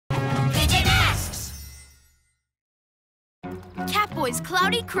Catboy's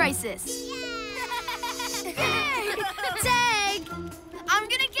Cloudy Crisis. Tag! I'm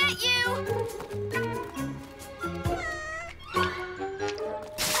gonna get you!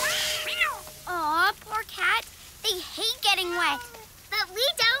 Aw, poor cat. They hate getting wet. But we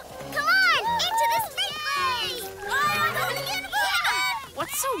don't. Come on, into the sprinklers!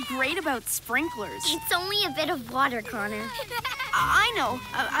 What's so great about sprinklers? It's only a bit of water, Connor. I know.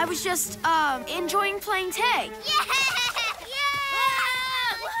 I was just, enjoying playing tag. Yeah!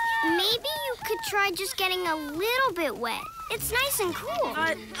 Maybe you could try just getting a little bit wet. It's nice and cool.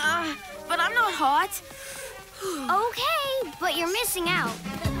 But I'm not hot. Okay, but you're missing out.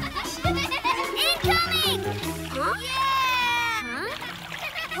 Incoming! Huh? Yeah! Huh?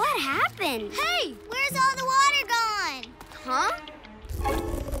 What happened? Hey! Where's all the water gone? Huh?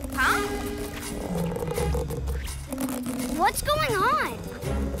 Huh? What's going on?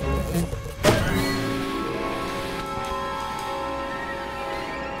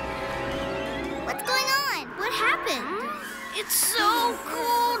 What's going on? What happened? It's so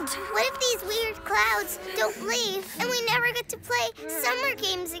cold. What if these weird clouds don't leave and we never get to play summer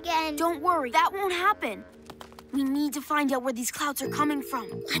games again? Don't worry, that won't happen. We need to find out where these clouds are coming from.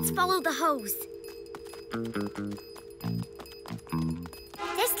 Let's follow the hose.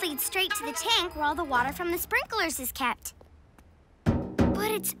 This leads straight to the tank where all the water from the sprinklers is kept.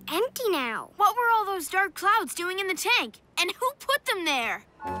 But it's empty now. What were all those dark clouds doing in the tank? And who put them there?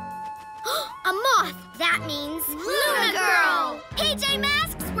 A moth! That means Luna Girl! PJ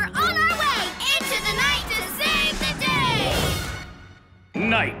Masks, we're on our way into the night to save the day!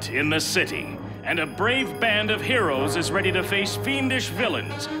 Night in the city, and a brave band of heroes is ready to face fiendish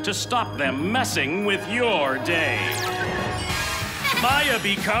villains to stop them messing with your day. Maya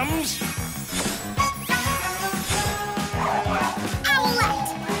becomes...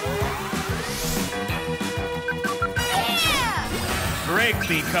 Owlette! Yeah! Greg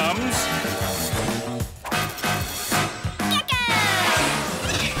becomes... Gekko!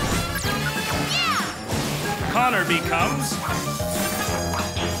 Yeah! Connor becomes...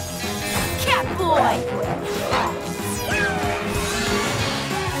 Catboy!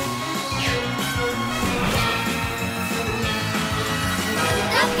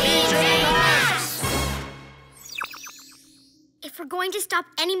 If we're going to stop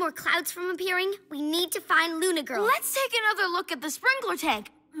any more clouds from appearing, we need to find Luna Girl. Let's take another look at the sprinkler tank.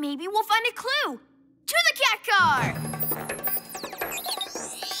 Maybe we'll find a clue. To the cat car!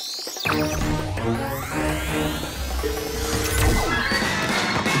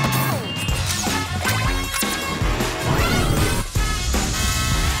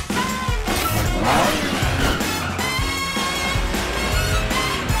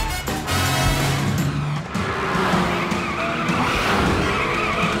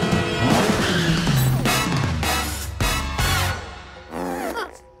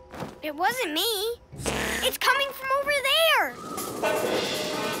 It wasn't me. It's coming from over there.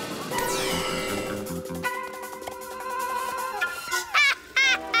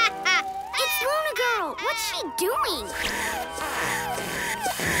 It's Luna Girl. What's she doing?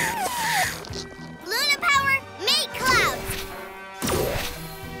 Luna power, make clouds.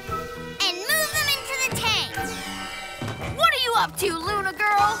 And move them into the tank. What are you up to, Luna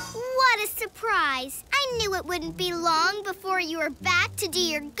Girl? What a surprise. I knew it wouldn't be long before you were back to do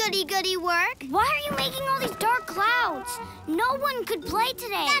your goody-goody work. Why are you making all these dark clouds? No one could play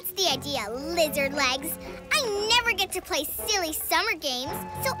today. That's the idea, lizard legs. I never get to play silly summer games,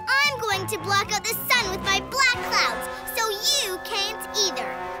 so I'm going to block out the sun with my black clouds, so you can't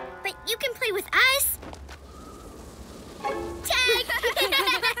either. But you can play with us. Tag!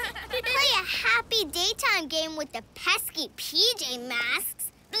 Play a happy daytime game with the pesky PJ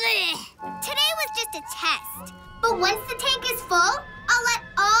Masks. Blech. Today was just a test. But once the tank is full, I'll let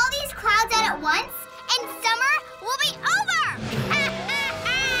all these clouds out at once, and summer will be over!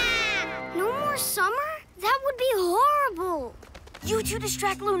 No more summer? That would be horrible. You two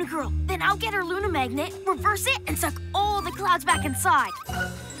distract Luna Girl. Then I'll get her Luna Magnet, reverse it, and suck all the clouds back inside.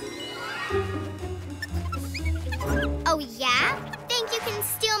 Oh, yeah? Think you can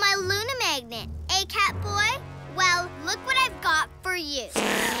steal my Luna Magnet, eh, Catboy? Well, look what I've got for you.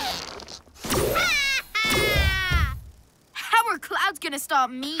 How are clouds gonna stop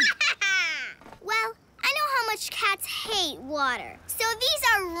me? Well, I know how much cats hate water, so these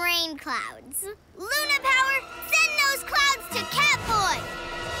are rain clouds. Luna power, send those clouds to Catboy!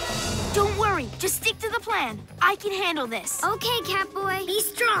 Don't worry, just stick to the plan. I can handle this. Okay, Catboy. Be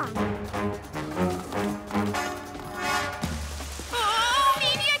strong. Oh,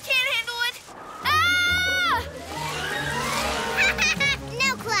 maybe I can't handle it. Ah!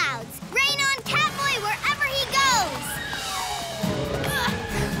 No clouds. Rain on Catboy wherever he goes.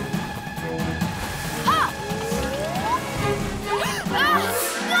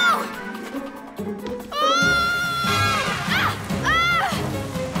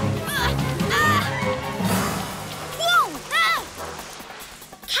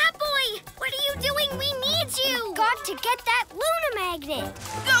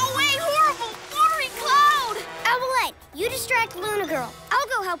 Girl. I'll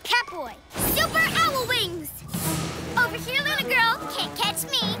go help Catboy. Super Owl Wings! Over here, Luna Girl. Can't catch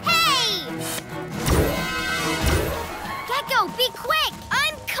me. Hey! Gekko, be quick!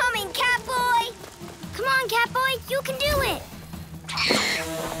 I'm coming, Catboy! Come on, Catboy, you can do it!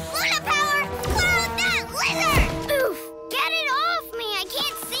 Luna Power! Cloud that lizard! Oof! Get it off me! I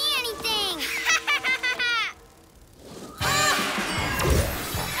can't see anything!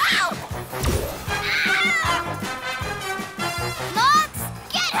 Ow! Mox,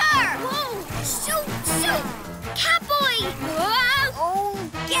 get her! Whoa! Shoot! Shoot! Catboy! Oh,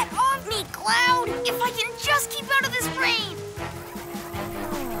 get off me, Cloud! If I can just keep out of this rain!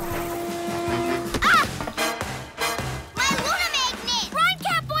 Ah! My Luna Magnet! Run,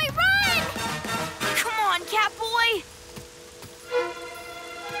 Catboy, run! Come on, Catboy!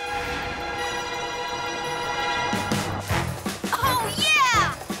 Oh,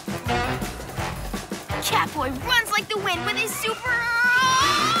 yeah! Catboy runs like the wind with his super...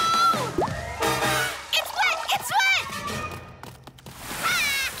 Oh! It's wet! It's wet!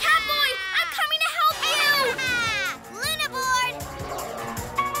 Catboy, I'm coming to help you! Luna board!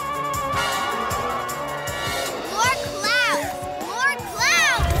 More clouds! More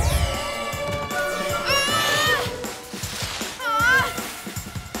clouds!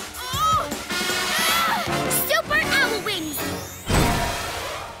 Super Owl Wings!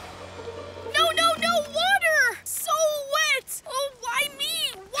 No, water! So wet! Oh, why me?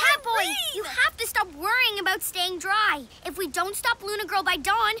 Why Catboy, rain? you have to stop worrying about staying dry. If we don't stop Luna Girl by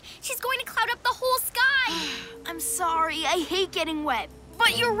dawn, she's going to cloud up the whole sky. I'm sorry, I hate getting wet.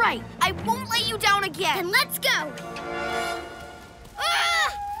 But you're right, I won't let you down again. Then let's go!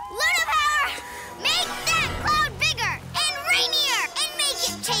 Luna Power! Make that cloud bigger and rainier and make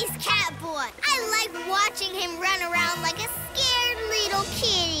it chase Catboy. I like watching him run around like a scared little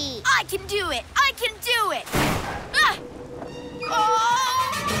kitty. I can do it! I can do it! Ah! Oh!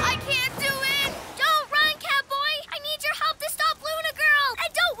 I can't do it! Don't run, Catboy! I need your help to stop Luna Girl!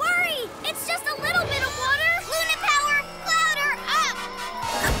 And don't worry! It's just a little bit of water! Luna Power, cloud her up!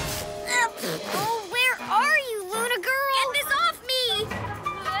 Oh, where are you, Luna Girl? Get this off me!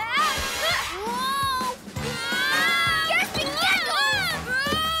 Whoa! Yes, we can go!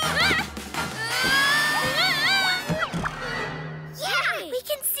 Yeah, we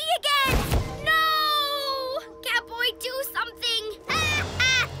can see again! No! Catboy, do something!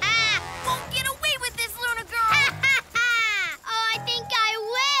 Won't get away with this, Luna Girl! Oh, I think I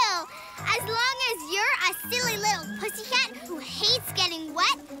will! As long as you're a silly little pussycat who hates getting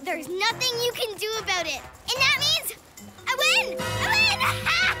wet, there's nothing you can do about it. And that means I win! I win!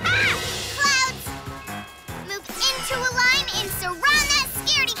 Clouds! Move into a line and surround that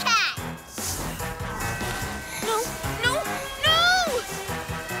scaredy cat! No!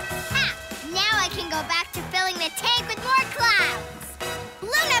 Ha! Now I can go back to filling the tank with more clouds!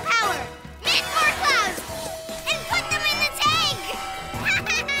 Luna Power! Make more clouds! And put them in the tank!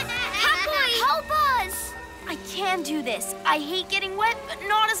 Catboy, help us! I can do this. I hate getting wet, but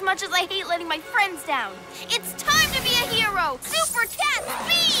not as much as I hate letting my friends down. It's time to be a hero! Super Cat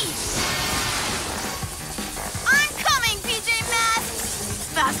Speed! I'm coming, PJ Masks!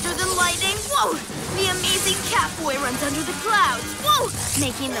 Faster than lightning, whoa! The amazing Catboy runs under the clouds, whoa!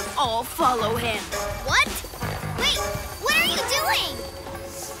 Making them all follow him. What? Wait, what are you doing?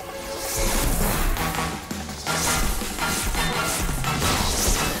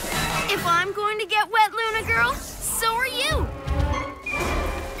 If I'm going to get wet, Luna Girl, so are you.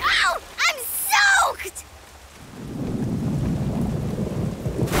 Ow! I'm soaked!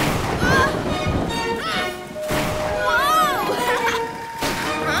 Whoa!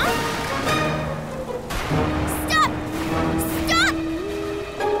 Huh? Stop! Stop!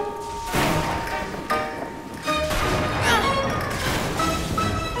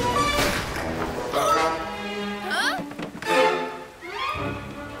 Huh?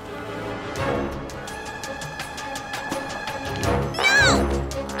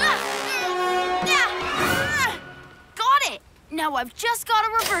 Got it! Now I've just got to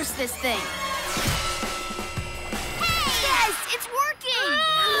reverse this thing. Yes, it's working!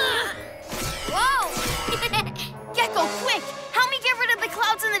 Whoa! Gekko, quick! Help me get rid of the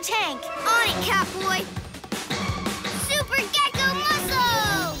clouds in the tank. On it, Catboy! Super Gekko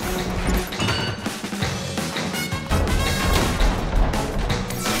muscle!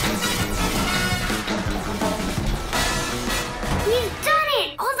 We've done it!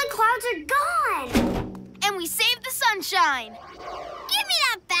 All the clouds are gone! And we saved the sunshine. Give me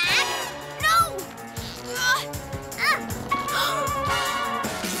that back! No!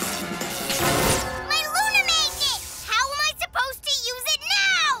 My Luna Magnet! How am I supposed to use it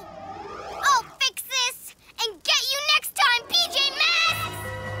now? I'll fix this!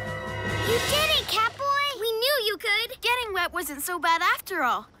 Owlette wasn't so bad after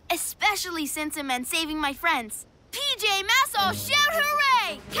all, especially since it meant saving my friends. PJ Masks all shout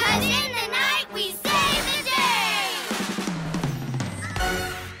hooray! 'Cause in the night we save the day!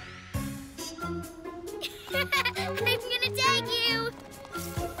 I'm gonna tag you.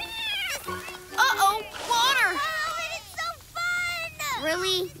 Uh-oh, water! Oh, it's so fun!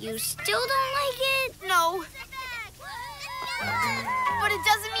 Really? You still don't like it? No, but it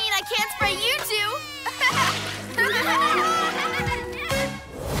doesn't mean I can't spray you two.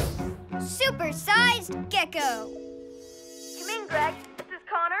 Super-sized Gekko. Come in, Greg. This is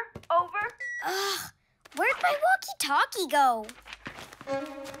Connor. Over. Ugh, where'd my walkie-talkie go?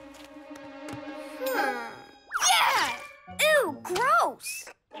 Yeah! Ew, gross!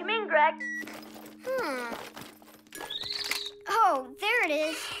 Come in, Greg. Oh, there it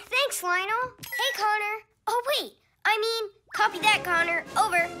is. Thanks, Lionel. Hey, Connor. Oh, wait. Copy that, Connor.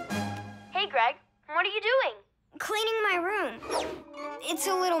 Over. Hey, Greg. What are you doing? Cleaning my room. It's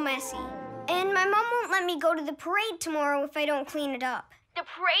a little messy. And my mom won't let me go to the parade tomorrow if I don't clean it up. The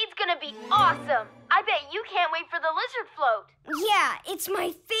parade's gonna be awesome. I bet you can't wait for the lizard float. Yeah, it's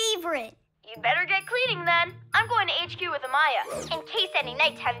my favorite. You better get cleaning then. I'm going to HQ with Amaya. In case any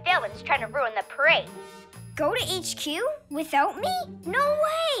nighttime villains trying to ruin the parade. Go to HQ without me? No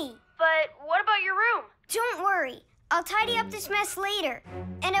way! But what about your room? Don't worry. I'll tidy up this mess later.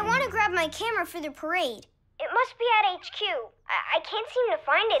 And I want to grab my camera for the parade. It must be at HQ. I can't seem to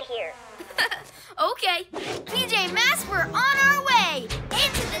find it here. Okay. PJ Masks, we're on our way!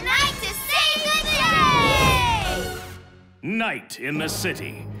 Into the night to save the day! Night in the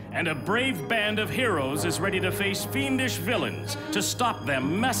city, and a brave band of heroes is ready to face fiendish villains to stop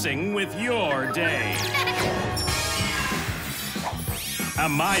them messing with your day.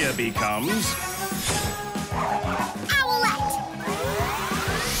 Amaya becomes Owlette!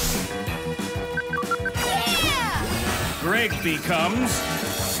 Yeah! Greg becomes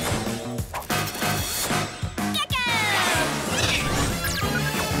Gekko!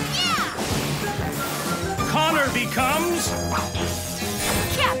 Yeah! Connor becomes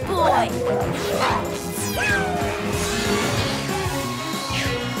Catboy!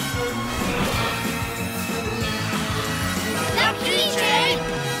 The PJ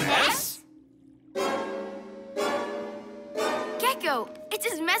Masks? Gekko, it's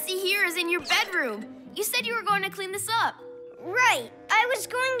as messy here as in your bedroom. You said you were going to clean this up. Right. I was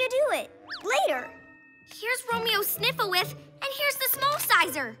going to do it. Later. Here's Romeo's Sniff-A-Whiff, and here's the small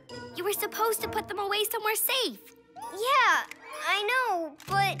sizer. You were supposed to put them away somewhere safe. Yeah, I know,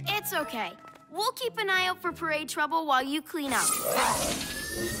 but... It's okay. We'll keep an eye out for parade trouble while you clean up.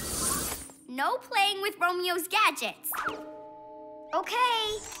 No playing with Romeo's gadgets.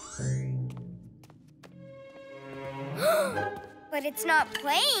 Okay. But it's not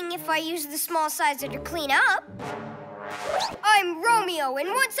playing if I use the small sizer to clean up. I'm Romeo, and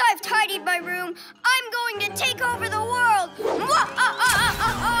once I've tidied my room, I'm going to take over the world.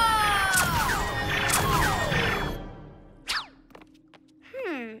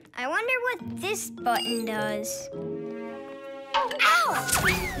 I wonder what this button does. Ow!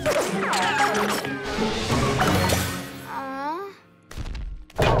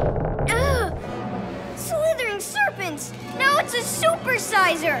 Ugh! Slithering serpents! Now it's a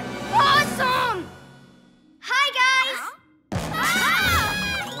super-sizer! Awesome! Hi, guys!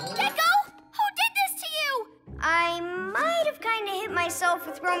 Gekko, who did this to you? I might have kind of hit myself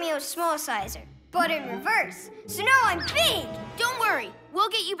with Romeo's small sizer, but in reverse. So now I'm big! Don't worry. We'll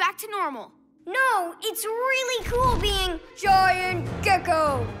get you back to normal. No, it's really cool being Giant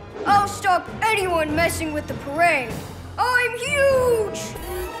Gekko. I'll stop anyone messing with the parade. I'm huge!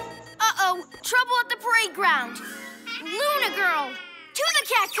 Uh-oh. Trouble at the parade ground. Luna Girl, to the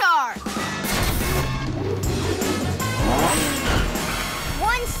cat car!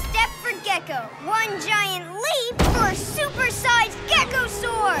 One step for Gekko, one giant leap for a super-sized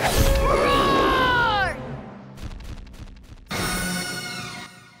Gekkosaur! Roar!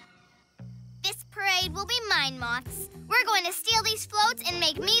 This parade will be mine, Moths. We're going to steal these floats and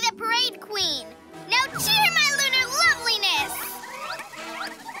make me the parade queen. Now cheer my lunar loveliness!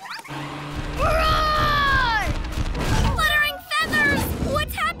 Roar! Fluttering feathers!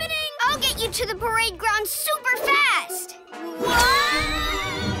 What's happening? I'll get you to the parade ground super fast!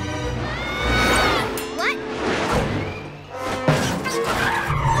 What?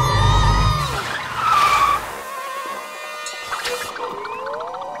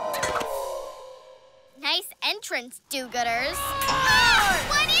 Nice entrance, do-gooders.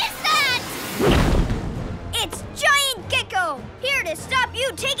 What is that? It's Giant Gekko, here to stop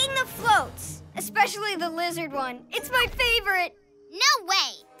you taking the floats. Especially the lizard one. It's my favorite. No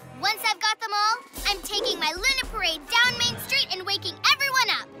way! Once I've got them all, I'm taking my Luna Parade down Main Street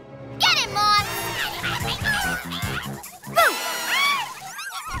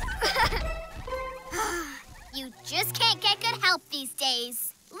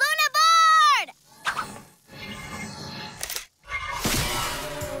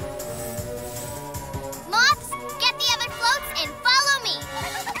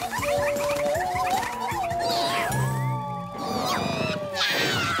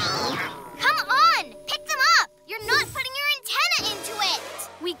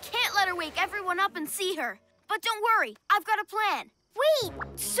see her. But don't worry, I've got a plan. Wait,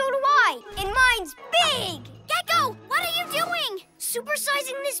 so do I, and mine's big! Gekko, what are you doing?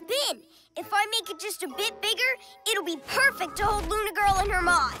 Supersizing this bin. If I make it just a bit bigger, it'll be perfect to hold Luna Girl and her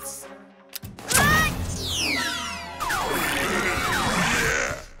moths.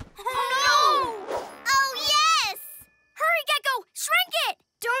 Oh, no! Oh, yes! Hurry, Gekko! Shrink it!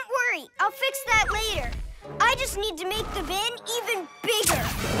 Don't worry, I'll fix that later. I just need to make the bin even bigger.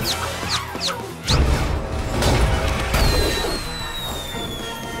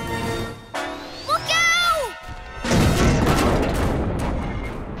 Look out!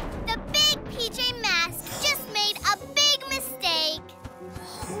 The big PJ Masks just made a big mistake.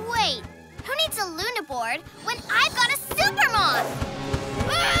 Wait, who needs a Luna board when I've got a super moth?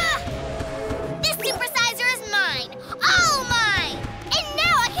 Ah! This supersizer is mine, all mine! And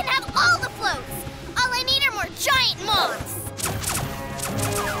now I can have all the floats. All I need are more giant moths.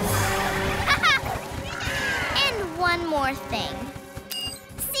 And one more thing.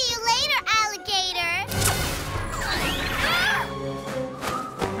 See you later, alligator.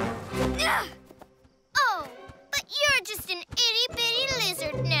 Oh, but you're just an itty-bitty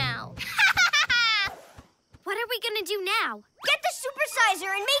lizard now. What are we gonna do now? Get the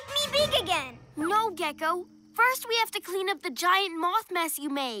supersizer and make me big again. No, Gekko. First, we have to clean up the giant moth mess you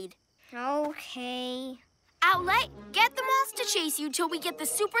made. Okay. Owlette, get the moths to chase you till we get the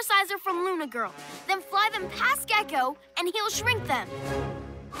supersizer from Luna Girl. Then fly them past Gekko, and he'll shrink them.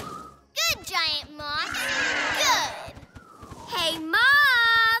 Good, giant moth. Good. Hey,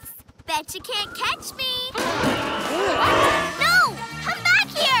 moths! Bet you can't catch me. No! Come back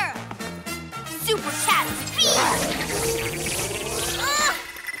here! Super cat speed!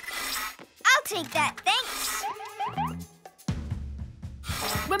 I'll take that, thanks.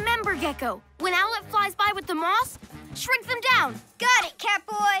 Remember, Gekko, when Owlette flies by with the moths, shrink them down. Got it,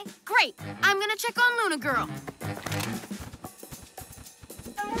 Catboy. Great. I'm gonna check on Luna Girl.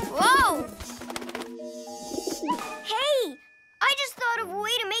 Whoa! Hey, I just thought of a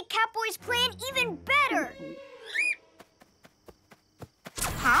way to make Catboy's plan even better.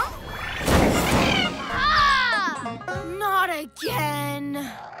 Huh? Ah! Not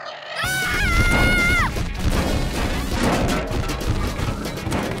again.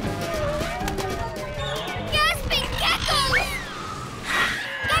 Gasping geckos!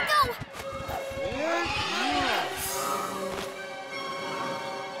 Gekko!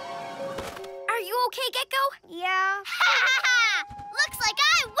 Are you okay, Gekko? Yeah. Looks like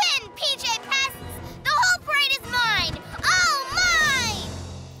I win, PJ Pests! The whole parade is mine! All mine!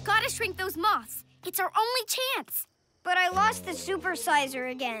 Gotta shrink those moths. It's our only chance. But I lost the supersizer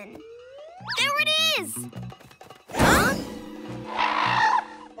again. There it is! Huh?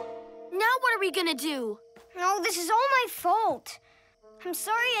 Now what are we gonna do? No, this is all my fault. I'm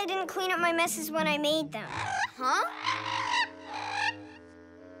sorry I didn't clean up my messes when I made them. Huh?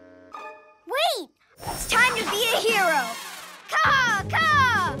 Wait! It's time to be a hero! Caw!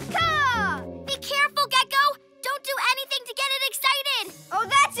 Caw! Caw! Be careful, Gekko! Don't do anything to get it excited! Oh,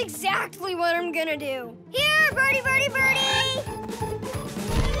 that's exactly what I'm gonna do. Here, birdie, birdie, birdie!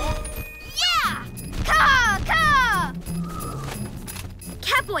 Yeah! Caw! Caw!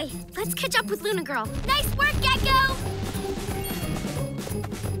 Catboy, let's catch up with Luna Girl. Nice work, Gekko!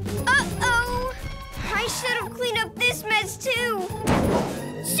 Uh-oh! I should have cleaned up this mess, too.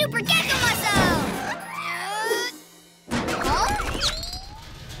 Super Gekko muscle!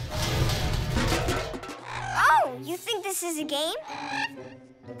 Oh, you think this is a game?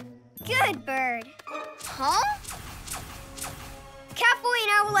 Good, Bird. Huh? Catboy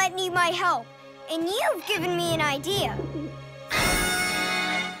and Owlette need my help, and you've given me an idea.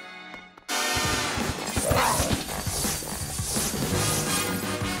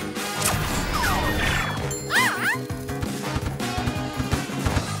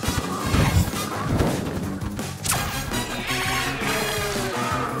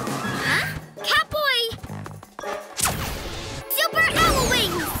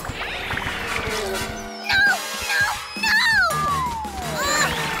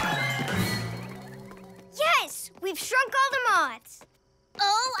 We've shrunk all the moths.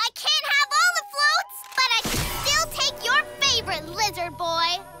 Oh, I can't have all the floats, but I can still take your favorite lizard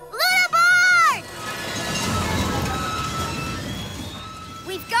boy, Luna Board!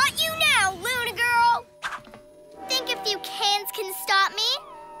 We've got you now, Luna Girl. Think a few cans can stop me?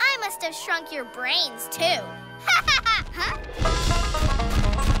 I must have shrunk your brains, too. Huh?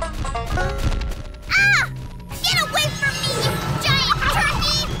 Ah! Get away from me, you giant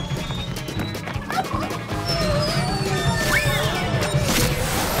turkey!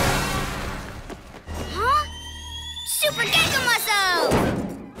 Huh? Super Gekko muscle!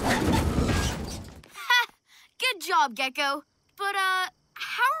 job, Gekko. But,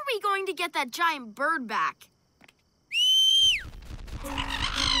 how are we going to get that giant bird back?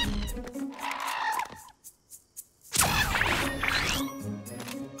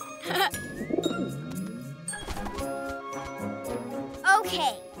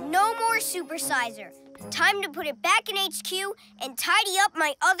 Okay, no more supersizer. Time to put it back in HQ and tidy up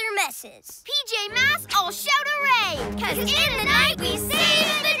my other messes. PJ Masks, all shout hooray! 'Cause in the night we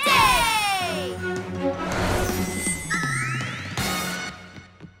save the day!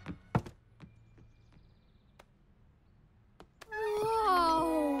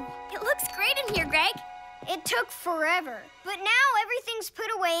 Whoa. It looks great in here, Greg. It took forever, but now everything's put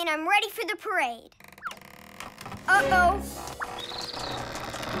away and I'm ready for the parade. Uh-oh.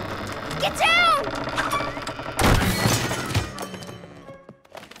 Get down!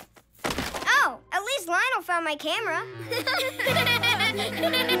 Oh, at least Lionel found my camera.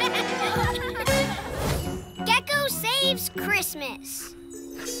 Gekko saves Christmas.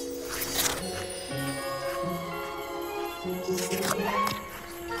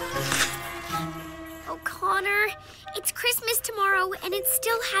 Oh, Connor, it's Christmas tomorrow and it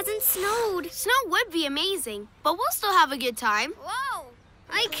still hasn't snowed. Snow would be amazing, but we'll still have a good time. Whoa!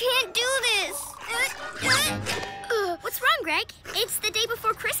 I can't do this. What's wrong, Greg? It's the day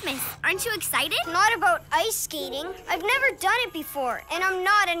before Christmas. Aren't you excited? Not about ice skating. I've never done it before, and I'm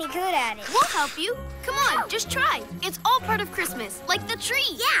not any good at it. We'll help you. Come on, just try. It's all part of Christmas, like the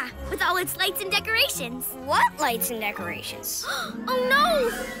tree. Yeah, with all its lights and decorations. What lights and decorations? Oh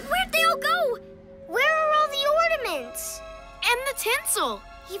no! Where'd they all go? Where are all the ornaments? And the tinsel.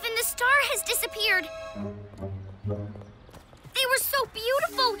 Even the star has disappeared. They were so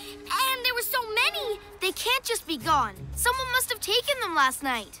beautiful, and there were so many. They can't just be gone. Someone must have taken them last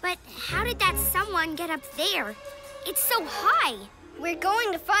night. But how did that someone get up there? It's so high. We're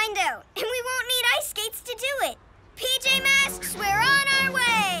going to find out, and we won't need ice skates to do it. PJ Masks, we're on our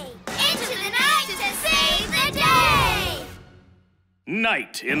way! Into the night to save the day!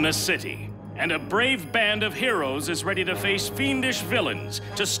 Night in the city, and a brave band of heroes is ready to face fiendish villains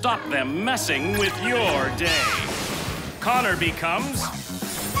to stop them messing with your day. Connor becomes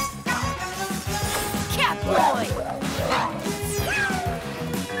Catboy!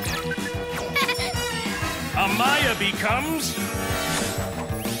 Amaya becomes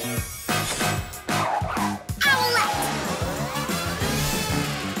Owlette!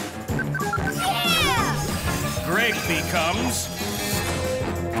 Yeah! Greg becomes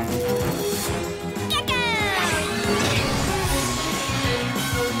Gekko!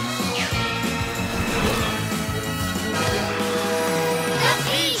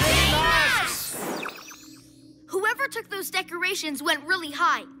 Whoever took those decorations went really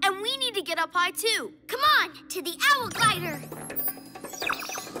high, and we need to get up high too. Come on, to the owl glider.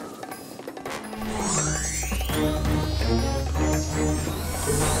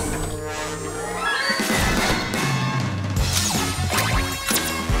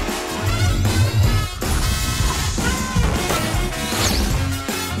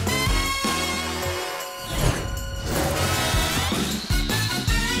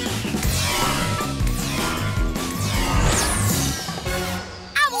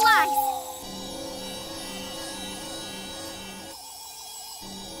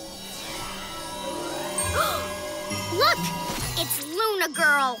 Look, it's Luna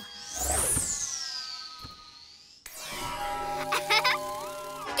Girl.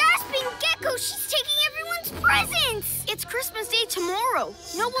 Gasping Gekko, she's taking everyone's presents! It's Christmas Day tomorrow.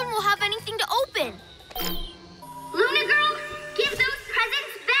 No one will have anything to open. Luna Girl, give those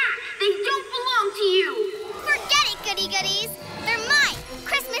presents back. They don't belong to you. Forget it, goody-goodies. They're mine.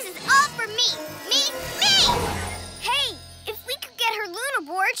 Christmas is all for me. Me, me! Hey, if we could get her Luna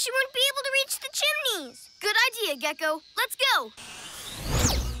board, she wouldn't be able to reach the chimneys. Good idea, Gekko. Let's go.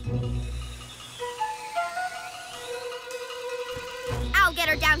 I'll get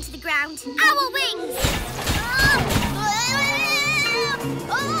her down to the ground. Owl wings!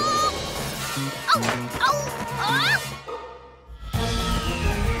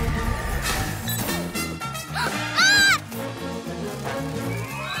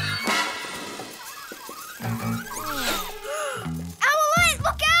 Owlette,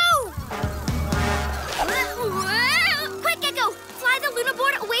 look out! Quick, Gekko! Fly the Luna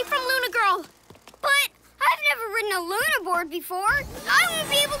board away from Luna Girl. But I've never ridden a Luna board before. I won't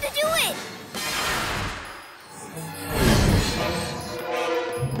be able to do it.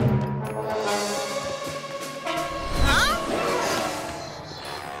 Huh?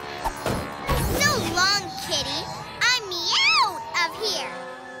 So long, kitty. I'm out of here.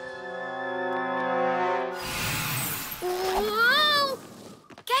 Whoa!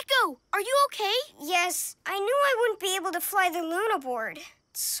 Gekko, are you okay? Yes, I knew I wouldn't able to fly the Luna board.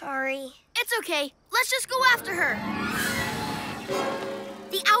 Sorry. It's okay. Let's just go after her.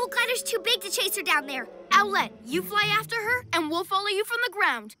 The owl glider's too big to chase her down there. Owlette, you fly after her, and we'll follow you from the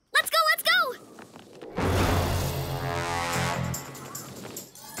ground. Let's go, let's go!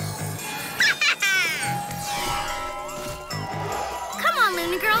 Come on,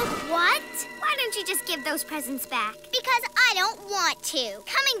 Luna Girl. What? Why don't you just give those presents back? Because I don't want to.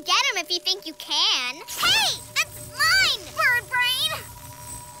 Come and get them if you think you can. Hey, that's mine, bird brain.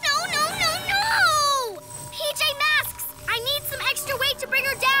 No, no, no, no! PJ Masks! I need some extra weight to bring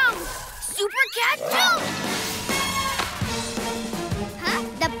her down. Super Cat, jump! Huh?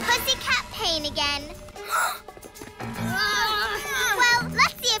 The pussycat pain again. Well,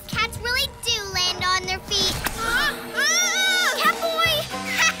 let's see if cats really do land on their feet. Catboy!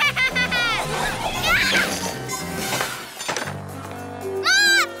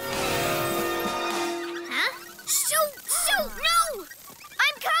 Moth! Huh? Shoot! No!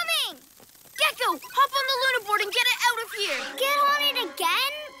 I'm coming! Gekko, hop on the Luna board and get it out of here. Get on it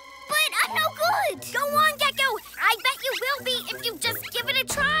again? But I'm no good. Go on, Gekko. I bet you will be if you just give it a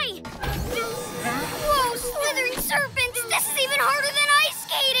try. Whoa, slithering serpents! This is even harder than ice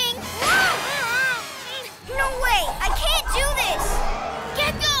skating! No way! I can't do this!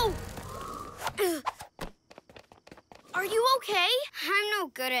 Gekko! Are you okay? I'm no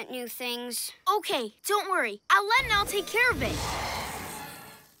good at new things. Okay, don't worry. Owlette and I'll take care of it.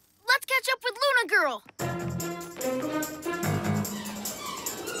 Let's catch up with Luna Girl.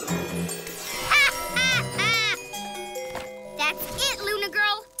 That's it, Luna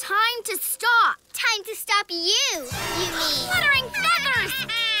Girl. Time to stop. Time to stop you mean. Fluttering feathers!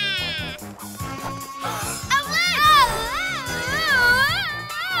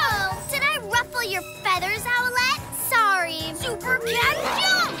 Did I ruffle your feathers, Owlette? Sorry. Super Cat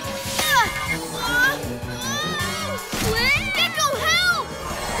jump! Gekko, help!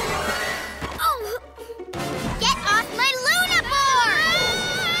 Get off my Luna board!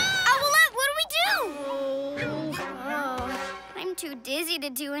 Owlette, what do we do? I'm too dizzy to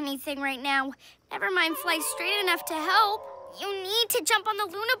do anything right now. Never mind fly straight enough to help. You need to jump on the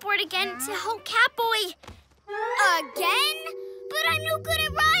Luna board again to help Catboy. Again? But I'm no good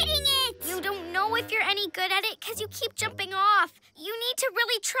at riding it! You don't know if you're any good at it because you keep jumping off. You need to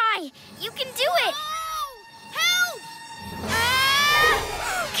really try. You can do it! Help!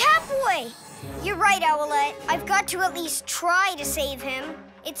 Catboy! You're right, Owlette. I've got to at least try to save him.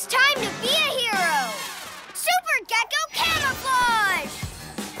 It's time to be a hero! Super Gekko camouflage!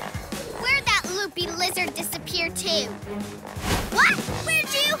 Where'd that loopy lizard disappear to? What?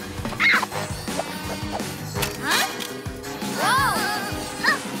 Where'd you? Ah! Huh? Whoa!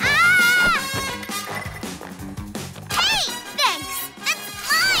 Hey! Thanks! That's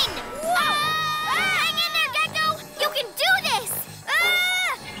mine! Whoa! Hang in there, Gekko! You can do this!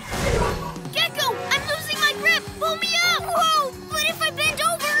 Gekko, I'm losing my grip! Pull me up! Whoa! But if I bend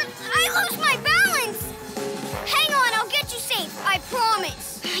over, I lose my balance! Hang on, I'll get you safe, I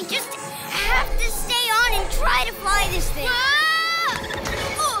promise. I just have to stay on and try to fly this thing.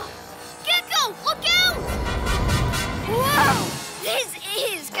 Gekko, look out! Whoa! This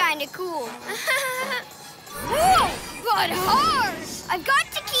is kind of cool. Whoa! But hard! I've got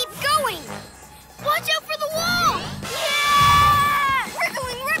to keep going. Watch out for the wall! Yeah!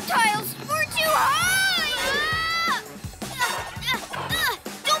 Wriggling reptiles! We're too high!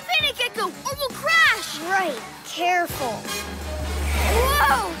 Don't panic, Gekko, or we'll crash! Right. Careful.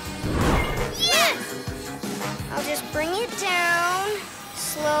 Whoa! Yes! I'll just bring it down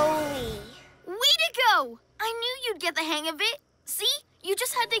slowly. Way to go! I knew you'd get the hang of it. See? You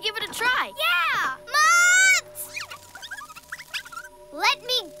just had to give it a try. Yeah! Moths! Let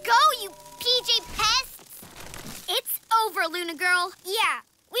me go, you PJ pests! It's over, Luna Girl. Yeah,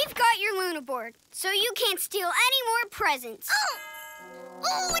 we've got your Luna board, so you can't steal any more presents.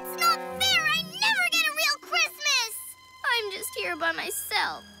 Oh, it's not fair! I never get a real Christmas! I'm just here by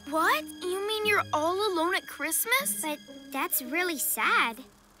myself. What? You mean you're all alone at Christmas? But that's really sad.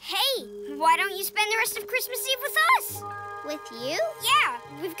 Hey, why don't you spend the rest of Christmas Eve with us? With you? Yeah,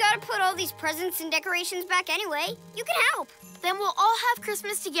 we've got to put all these presents and decorations back anyway. You can help. Then we'll all have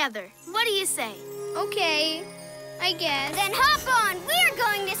Christmas together. What do you say? Okay, I guess. Then hop on. We're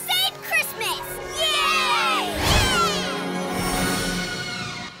going to save Christmas. Yay!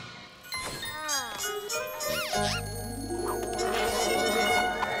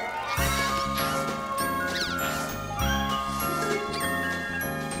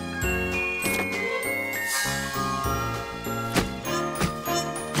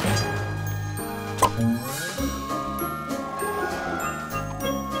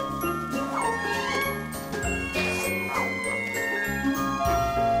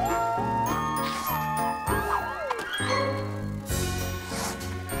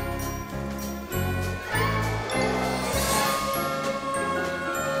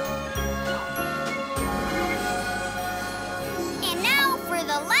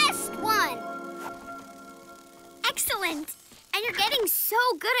 so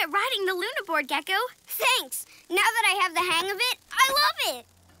good at riding the Luna board, Gekko. Thanks. Now that I have the hang of it, I love it.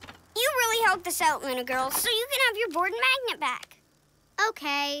 You really helped us out, Luna Girl, so you can have your board and magnet back.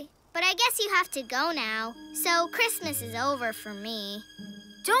 Okay, but I guess you have to go now. So Christmas is over for me.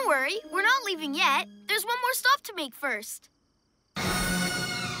 Don't worry, we're not leaving yet. There's one more stop to make first.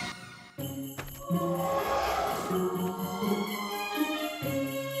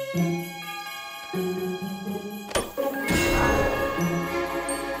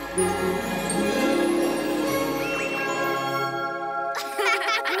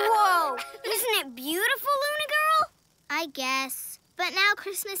 Whoa! Isn't it beautiful, Luna Girl? I guess. But now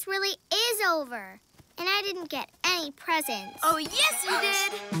Christmas really is over. And I didn't get any presents. Oh, yes, you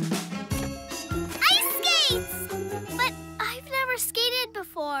did! Ice skates! But I've never skated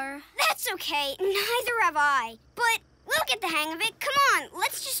before. That's okay. Neither have I. But we'll get the hang of it. Come on,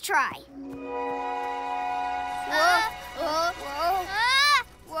 let's just try.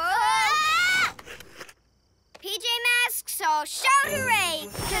 Whoa. PJ Masks, all shout hooray!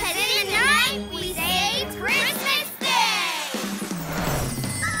 'Cause in the night we say Christmas Day!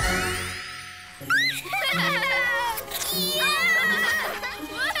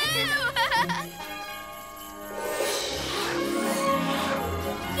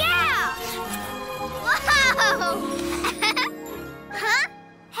 Yeah! Whoa! Huh?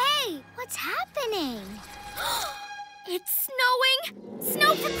 Hey, what's happening? It's snowing!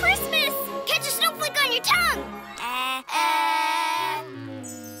 Snow for Christmas! Catch a snowflake on your tongue!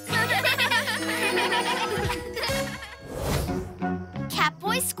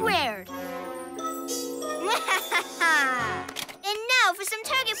 Catboy squared. And now for some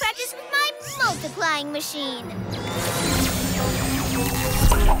target practice with my multiplying machine.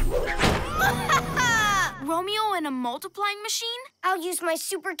 Romeo and a multiplying machine? I'll use my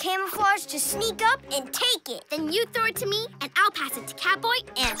super camouflage to sneak up and take it. Then you throw it to me, and I'll pass it to Catboy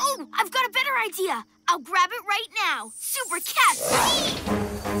and... Oh, I've got a better idea. I'll grab it right now. Super cat speed!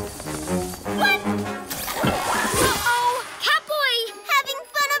 What? Uh-oh! Catboy! Having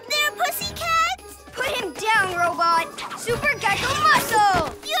fun up there, pussycat? Put him down, robot. Super Gekko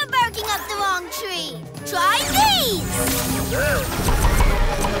muscle! You're barking up the wrong tree. Try these!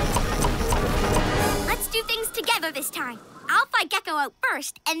 Let's do things together this time. I'll fight Gekko out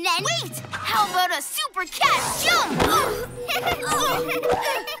first, and then... Wait! How about a super cat jump?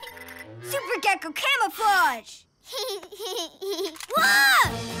 Super Gekko camouflage! Whoa!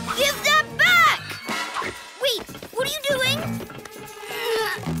 Give that back! Wait, what are you doing?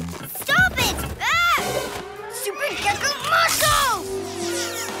 Stop it! Ah! Super Gekko muscle!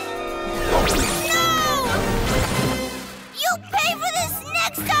 No! You'll pay for this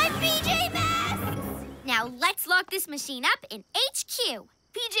next time, PJ Masks! Now let's lock this machine up in HQ.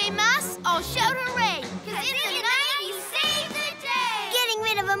 PJ Masks, all shout hooray! 'Cause in the night we save the day! Getting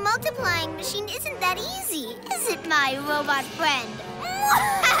rid of a multiplying machine isn't that easy, is it, my robot friend?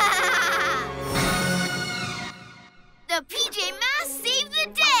 The PJ Masks saved the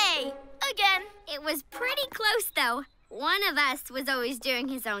day! Again. It was pretty close, though. One of us was always doing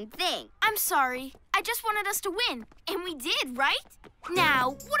his own thing. I'm sorry. I just wanted us to win. And we did, right?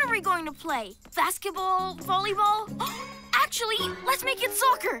 Now, what are we going to play? Basketball? Volleyball? Actually, let's make it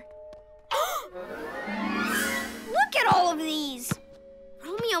soccer. Look at all of these!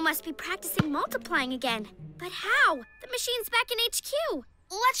 Romeo must be practicing multiplying again. But how? The machine's back in HQ.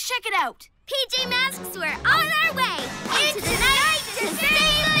 Let's check it out. PJ Masks, we're on our way! Into the night to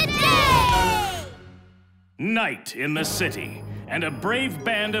save the day! Night in the city, and a brave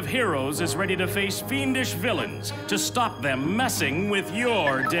band of heroes is ready to face fiendish villains to stop them messing with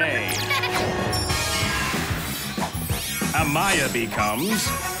your day. Amaya becomes...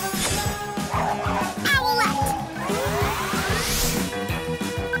 Owlette!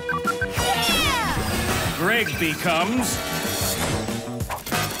 Yeah! Greg becomes...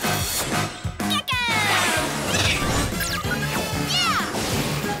 Gekko! Yeah!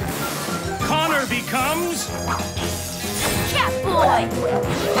 Connor becomes... Catboy!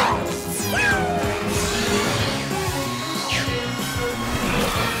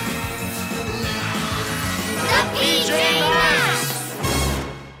 The PJ Masks!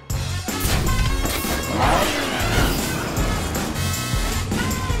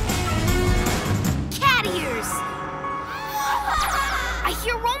 Cat ears! I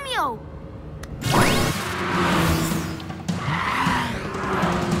hear Romeo!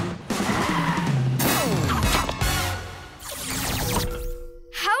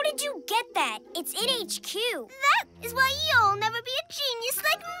 How did you get that? It's in HQ. That is why you'll never be a genius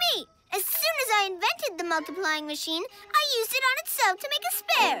like me. As soon as I invented the multiplying machine, I used it on itself to make a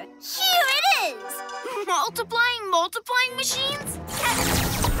spare. Here it is! Multiplying machines?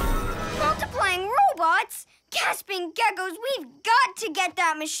 Multiplying robots? Gasping geckos, we've got to get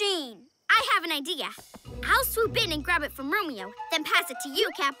that machine. I have an idea. I'll swoop in and grab it from Romeo, then pass it to you,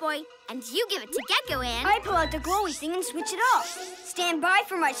 Catboy. And you give it to Gekko, and... I pull out the glowy thing and switch it off. Stand by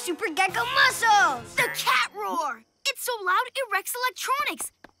for my super gecko muscles! The cat roar! It's so loud it wrecks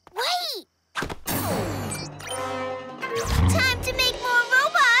electronics. Wait! Time to make more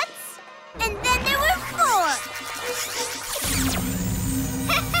robots! And then there were 4!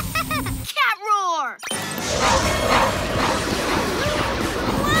 Cat roar!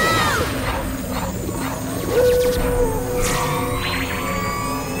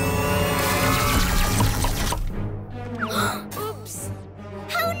 Oops.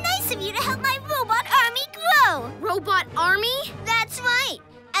 How nice of you to help my robot army grow! Robot army? That's right.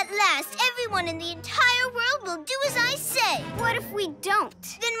 At last, everyone in the entire world will do as I say. What if we don't?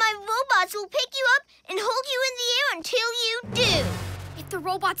 Then my robots will pick you up and hold you in the air until you do. If the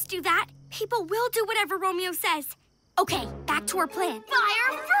robots do that, people will do whatever Romeo says. Okay, back to our plan.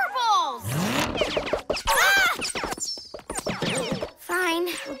 Fire furballs! Ah! Fine,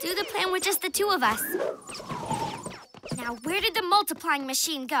 we'll do the plan with just the 2 of us. Now, where did the multiplying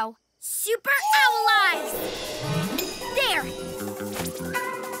machine go? Super Owlette! There!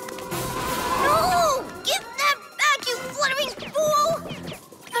 No! Give that back, you fluttering fool!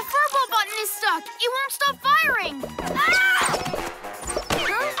 The furball button is stuck. It won't stop firing. Ah!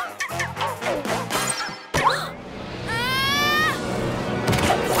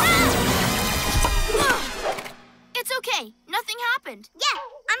 It's okay. Nothing happened. Yeah,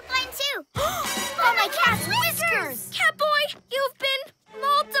 I'm fine too. Oh, my cat's whiskers! Catboy, you've been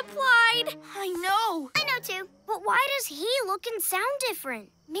multiplied. I know. I know too. But why does he look and sound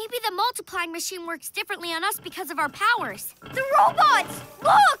different? Maybe the multiplying machine works differently on us because of our powers. The robots!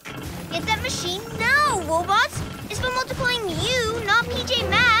 Look! Get that machine now, robots! It's for multiplying you, not PJ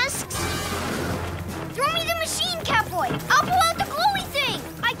Masks. Throw me the machine, Catboy! I'll pull out the glowy thing!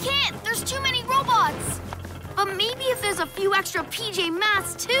 I can't. There's too many robots. But maybe if there's a few extra PJ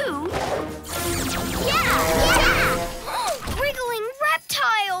Masks, too. Yeah! Wriggling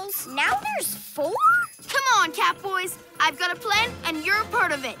reptiles. Now there's 4? Come on, Catboys. I've got a plan, and you're a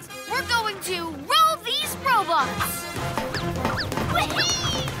part of it. We're going to roll these robots.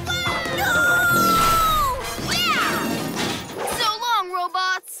 No! Yeah! So long,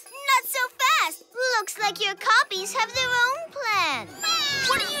 robots. Not so fast. Looks like your copies have their own plan.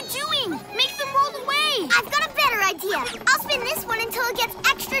 What are you doing? Make them roll away. I've got a better idea. I'll spin this one until it gets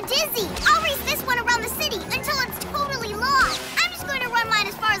extra dizzy. I'll race this one around the city until it's totally lost. I'm just going to run mine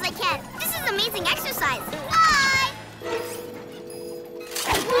as far as I can. This is amazing exercise. Bye!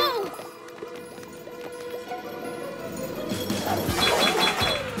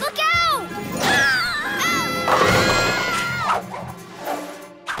 Look out!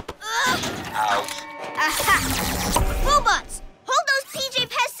 Aha! Robots, hold those PJ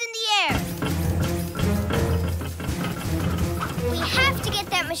pests in the air. We have to get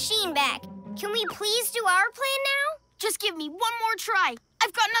that machine back. Can we please do our plan now? Just give me one more try.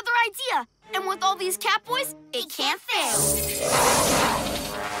 I've got another idea. And with all these Catboys, it can't fail.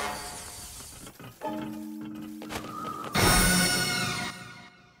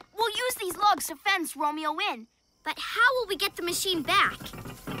 We'll use these logs to fence Romeo in. But how will we get the machine back?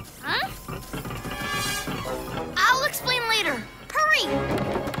 Huh? I'll explain later. Hurry!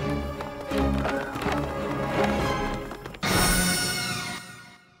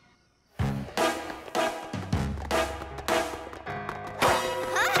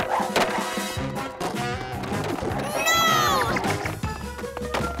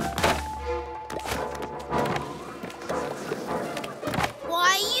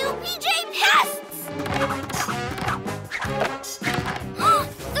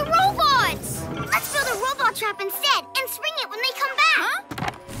 Instead, and spring it when they come back. Huh?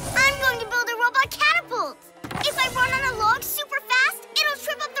 I'm going to build a robot catapult. If I run on a log super fast, it'll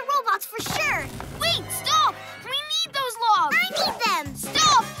trip up the robots for sure. Wait, stop! We need those logs. I need them.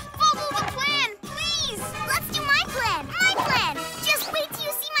 Stop! Follow the plan, please. Let's do my plan. My plan. Just wait till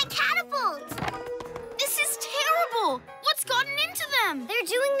you see my catapult. This is terrible. What's gotten into them? They're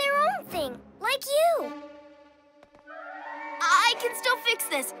doing their own thing, like you. I can still fix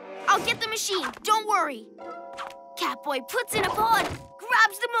this. I'll get the machine. Don't worry. Catboy puts in a pod,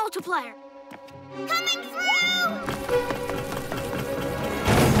 grabs the multiplier. Coming through!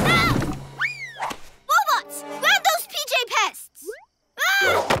 Ah! Robots, grab those PJ pests!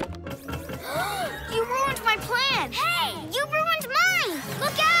 Ah! You ruined my plan. Hey, you ruined mine!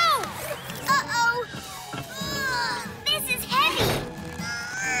 Look out!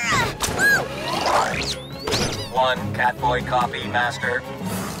 1 Catboy copy, Master. 1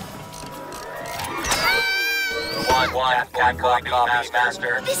 Catboy copy,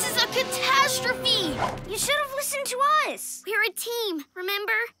 Master. This is a catastrophe! You should have listened to us. We're a team,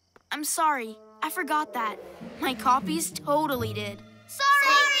 remember? I'm sorry. I forgot that. My copies totally did.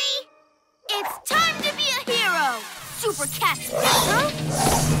 Sorry! It's time to be a hero! Super Cat's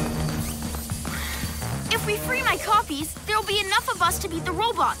If we free my copies, there'll be enough of us to beat the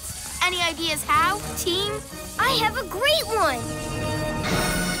robots. Any ideas how, team? I have a great one!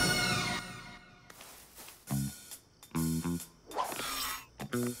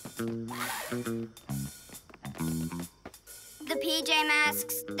 The PJ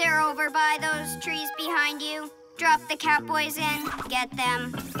Masks, they're over by those trees behind you. Drop the Catboys in, get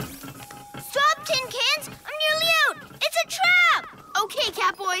them. Stop, Tin Cans! I'm nearly out! It's a trap! Okay,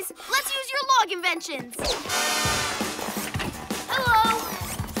 Catboys, let's use your log inventions. Hello!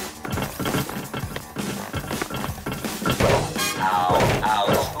 Ow,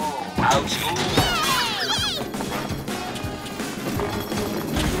 ouch, ouchie.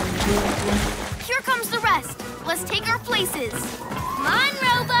 Here comes the rest. Let's take our places. Come on,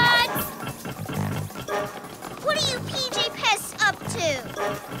 robots! What are you PJ Pests up to?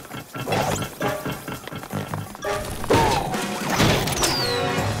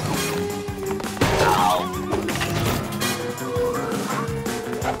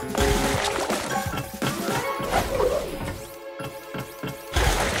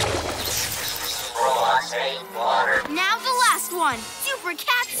 Now the last one. Super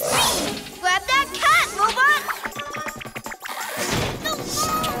Cat Speed. Grab that cat, robot.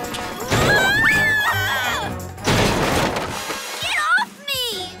 Get off me!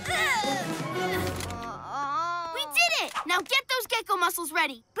 We did it! Now get those Gekko muscles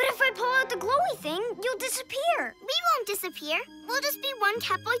ready. But if I pull out the glowy thing, you'll disappear. We won't disappear. We'll just be one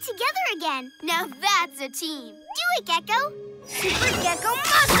Catboy together again. Now that's a team. Do it, Gekko. Super Gekko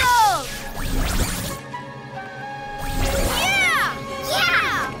muscles! Yeah!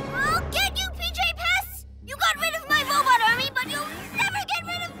 Yeah! I'll get you, PJ Pests! You got rid of my robot army, but you'll never get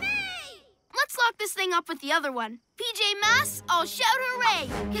rid of me! Let's lock this thing up with the other one. PJ Masks, I'll shout hooray!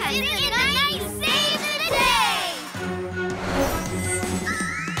 'Cause it's a nice save the day!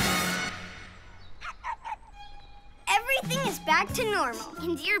 Everything is back to normal.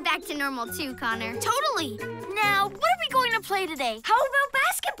 And you're back to normal too, Connor. Totally. Now, what are we going to play today? How about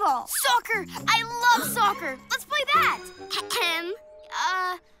basketball? Soccer! I love soccer! Let's play that!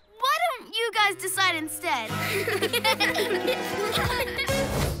 Why don't you guys decide instead?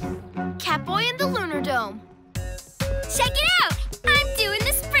 Catboy in the Lunar Dome. Check it out! I'm doing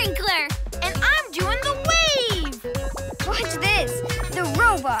the sprinkler. And I'm doing the wave! Watch this. The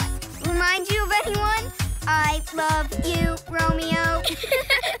robot. Remind you of anyone? I love you, Romeo.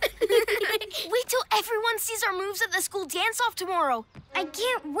 Wait till everyone sees our moves at the school dance-off tomorrow. I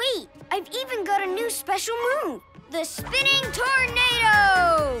can't wait. I've even got a new special move. The spinning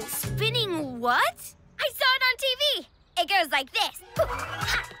tornado! Spinning what? I saw it on TV. It goes like this.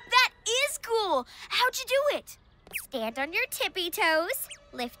 That is cool. How'd you do it? Stand on your tippy toes,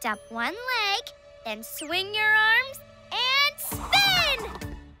 lift up one leg, then swing your arms and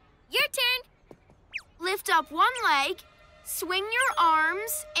spin! Your turn. Lift up one leg, swing your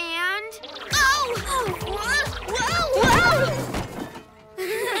arms, and... Oh! Whoa!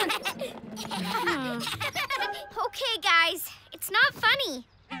 Okay, guys. It's not funny.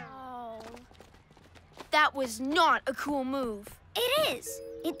 Oh. That was not a cool move. It is.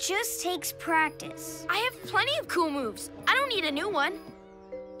 It just takes practice. I have plenty of cool moves. I don't need a new one.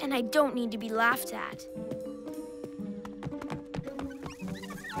 And I don't need to be laughed at.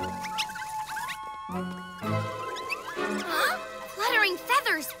 Huh? Fluttering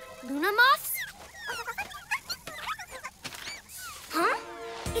feathers. Luna moths? Huh?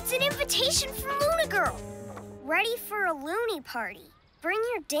 It's an invitation from Luna Girl. Ready for a loony party. Bring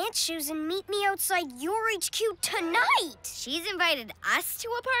your dance shoes and meet me outside your HQ tonight. She's invited us to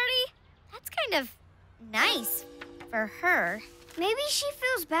a party? That's kind of nice for her. Maybe she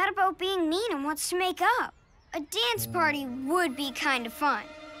feels bad about being mean and wants to make up. A dance party would be kind of fun.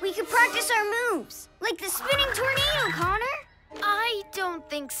 We could practice our moves, like the spinning tornado, Connor. I don't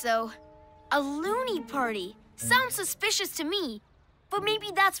think so. A loony party. Sounds suspicious to me. But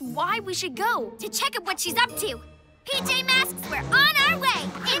maybe that's why we should go. To check out what she's up to. PJ Masks, we're on our way.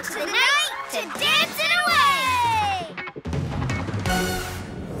 Into the night to dance it away.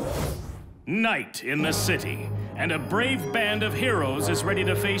 Night in the city, and a brave band of heroes is ready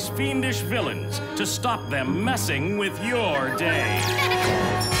to face fiendish villains to stop them messing with your day.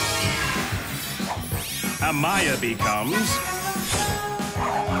 Amaya becomes...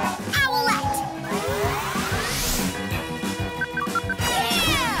 Owlette.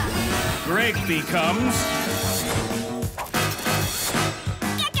 Greg becomes...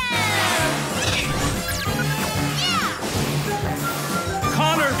 Gekko! Yeah!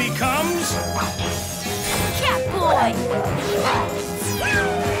 Connor becomes... Catboy!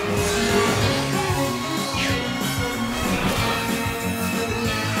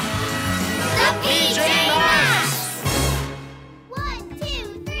 The PJ Masks! 1,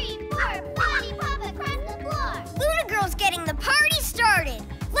 2, 3, 4, potty pop across the floor. Luna Girl's getting the party started.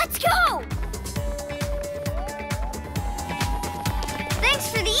 Let's go! Thanks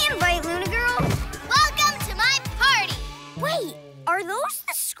for the invite, Luna Girl. Welcome to my party! Wait, are those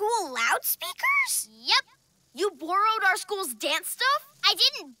the school loudspeakers? Yep, You borrowed our school's dance stuff? I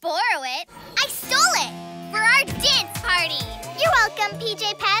didn't borrow it. I stole it for our dance party. You're welcome,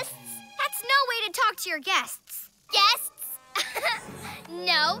 PJ Pests. That's no way to talk to your guests. Guests?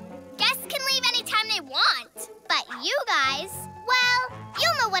 No, guests can leave anytime they want. But you guys, well,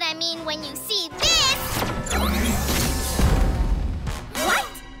 you'll know what I mean when you see this. What?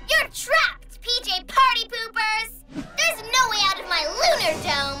 You're trapped, PJ Party Poopers! There's no way out of my lunar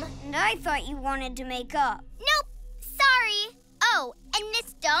dome. And I thought you wanted to make up. Nope, sorry. Oh, and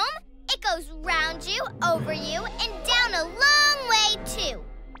this dome, it goes round you, over you, and down a long way, too.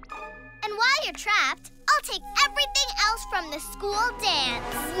 And while you're trapped, I'll take everything else from the school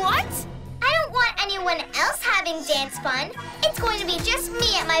dance. What? I don't want anyone else having dance fun. It's going to be just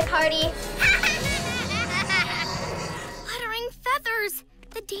me at my party. Fluttering feathers!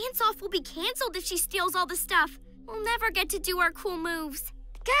 The dance-off will be canceled if she steals all the stuff. We'll never get to do our cool moves.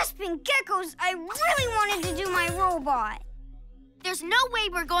 Gasping geckos, I really wanted to do my robot. There's no way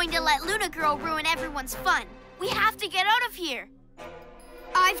we're going to let Luna Girl ruin everyone's fun. We have to get out of here.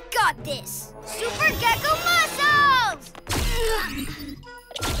 I've got this. Super Gekko muscles!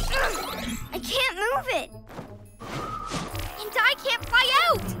 I can't move it. And I can't fly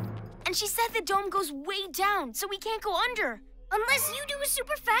out. And she said the dome goes way down, so we can't go under. Unless you do a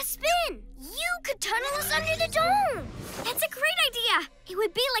super fast spin. You could tunnel us under the dome. That's a great idea. It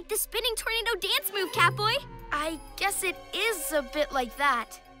would be like the spinning tornado dance move, Catboy. I guess it is a bit like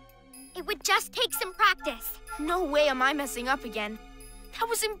that. It would just take some practice. No way am I messing up again. That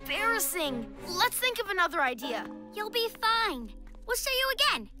was embarrassing. Let's think of another idea. You'll be fine. We'll show you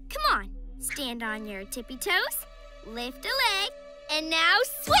again. Come on. Stand on your tippy toes, lift a leg, and now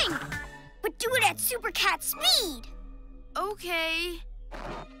swing. But do it at super cat speed. Okay.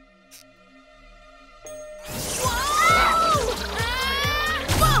 Whoa!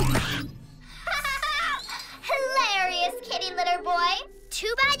 Whoa! Hilarious, kitty litter boy.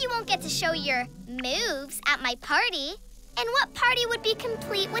 Too bad you won't get to show your moves at my party. And what party would be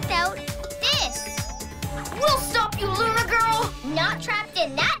complete without this? We'll stop you, Luna Girl. Not trapped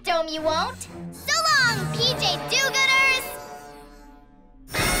in that dome, you won't. So long, PJ Do-Gooders!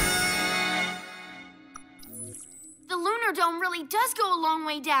 The lunar dome really does go a long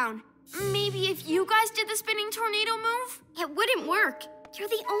way down. Maybe if you guys did the spinning tornado move? It wouldn't work. You're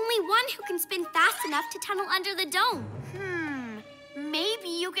the only one who can spin fast enough to tunnel under the dome. Maybe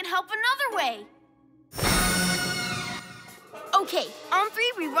you can help another way. Okay, on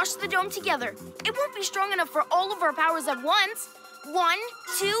three, we rush the dome together. It won't be strong enough for all of our powers at once. 1,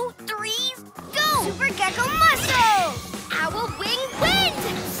 2, 3, go! Super Gekko muscles! Owl wing wind!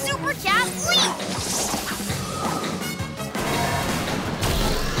 Super cat leap!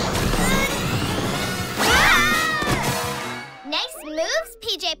 Nice moves,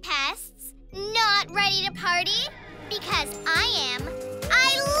 PJ Pests. Not ready to party? Because I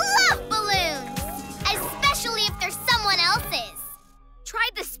love balloons! Especially if there's someone else's. Try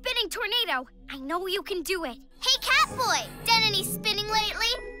the spinning tornado. I know you can do it. Hey, Catboy, done any spinning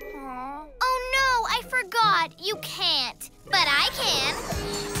lately? Aww. Oh no, I forgot. You can't. But I can.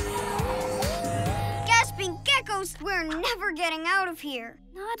 Gasping geckos, we're never getting out of here.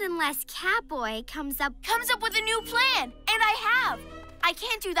 Not unless Catboy comes up with a new plan. And I have. I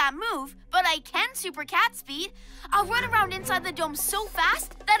can't do that move, but I can super cat speed. I'll run around inside the dome so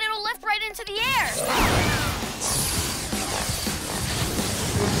fast that it'll lift right into the air.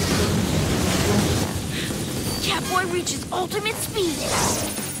 Catboy reaches ultimate speed.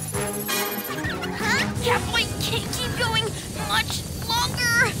 Huh? Catboy can't keep going much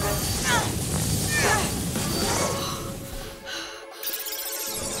longer.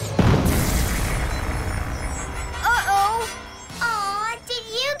 Uh-oh. Aw, did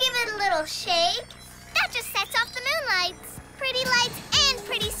you give it a little shake? That just sets off the moonlights. Pretty lights and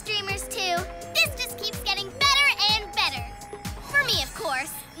pretty streamers, too. This just keeps getting better and better. For me, of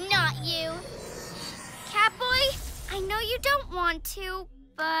course, not you. Catboy, I know you don't want to,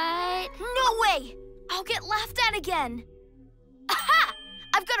 but... No way! I'll get laughed at again. Aha!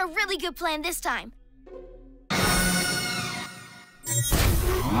 I've got a really good plan this time.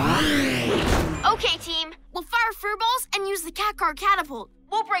 Okay, team. We'll fire fur balls and use the cat car catapult.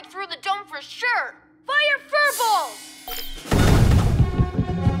 We'll break through the dome for sure. Fire fur balls!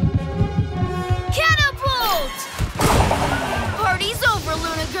 Catapult! Party's over,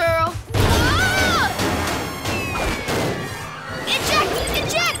 Luna girl. Ah! Eject!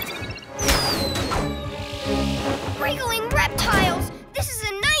 Eject! Wriggling reptiles! This is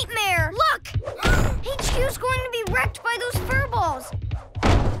a nightmare! Look! HQ's going to be wrecked by those fur balls.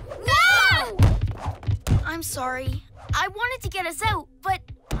 No! I'm sorry. I wanted to get us out, but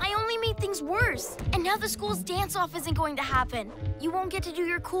I only made things worse. And now the school's dance-off isn't going to happen. You won't get to do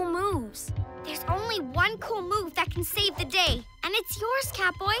your cool moves. There's only one cool move that can save the day, and it's yours,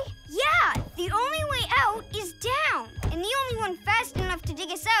 Catboy. Yeah, the only way out is down, and the only one fast enough to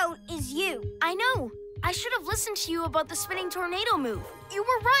dig us out is you. I know. I should have listened to you about the spinning tornado move. You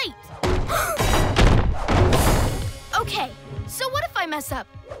were right. Okay, so what if I mess up?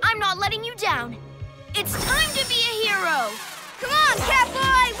 I'm not letting you down. It's time to be a hero. Come on,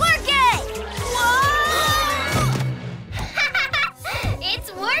 Catboy, work it! Whoa!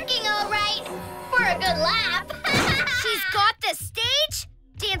 It's working all right. For a good laugh. She's got the stage.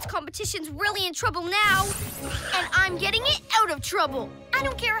 Dance competition's really in trouble now. And I'm getting it out of trouble. I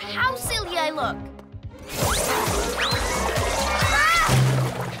don't care how silly I look.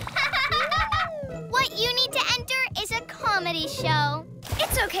 What you need to enter is a comedy show.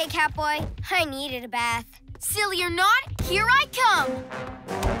 It's okay, Catboy. I needed a bath. Silly or not, here I come.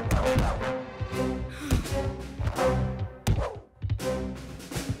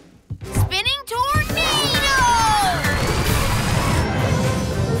 Spinning tornado!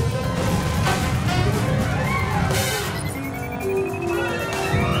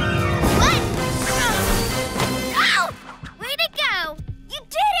 What? Ow! Way to go! You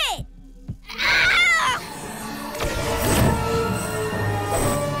did it! Ah!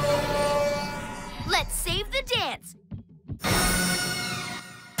 Let's save the dance.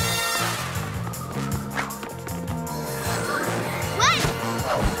 What?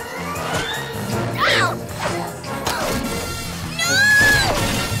 Ow! No!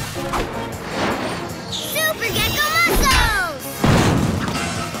 Super Gekko muscles!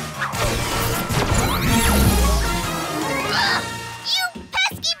 Ugh! You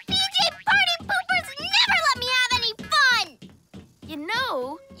pesky PJ party poopers never let me have any fun! You know,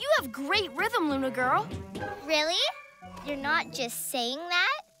 you have great rhythm, Luna girl. Really? You're not just saying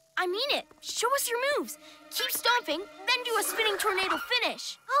that? I mean it. Show us your moves. Keep stomping, then do a spinning tornado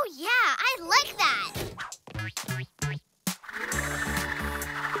finish. Oh yeah, I like that!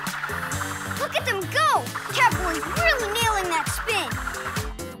 Look at them go! Catboy's really nailing that spin.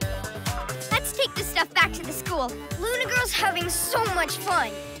 Let's take this stuff back to the school. Luna Girl's having so much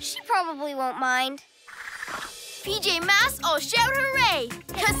fun. She probably won't mind. PJ Masks all shout hooray!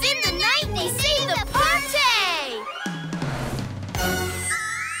 'Cause in the night they save the party!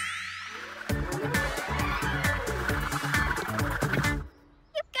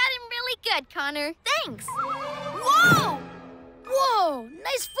 You've got him really good, Connor. Thanks. Whoa! Whoa,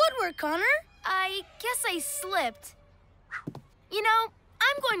 nice footwork, Connor. I guess I slipped. You know,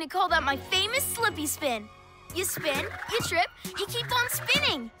 I'm going to call that my famous slippy spin. You spin, you trip, you keep on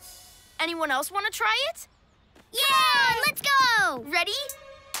spinning. Anyone else want to try it? Yeah, let's go! Ready?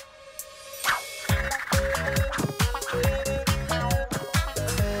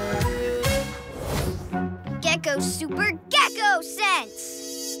 Gekko Super Gekko Sense.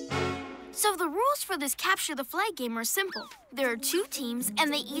 So the rules for this capture the flag game are simple. There are 2 teams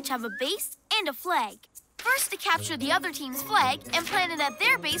and they each have a base and a flag. First to capture the other team's flag and plant it at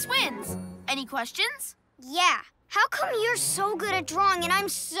their base wins. Any questions? Yeah, how come you're so good at drawing and I'm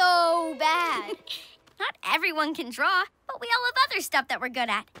so bad? Not everyone can draw, but we all have other stuff that we're good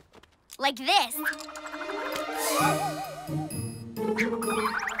at. Like this.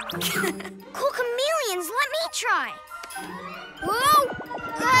 Cool chameleons, let me try. Whoa!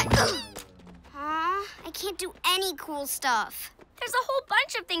 I can't do any cool stuff. There's a whole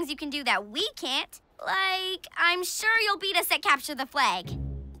bunch of things you can do that we can't. Like, I'm sure you'll beat us at Capture the Flag.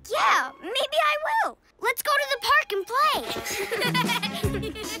 Yeah, maybe I will. Let's go to the park and play.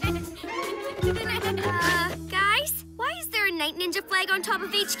 Guys, why is there a Night Ninja flag on top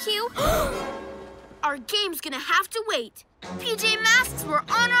of HQ? Our game's gonna have to wait. PJ Masks, we're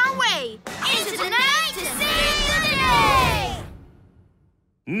on our way. Into the night to save the day!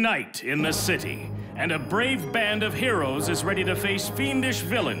 Night in the city, and a brave band of heroes is ready to face fiendish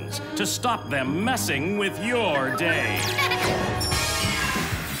villains to stop them messing with your day.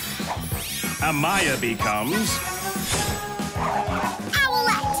 Amaya becomes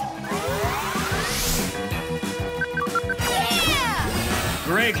Owlette!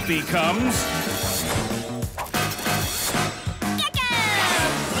 Greg becomes... Gekko!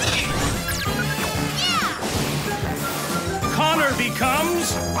 Yeah! Connor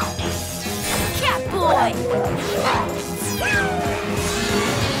becomes... Catboy!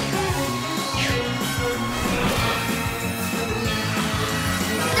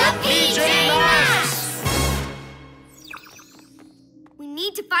 The PJ Masks! We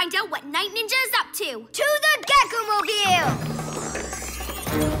need to find out what Night Ninja is up to. To the Gekko-mobile!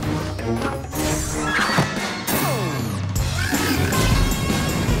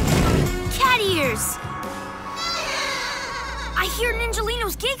 Cat ears! I hear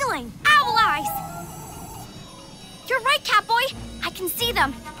Ninjalinos giggling. Owl eyes! You're right, Catboy. I can see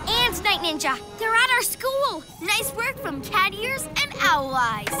them. And Night Ninja. They're at our school. Nice work from Cat Ears and Owl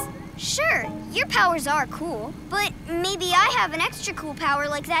Eyes. Sure, your powers are cool, but maybe I have an extra cool power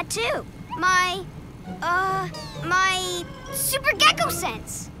like that too. My Super Gekko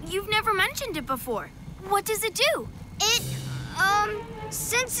Sense. You've never mentioned it before. What does it do? It,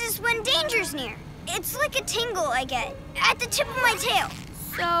 senses when danger's near. It's like a tingle I get at the tip of my tail.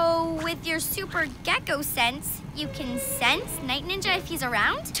 So, with your Super Gekko Sense, you can sense Night Ninja if he's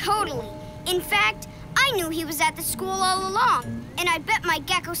around? Totally. In fact, I knew he was at the school all along, and I bet my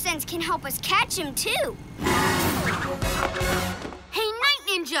Gekko Sense can help us catch him too. Hey, Night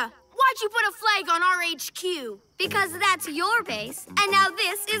Ninja! Why'd you put a flag on our HQ? Because that's your base, and now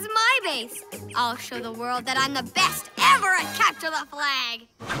this is my base. I'll show the world that I'm the best ever at Capture the Flag.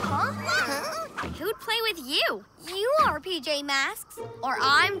 Huh? Who'd play with you? You are PJ Masks, or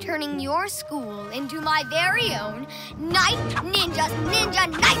I'm turning your school into my very own Night Ninja's Ninja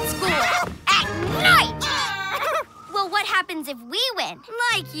Night School at night. Well, what happens if we win?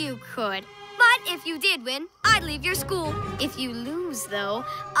 Like you could. But if you did win, I'd leave your school. If you lose, though,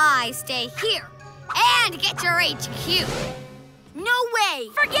 I stay here and get your HQ. No way!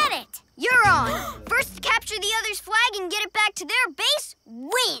 Forget it! You're on. First to capture the other's flag and get it back to their base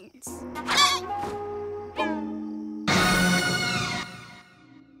wins.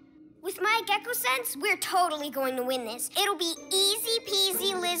 With my Gekko Sense, we're totally going to win this. It'll be easy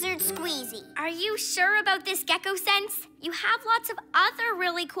peasy lizard squeezy. Are you sure about this Gekko Sense? You have lots of other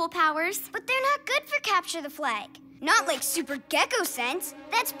really cool powers. But they're not good for capture the flag. Not like Super Gekko Sense.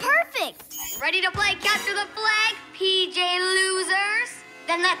 That's perfect. Ready to play Capture the Flag, PJ losers?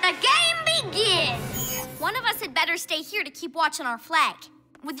 Then let the game begin! One of us had better stay here to keep watch on our flag.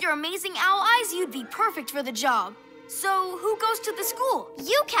 With your amazing owl eyes, you'd be perfect for the job. So, who goes to the school?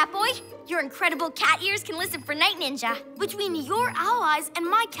 You, Catboy. Your incredible cat ears can listen for Night Ninja. Between your owl eyes and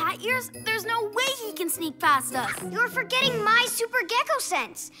my cat ears, there's no way he can sneak past us. You're forgetting my Super Gekko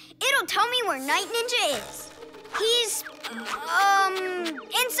Sense. It'll tell me where Night Ninja is. He's,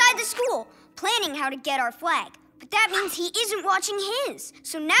 inside the school, planning how to get our flag. But that means he isn't watching his.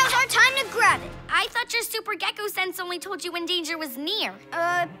 So now's our time to grab it. I thought your Super Gekko Sense only told you when danger was near.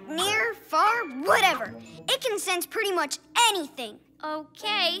 Near, far, whatever. It can sense pretty much anything.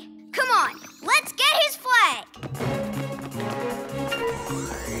 Okay. Come on, let's get his flag.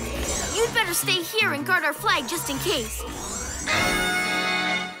 You'd better stay here and guard our flag just in case.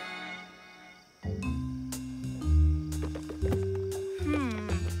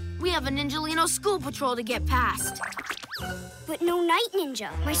 We have a Ninjalino school patrol to get past. But no Night Ninja.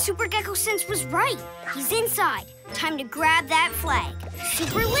 My Super Gekko Sense was right. He's inside. Time to grab that flag.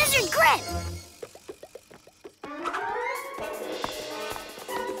 Super Lizard Grip!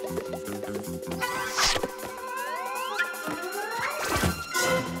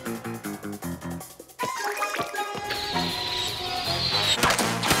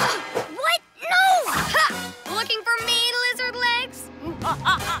 What? No! Ha! Looking for me, lizard legs?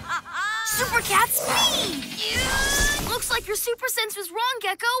 Super cat speed! Looks like your super sense was wrong,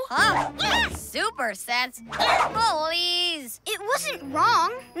 Gekko. Huh? Super sense? Please. It wasn't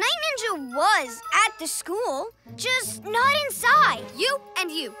wrong. Night Ninja was at the school, just not inside. You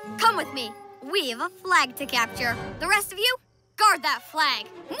and you, come with me. We have a flag to capture. The rest of you, guard that flag.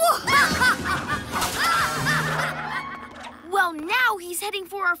 Well, now he's heading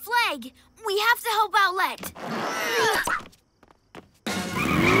for our flag. We have to help Owlette.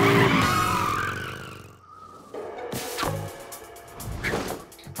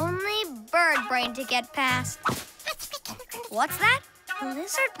 Only bird brain to get past. What's that?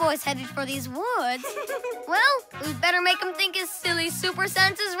 Lizard boy's headed for these woods. Well, we better make him think his silly super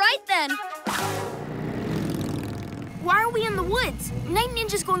sense is right then. Why are we in the woods? Night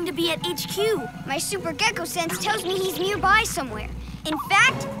Ninja's going to be at HQ. My Super Gekko Sense tells me he's nearby somewhere. In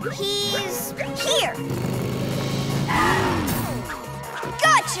fact, he's here.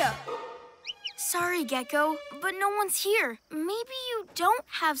 Gotcha! Sorry, Gekko, but no one's here. Maybe you don't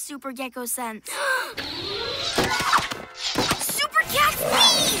have Super Gekko sense. Super cat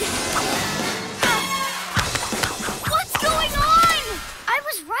speed! What's going on? I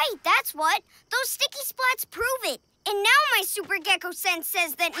was right, that's what. Those sticky splats prove it. And now my Super Gekko sense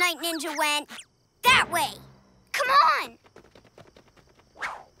says that Night Ninja went that way. Come on!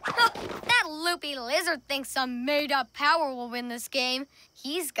 That loopy lizard thinks some made-up power will win this game.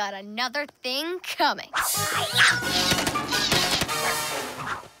 He's got another thing coming.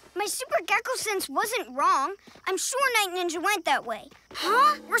 My Super Gekko sense wasn't wrong. I'm sure Night Ninja went that way.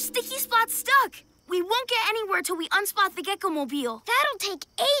 Huh? We're sticky splat stuck. We won't get anywhere till we unspot the Gekko-mobile. That'll take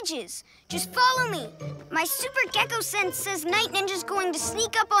ages. Just follow me. My Super Gekko sense says Night Ninja's going to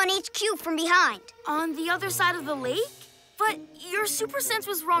sneak up on HQ from behind. On the other side of the lake? But your super sense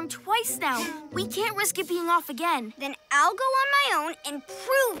was wrong twice now. We can't risk it being off again. Then I'll go on my own and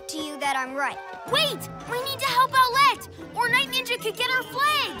prove to you that I'm right. Wait! We need to help Owlette, or Night Ninja could get our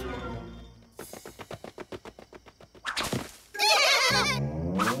flag!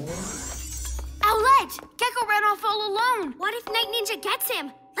 Owlette! Gekko ran off all alone. What if Night Ninja gets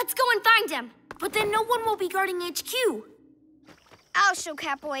him? Let's go and find him. But then no one will be guarding HQ. I'll show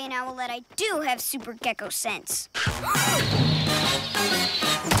Catboy and Owlette I do have Super Gekko sense.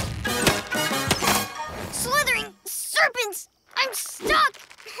 Slithering serpents! I'm stuck!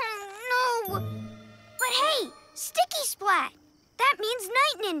 Oh, no! But hey, Sticky Splat! That means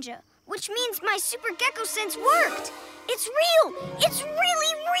Night Ninja, which means my Super Gekko sense worked. It's real! It's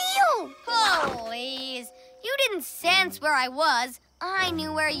really real! Please. You didn't sense where I was. I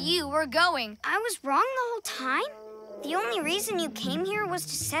knew where you were going. I was wrong the whole time? The only reason you came here was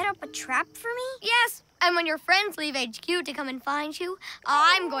to set up a trap for me? Yes, and when your friends leave HQ to come and find you,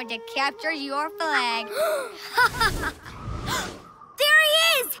 I'm going to capture your flag. There he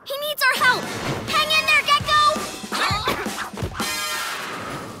is! He needs our help! Hang in there, Gekko!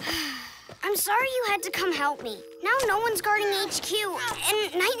 I'm sorry you had to come help me. Now no one's guarding HQ,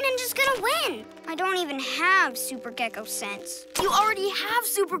 and Night Ninja's gonna win. I don't even have Super Gekko sense. You already have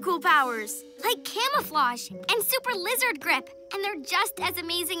super cool powers. Like camouflage and super lizard grip. And they're just as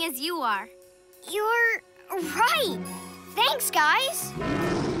amazing as you are. You're right. Thanks, guys.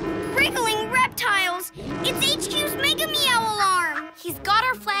 Wriggling reptiles. It's HQ's Mega Meow alarm. He's got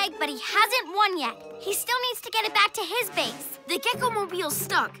our flag, but he hasn't won yet. He still needs to get it back to his base. The Gekko-mobile's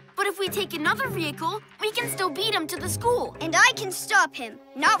stuck, but if we take another vehicle, we can still beat him to the school. And I can stop him,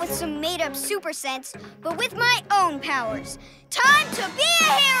 not with some made-up super sense, but with my own powers. Time to be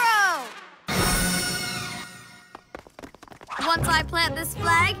a hero! Once I plant this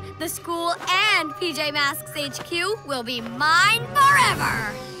flag, the school and PJ Masks HQ will be mine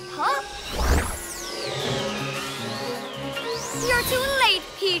forever. Huh? You're too late,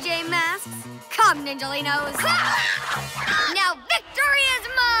 PJ Masks. Come, Ninjalinos. Now victory is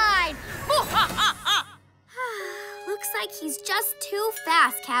mine! Looks like he's just too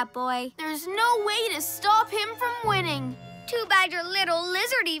fast, Catboy. There's no way to stop him from winning. Too bad your little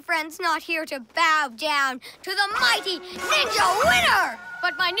lizardy friend's not here to bow down to the mighty Ninja winner!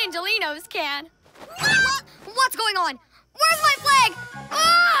 But my Ninjalinos can. What's going on? Where's my flag?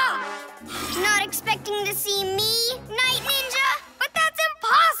 Ah! Not expecting to see me, Night Ninja? But that's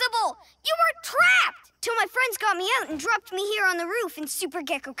impossible! You were trapped! Till my friends got me out and dropped me here on the roof in Super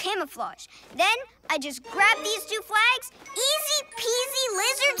Gekko camouflage. Then I just grabbed these two flags, easy peasy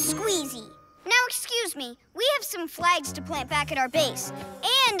lizard squeezy. Now excuse me, we have some flags to plant back at our base,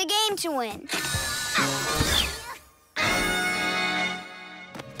 and a game to win.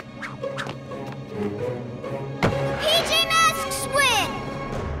 PJ Masks win!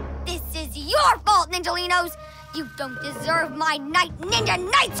 This is your fault, Ninjalinos! You don't deserve my Night Ninja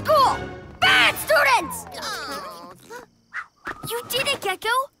Night School! Bad students! You did it,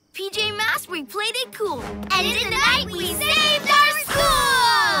 Gekko! PJ Masks, we played it cool. And in the night, we saved our school!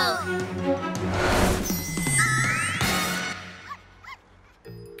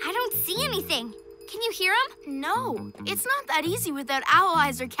 I don't see anything. Can you hear him? No. It's not that easy without owl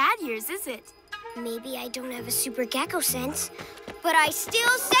eyes or cat ears, is it? Maybe I don't have a Super Gekko sense, but I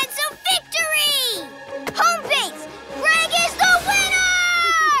still sense a victory! Home base! Greg is the winner!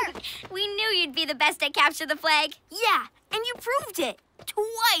 We knew you'd be the best at capture the flag. Yeah, and you proved it.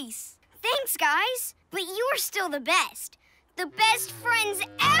 Twice. Thanks, guys. But you're still the best. The best friends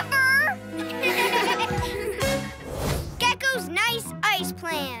ever! Gekko's nice ice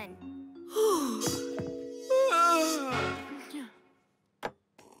plan.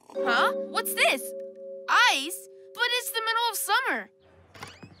 Huh? What's this? Ice? But it's the middle of summer.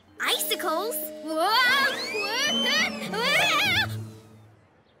 Icicles?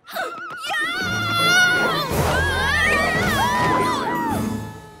 Yeah!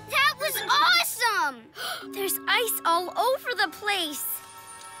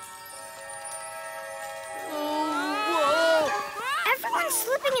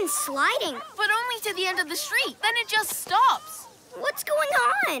 slipping and sliding. But only to the end of the street. Then it just stops. What's going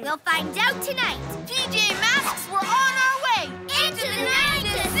on? We'll find out tonight. PJ Masks, we're on our way. Into the night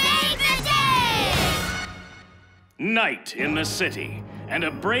to save the day! Night in the city, and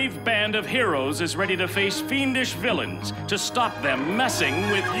a brave band of heroes is ready to face fiendish villains to stop them messing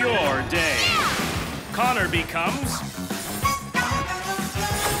with your day. Connor becomes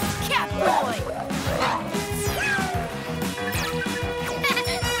Catboy.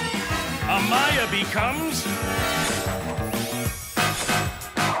 Amaya becomes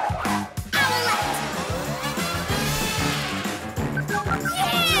Owlette!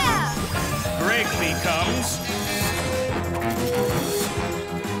 Yeah! Greg becomes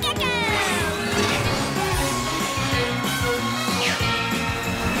Gekko!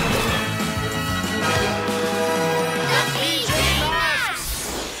 The PJ Masks!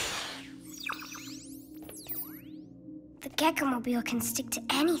 The Gekko-mobile can stick to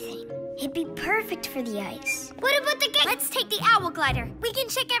anything. It'd be perfect for the ice. What about the Gekko? Let's take the Owl Glider. We can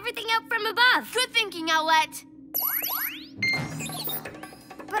check everything out from above. Good thinking, Owlette.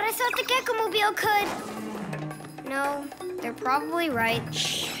 But I thought the Gekko-mobile could. No, they're probably right.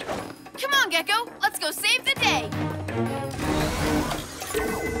 Come on, Gekko. Let's go save the day.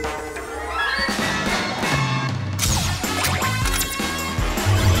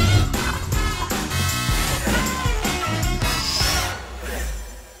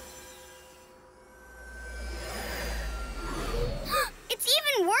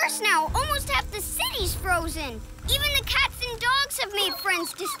 Worse now. Almost half the city's frozen. Even the cats and dogs have made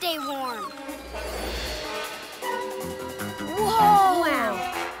friends to stay warm. Whoa! Wow.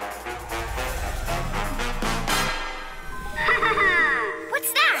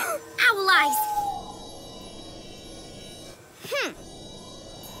 What's that? Owl eyes.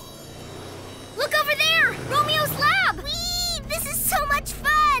 Look over there! Romeo's lab! Whee! This is so much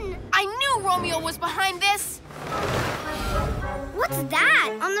fun! I knew Romeo was behind this. What's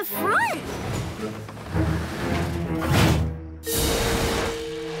that on the front?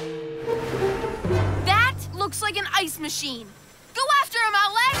 That looks like an ice machine. Go after him,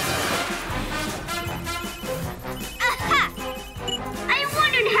 Owlette! Aha! I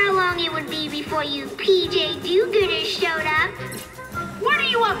wondered how long it would be before you PJ do-gooders showed up. What are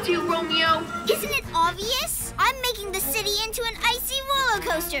you up to, Romeo? Isn't it obvious? I'm making the city into an icy roller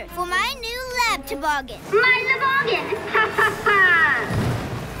coaster for my new lab toboggan. My toboggan! Ha ha ha!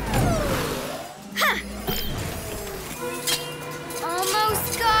 Huh.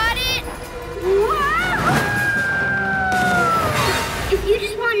 Almost got it! Whoa! If you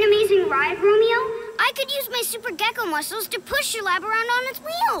just want an amazing ride, Romeo, I could use my super Gekko muscles to push your lab around on its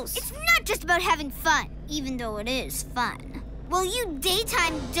wheels. It's not just about having fun, even though it is fun. While you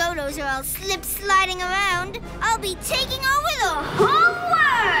daytime dodos are all slip-sliding around, I'll be taking over the whole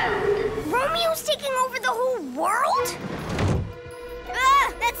world! Romeo's taking over the whole world?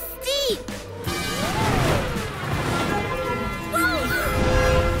 Ah, that's steep! Whoa!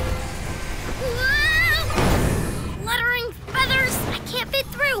 Whoa! Fluttering feathers! I can't fit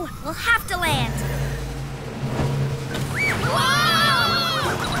through. We'll have to land.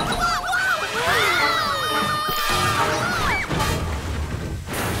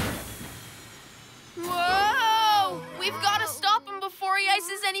 Whoa! We've got to stop him before he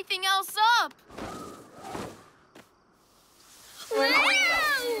ices anything else up.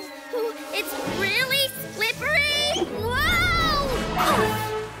 Whoa! It's really slippery! Whoa!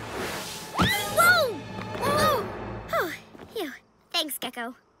 Whoa! Whoa! Oh, phew. Thanks,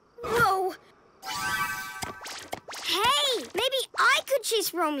 Gekko. Whoa! Hey, maybe I could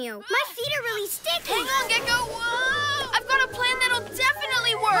chase Romeo. My feet are really sticky. Hang on, Gekko. Whoa! I've got a plan that'll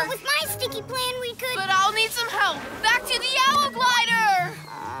definitely work. But with my sticky plan, we could... But I'll need some help. Back to the Owl Glider!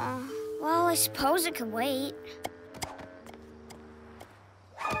 Well, I suppose it could wait.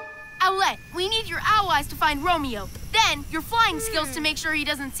 Owlette, we need your owl eyes to find Romeo. Then, your flying skills to make sure he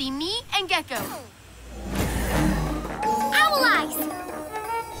doesn't see me and Gekko. Owl eyes!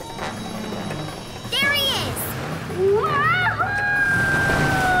 There he is!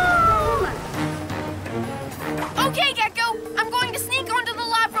 Okay, Gekko. I'm going to sneak onto the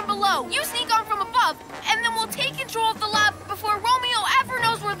lab from below. You sneak on from above, and then we'll take control of the lab before Romeo ever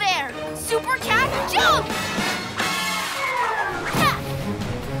knows we're there. Super Cat, jump!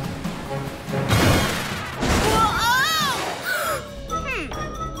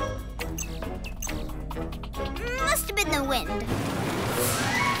 Must have been the wind.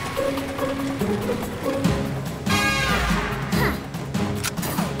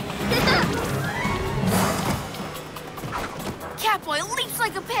 Catboy leaps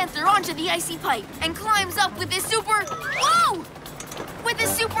like a panther onto the icy pipe and climbs up with his super... Whoa! with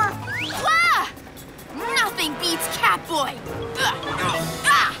his super... Ah! Nothing beats Catboy!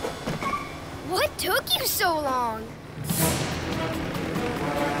 What took you so long?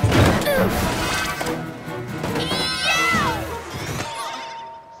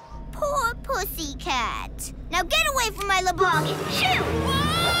 Poor pussycat. Now get away from my Laboggin. Shoo!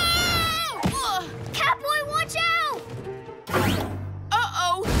 Catboy, watch out!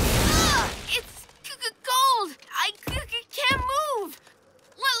 Uh-oh! It's cold! I can't move!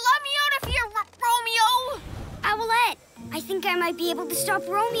 Let me out of here, Romeo! Owlette, I think I might be able to stop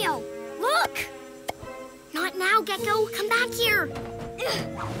Romeo. Look! Not now, Gekko. Come back here.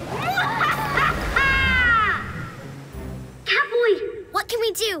 Catboy! What can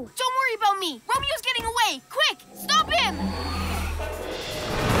we do? Don't worry about me. Romeo's getting away. Quick, stop him!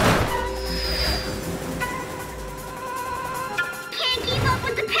 Can't keep up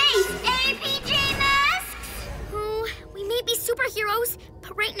with the pace, eh, PJ Masks? Oh, we may be superheroes,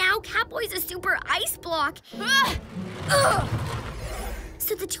 but right now, Catboy's a super ice block.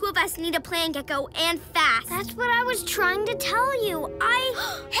 So the two of us need a plan, Gekko, and fast. That's what I was trying to tell you.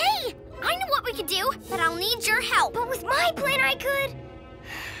 Hey! I know what we could do, but I'll need your help. But with my plan, I could.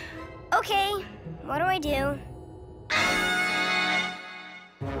 Okay, what do I do?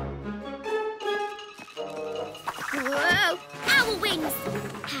 Whoa! Owl wings!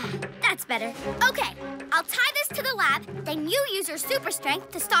 That's better. Okay, I'll tie this to the lab, then you use your super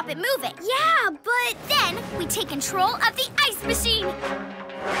strength to stop it moving. Yeah, but Then we take control of the ice machine.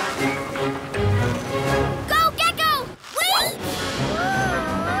 Go, Gekko! Wait!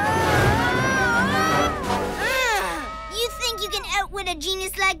 You think you can outwit a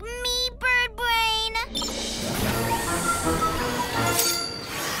genius like me, Bird Brain?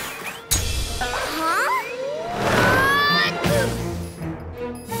 huh?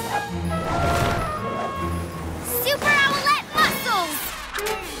 Super Owlette muscles!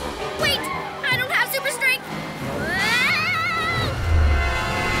 Wait, I don't have super strength.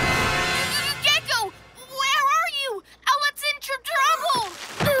 Gekko, where are you? Owlette's in trouble.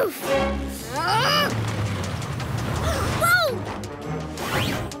 Oof! Whoa!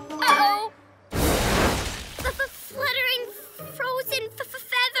 Uh-oh. Fluttering frozen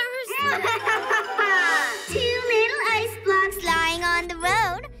feathers. Two little ice blocks lying on the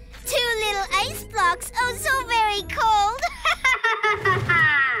road. Two little ice blocks, oh so very cold.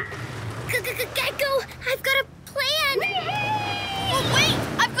 Gekko, I've got a plan. Oh, wait,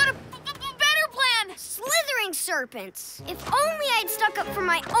 I've got a better plan. Slithering serpents. If only I'd stuck up for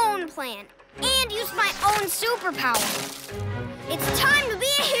my own plan and used my own superpower. It's time to be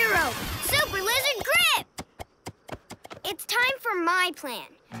a hero. Super Lizard Grip! It's time for my plan.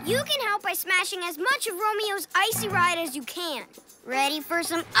 You can help by smashing as much of Romeo's icy ride as you can. Ready for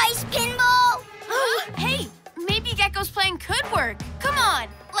some ice pinball? Hey, maybe Gekko's plan could work. Come on,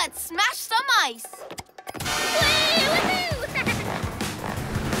 let's smash some ice.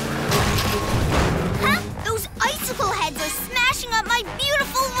 Huh? Those icicle heads are smashing up my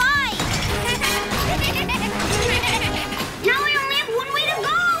beautiful ride. Now I only have one way to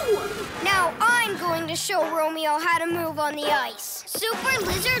go. Now I'm going to show Romeo how to move on the ice. Super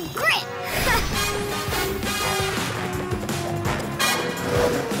Lizard Grip!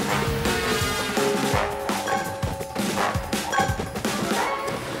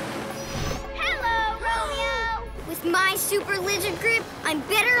 Hello, Romeo. With my Super Lizard Grip, I'm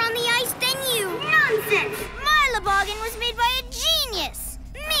better on the ice than you. Nonsense! My Laboggin was made by a genius.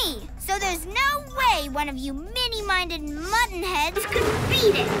 Me. So there's no way one of you mini-minded mutton heads could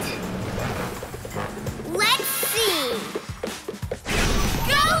beat it. Let's see.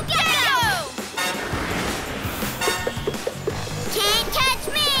 Go, Gekko! Can't catch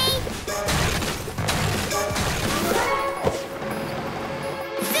me.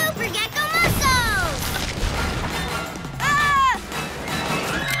 Super Gekko muscles! Ah!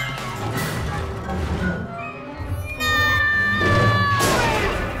 No!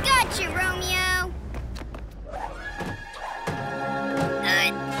 Gotcha, Romeo.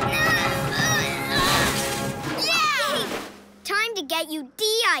 Yeah! Time to get you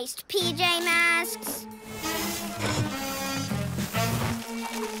de-iced, PJ Masks.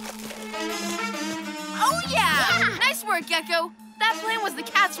 Oh, yeah! Nice work, Gekko. That plan was the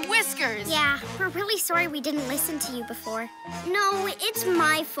cat's whiskers. Yeah, we're really sorry we didn't listen to you before. No, it's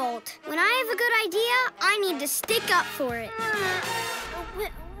my fault. When I have a good idea, I need to stick up for it.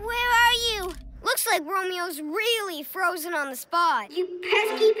 Where are you? Looks like Romeo's really frozen on the spot. You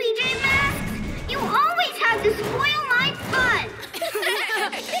pesky PJ Masks! You always have to spoil my fun!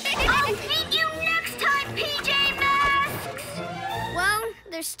 I'll beat you next time, PJ Masks! Well,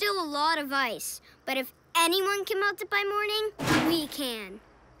 there's still a lot of ice. But if anyone can melt it by morning, we can.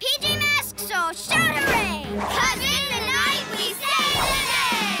 PJ Masks, so shout hooray! 'Cause in the night we save the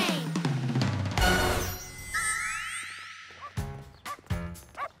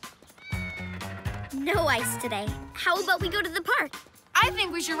day! No ice today. How about we go to the park? I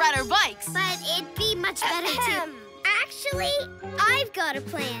think we should ride our bikes. But it'd be much better to... Actually, I've got a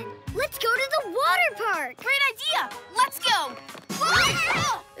plan. Let's go to the water park. Great idea. Let's go.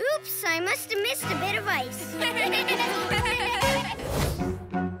 Oops, I must have missed a bit of ice.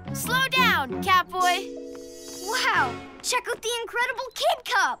 Slow down, Catboy. Wow, check out the incredible Kid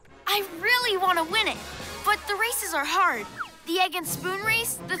Cup. I really want to win it, but the races are hard. The egg and spoon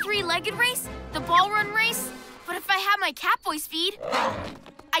race, the three-legged race, the ball run race. But if I had my Catboy speed,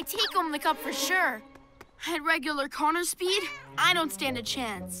 I'd take home the cup for sure. At regular Connor speed, I don't stand a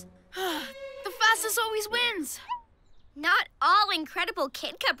chance. The fastest always wins. Not all incredible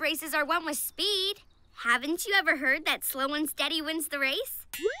Kid Cup races are won with speed. Haven't you ever heard that slow and steady wins the race?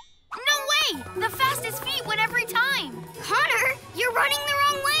 No way! The fastest feet win every time. Connor, you're running the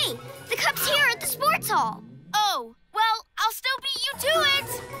wrong way. The cup's here at the sports hall. Oh, well, I'll still beat you to it.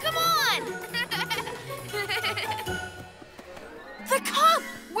 Come on! The cup!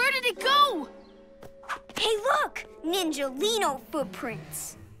 Where did it go? Hey, look! Ninjalino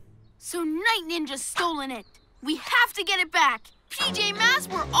footprints. So Night Ninja's stolen it. We have to get it back. PJ Masks,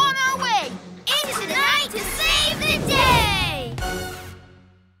 we're on our way. Into the night to save the day!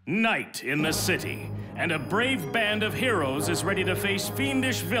 Night in the city, and a brave band of heroes is ready to face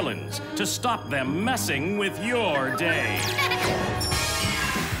fiendish villains to stop them messing with your day.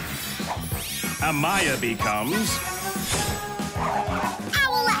 Amaya becomes...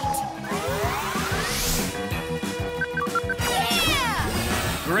 Owlette! Yeah!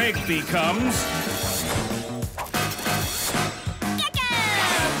 Greg becomes... Gekko!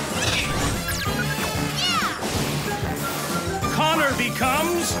 Yeah! Connor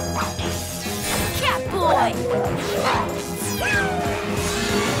becomes... Catboy!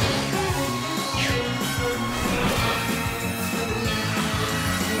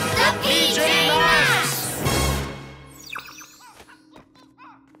 The PJ Masks!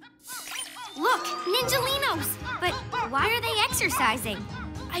 Look, Ninjalinos! But why are they exercising?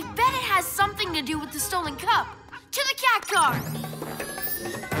 I bet it has something to do with the stolen cup. To the cat car!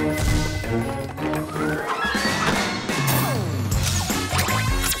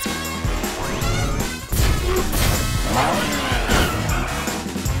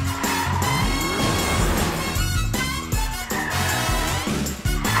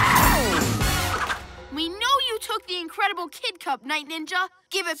 We know you took the incredible Kid Cup, Night Ninja.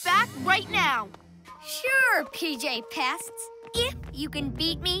 Give it back right now. Sure, PJ Pests. If you can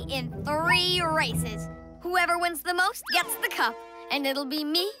beat me in 3 races. Whoever wins the most gets the cup. And it'll be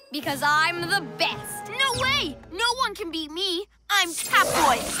me because I'm the best. No way! No one can beat me. I'm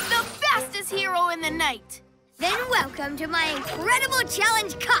Catboy, the fastest hero in the night. Then welcome to my incredible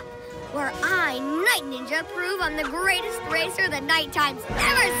challenge cup, where I, Night Ninja, prove I'm the greatest racer the Nighttime's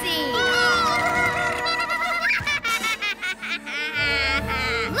ever seen.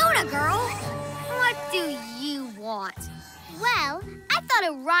 Luna girl, what do you want? Well, I thought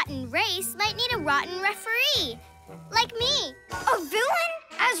a rotten race might need a rotten referee. Like me. A villain?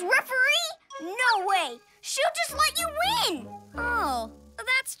 As referee? No way! She'll just let you win! Oh,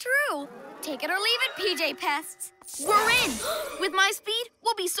 that's true. Take it or leave it, PJ Pests. We're in. With my speed,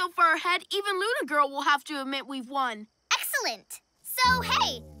 we'll be so far ahead, even Luna Girl will have to admit we've won. Excellent. So,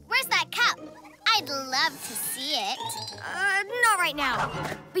 hey, where's that cup? I'd love to see it. Not right now.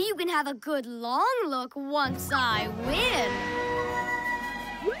 But you can have a good long look once I win.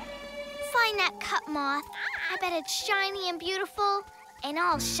 Find that cup, Moth. I bet it's shiny and beautiful, and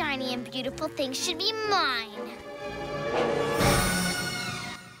all shiny and beautiful things should be mine.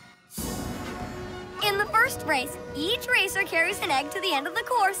 In the first race, each racer carries an egg to the end of the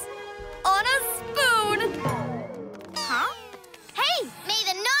course on a spoon. Huh? Hey, may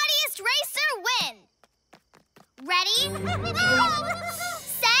the naughtiest racer win. Ready?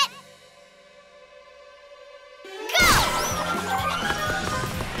 Set. Go!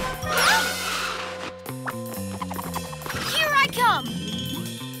 Here I come!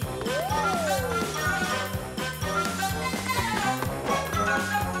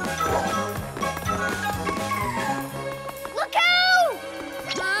 Look out!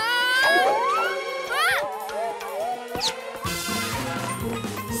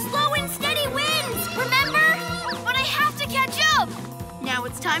 Slow and steady wins, remember? But I have to catch up! Now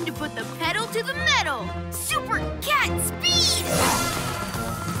it's time to put the pedal to the metal. Super cat speed!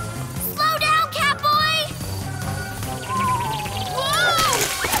 Slow down, Catboy! Whoa!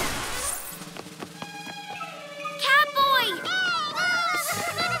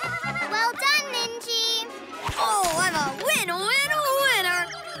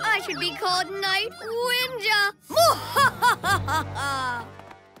 should be called Night Winja.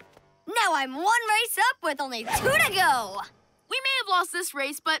 Now I'm 1 race up with only 2 to go. We may have lost this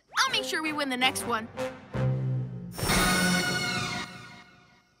race, but I'll make sure we win the next one.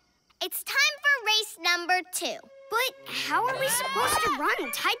 It's time for race number 2. But how are we supposed to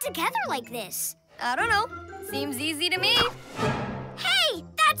run tied together like this? I don't know. Seems easy to me. Hey,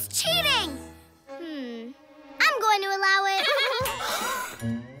 that's cheating! I'm going to allow it.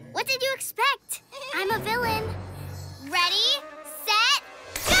 What did you expect? I'm a villain. Ready, set,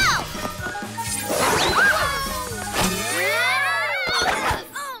 go!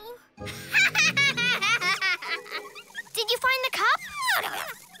 Did you find the cup?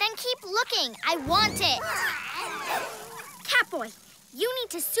 Then keep looking. I want it. Catboy, you need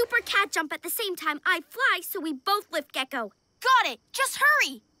to super cat jump at the same time I fly so we both lift Gekko. Got it. Just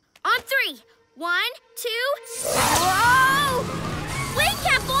hurry. On 3. 1, 2. Whoa! Wait,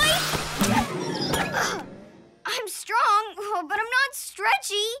 Catboy! I'm strong, but I'm not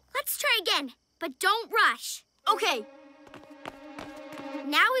stretchy. Let's try again, but don't rush. Okay.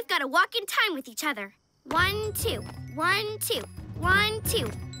 Now we've got to walk in time with each other. 1, 2. 1, 2. 1, 2.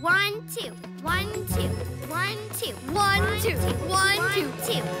 1, 2. 1, 2. 1, 2. 1, 2. 1, 2.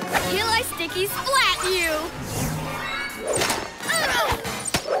 2. Till I sticky splat you.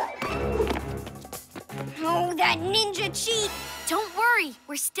 Oh, that ninja cheat. Don't worry,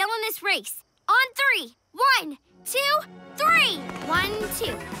 we're still in this race. On 3. 1, 2, 3. 1,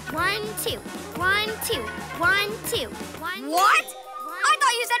 2. 1, 2. 1, 2. 1, 2. 1. What? I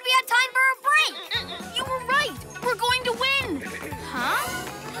thought you said we had time for a break. You were right. We're going to win. Huh?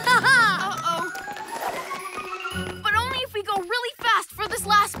 Uh-oh. But only if we go really fast for this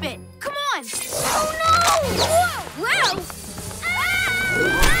last bit. Come on. Oh, no! Whoa!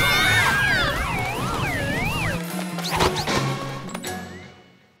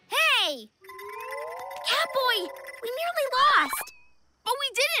 Hey! Catboy, we nearly lost. But we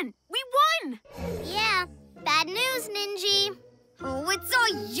didn't. We won. Yeah, bad news, Ninja. Oh, it's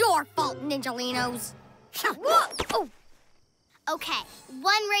all your fault, Ninjalinos. Oh. Okay, 1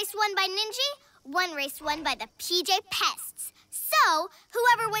 race won by Ninja, 1 race won by the PJ Pests. So,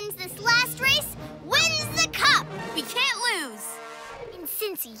 whoever wins this last race wins the cup. We can't lose. And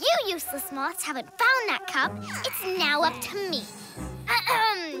since you useless moths haven't found that cup, it's now up to me.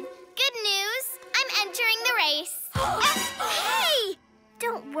 Good news, I'm entering the race. Hey!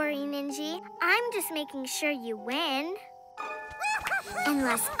 Don't worry, Ninja. I'm just making sure you win.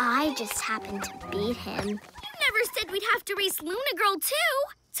 Unless I just happen to beat him. You never said we'd have to race Luna Girl, too.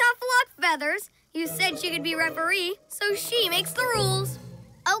 Tough luck, Feathers. You said she could be referee, so she makes the rules.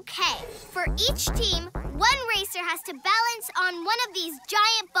 Okay, for each team, 1 racer has to balance on one of these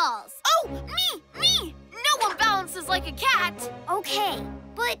giant balls. Oh, me! No one balances like a cat. Okay,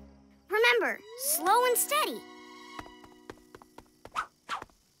 but remember, slow and steady.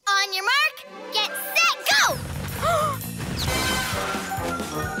 On your mark, get set, go!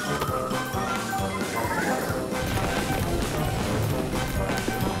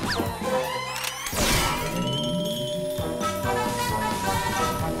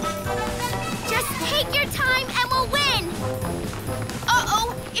 Just take your time and we'll win.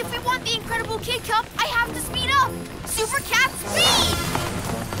 Uh-oh, if we want the Incredible Kid Cup, I have to speed up. Super Cat speed!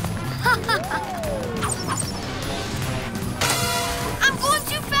 I'm going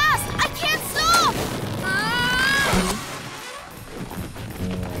too fast. I can't stop.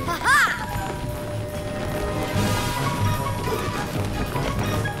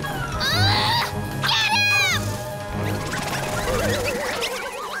 Get him!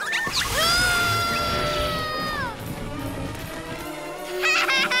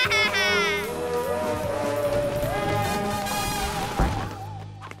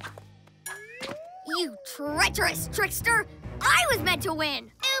 You treacherous trickster! I was meant to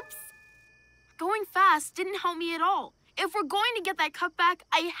win! Oops. Going fast didn't help me at all. If we're going to get that cup back,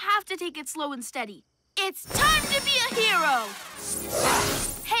 I have to take it slow and steady. It's time to be a hero!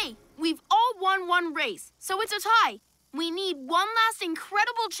 Hey, we've all won 1 race, so it's a tie. We need one last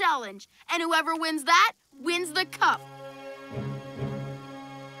incredible challenge, and whoever wins that wins the cup.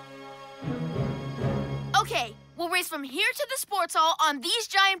 Okay, we'll race from here to the sports hall on these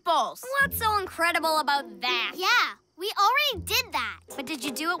giant balls. What's so incredible about that? Yeah, we already did that. But did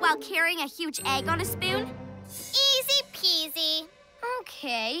you do it while carrying a huge egg on a spoon? Easy peasy.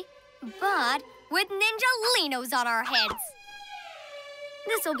 Okay, but with Ninjalinos on our heads.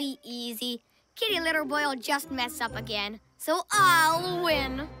 This'll be easy. Kitty Litter Boy will just mess up again, so I'll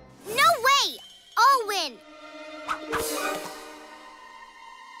win. No way! I'll win.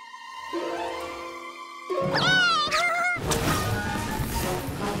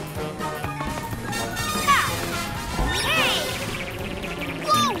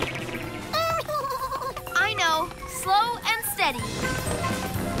 steady.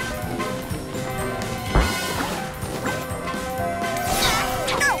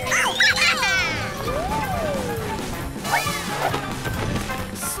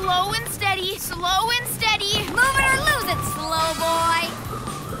 Slow and steady, slow and steady. Move it or lose it, slow boy.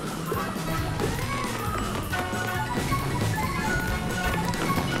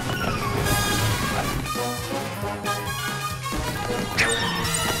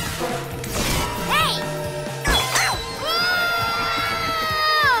 Hey!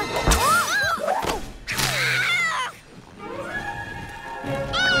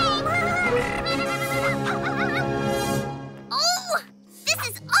 Oh! This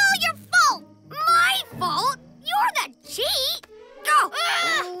is all your fault! My fault? You're the cheat. Go!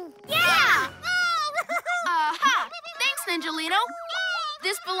 Yeah! Aha! Thanks, Ninjalino.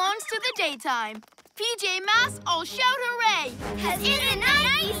 This belongs to the daytime. PJ Masks, all shout hooray! 'Cause in the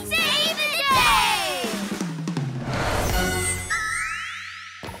night we save the day!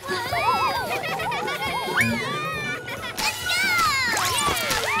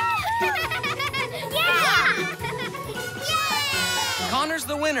 Connor's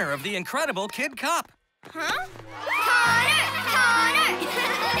the winner of the incredible Kid Cup. Huh?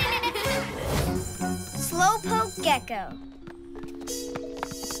 Slowpoke Gekko.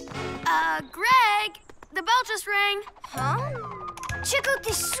 Greg, the bell just rang. Huh? Check out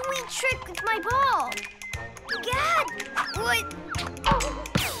this sweet trick with my ball. God, what?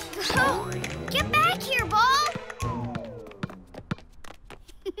 Oh, get back here, ball.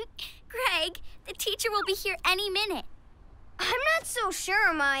 Greg, the teacher will be here any minute. I'm not so sure,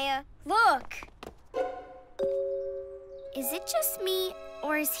 Amaya. Look. Is it just me,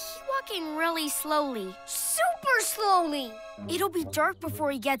 or is he walking really slowly? Super slowly. It'll be dark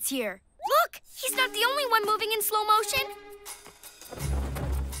before he gets here. Look, he's not the only one moving in slow motion.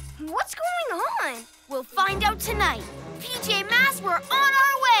 What's going on? We'll find out tonight. PJ Masks, we're on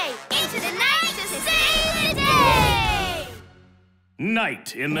our way into the night to save the day!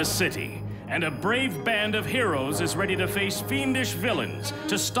 Night in the city, and a brave band of heroes is ready to face fiendish villains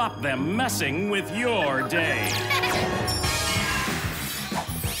to stop them messing with your day.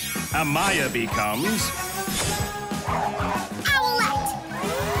 Amaya becomes Owlette!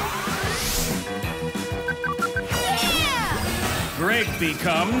 Yeah! Greg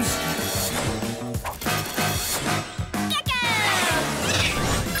becomes Gekko!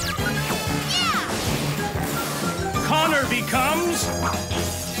 Yeah! Connor becomes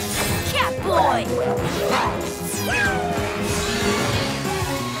Catboy!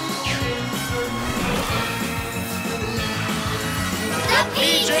 The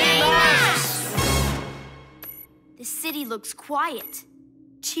PJ Masks! The city looks quiet.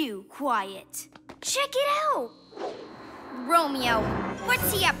 Too quiet. Check it out. Romeo,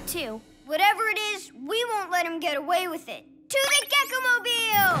 what's he up to? Whatever it is, we won't let him get away with it. To the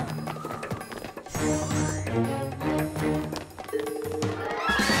Gekko-mobile!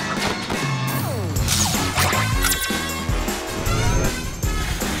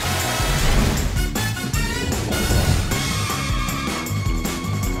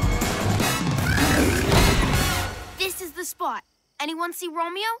 This is the spot. Anyone see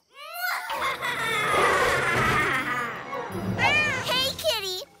Romeo? Hey,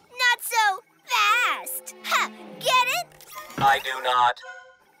 kitty! Not so fast! Ha! Get it? I do not.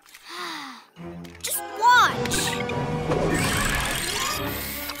 Just watch!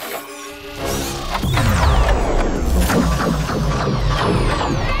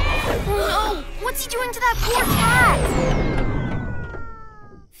 Oh, what's he doing to that poor cat?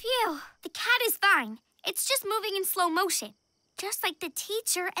 Phew, the cat is fine. It's just moving in slow motion. Just like the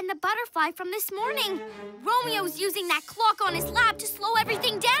teacher and the butterfly from this morning. Romeo's using that clock on his lap to slow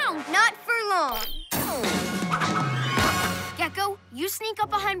everything down. Not for long. Gekko, you sneak up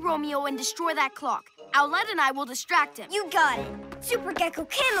behind Romeo and destroy that clock. Owlette and I will distract him. You got it. Super Gekko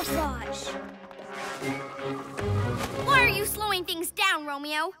camouflage. Why are you slowing things down,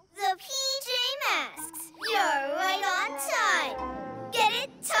 Romeo? The PJ Masks. You're right on time. Get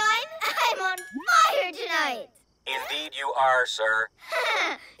it? Time? I'm on fire tonight. Indeed you are, sir.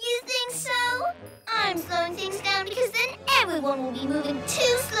 You think so? I'm slowing things down because then everyone will be moving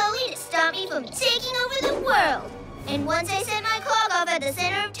too slowly to stop me from taking over the world. And once I set my clock off at the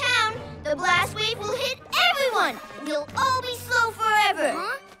center of town, the blast wave will hit everyone. We'll all be slow forever.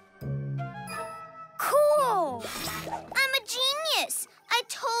 Huh? Cool. I'm a genius. I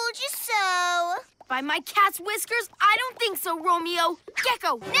told you so. By my cat's whiskers, I don't think so, Romeo.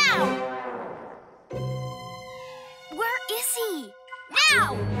 Gekko, now! Where is he?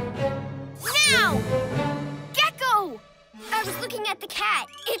 Now! Now! Gekko! I was looking at the cat.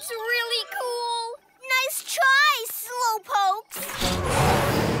 It's really cool. Nice try, slowpokes!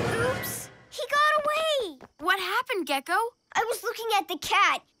 Oops, he got away. What happened, Gekko? I was looking at the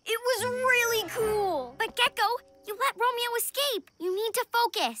cat. It was really cool. But Gekko, you let Romeo escape. You need to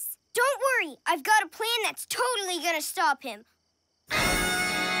focus. Don't worry, I've got a plan that's totally gonna stop him.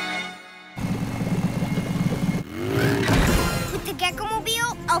 With the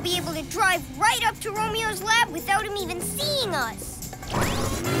Gekko-mobile, I'll be able to drive right up to Romeo's lab without him even seeing us.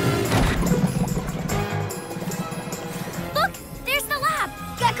 Look, there's the lab.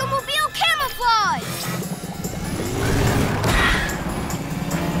 Gekko-mobile camouflage!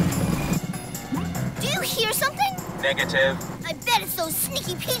 Do you hear something? Negative. I bet it's those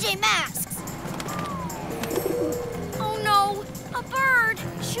sneaky PJ Masks. Oh no, a bird.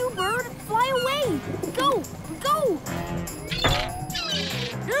 Shoo, bird, fly away. Go, go.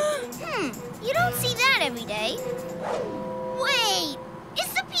 You don't see that every day. Wait,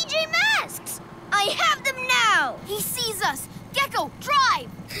 it's the PJ Masks. I have them now. He sees us. Gekko, drive.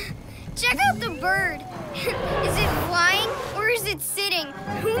 Check out the bird. Is it flying or is it sitting?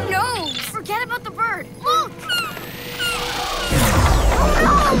 Who knows? Forget about the bird. Look.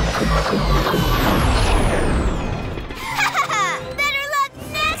 Better luck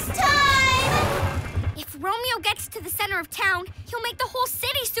next time! If Romeo gets to the center of town, he'll make the whole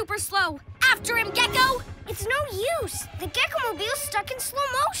city super slow. After him, Gekko! It's no use. The Gekko-mobile's stuck in slow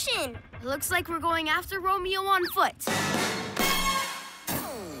motion. Looks like we're going after Romeo on foot.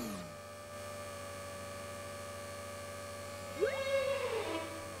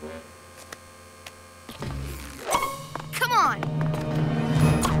 Come on!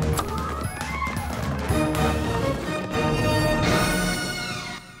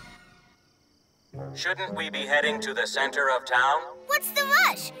 Shouldn't we be heading to the center of town? What's the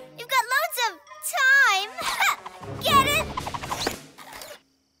rush? You've got loads of time. Get it?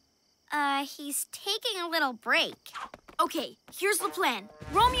 He's taking a little break. Okay, here's the plan.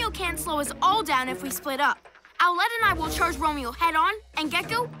 Romeo can't slow us all down if we split up. Owlette and I will charge Romeo head-on, and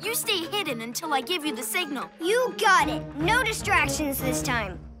Gekko, you stay hidden until I give you the signal. You got it. No distractions this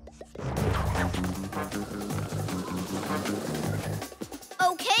time.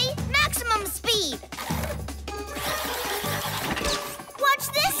 Okay, maximum speed. Watch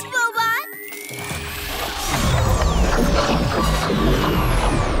this, robot.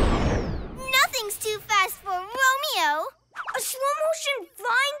 Nothing's too fast for Romeo. A slow-motion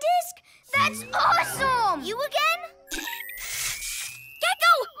flying disc? That's awesome! You again?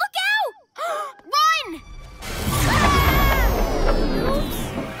 Gekko, look out! Run! Oops.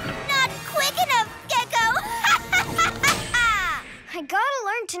 Not quick enough, Gekko! I gotta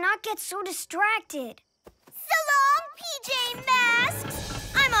learn to not get so distracted. So long, PJ Masks!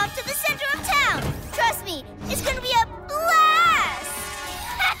 I'm off to the center of town. Trust me, it's gonna be a blast!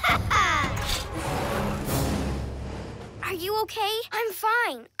 Are you okay? I'm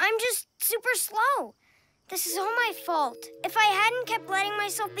fine. I'm just super slow. This is all my fault. If I hadn't kept letting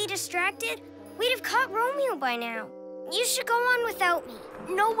myself be distracted, we'd have caught Romeo by now. You should go on without me.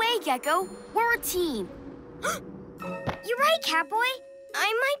 No way, Gekko. We're a team. You're right, Catboy.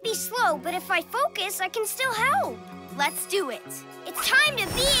 I might be slow, but if I focus, I can still help. Let's do it. It's time to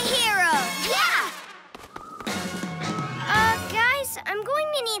be a hero. Yeah! Guys, I'm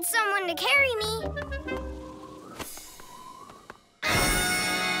going to need someone to carry me.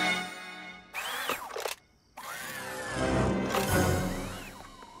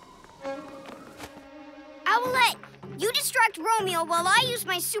 Owlette, you distract Romeo while I use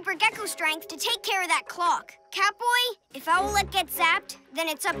my Super Gekko strength to take care of that clock. Catboy, if Owlette gets zapped, then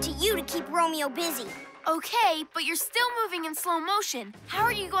it's up to you to keep Romeo busy. Okay, but you're still moving in slow motion. How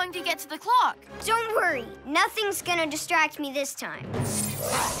are you going to get to the clock? Don't worry, nothing's gonna distract me this time.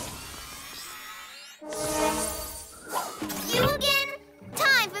 You again?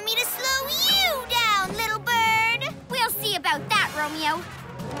 Time for me to slow you down, little bird! We'll see about that, Romeo.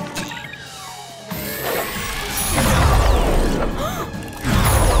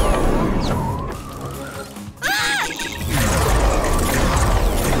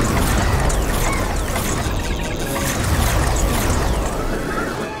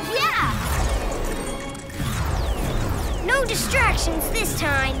 No distractions this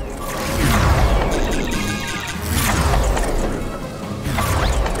time.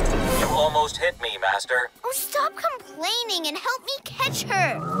 You almost hit me, Master. Oh, stop complaining and help me catch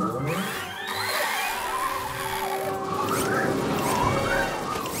her.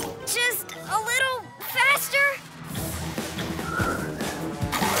 Just a little faster.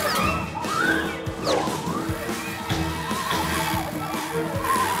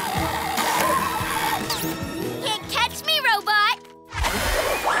 Can't catch me, robot!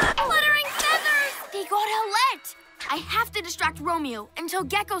 Fluttering feathers! They go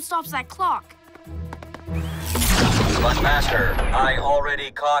until Gekko stops that clock. But Master, I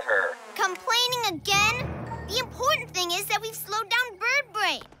already caught her. Complaining again? The important thing is that we've slowed down Bird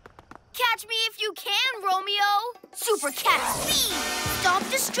Brain. Catch me if you can, Romeo! Super cat speed! Stop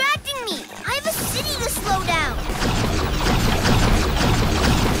distracting me! I have a city to slow down!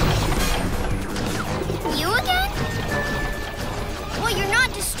 You again? Well, you're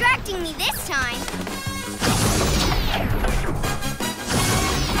not distracting me this time.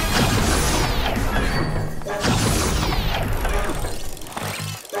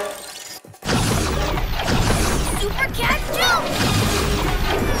 Super cat jump!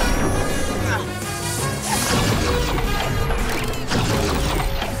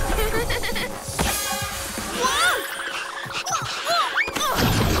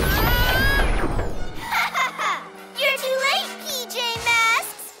 You're too late, PJ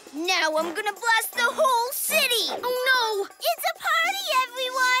Masks! Now I'm gonna blast the whole city! Oh no! It's a party,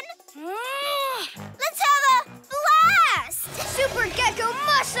 everyone! Let's have a blast! Super Gekko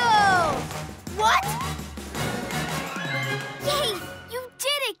muscle! What? Yay! You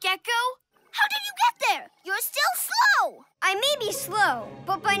did it, Gekko! How did you get there? You're still slow! I may be slow,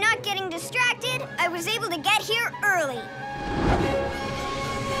 but by not getting distracted, I was able to get here early.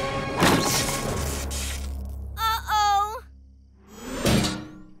 Uh-oh.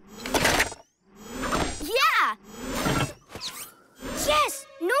 Yeah! Yes!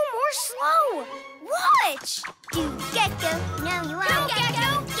 No more slow! Watch! Do Gekko. No, you are. Go,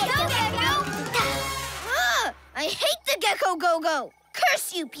 Gekko! Go, Gekko! I hate the Gekko Go-Go!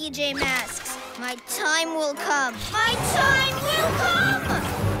 Curse you, PJ Masks! My time will come! My time will come!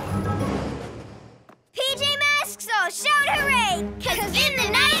 PJ Masks all shout hooray! 'Cause in the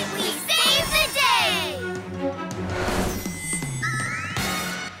night we save the day!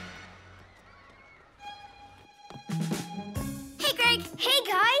 Hey, Greg! Hey,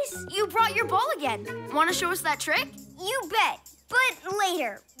 guys! You brought your ball again. Want to show us that trick? You bet! But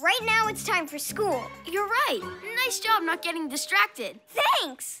later. Right now it's time for school. You're right. Nice job not getting distracted.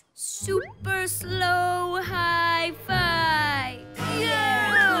 Thanks! Super slow high five.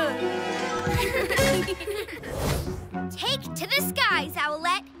 Yeah! Take to the skies,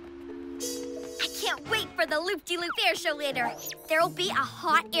 Owlette! I can't wait for the loop-de-loop air show later. There'll be a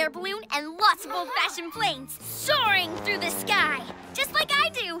hot air balloon and lots of old-fashioned planes soaring through the sky, just like I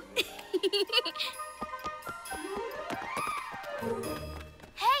do.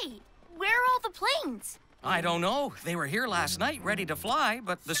 Hey, where are all the planes? I don't know. They were here last night ready to fly,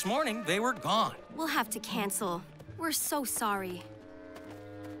 but this morning they were gone. We'll have to cancel. We're so sorry.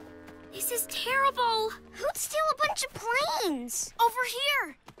 This is terrible. Who'd steal a bunch of planes? Over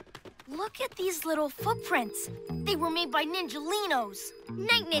here. Look at these little footprints. They were made by Ninjalinos.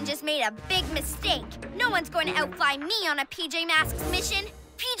 Night Ninjas made a big mistake. No one's going to outfly me on a PJ Masks mission.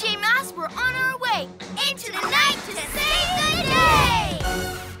 PJ Masks, we're on our way. Into the night to save the day!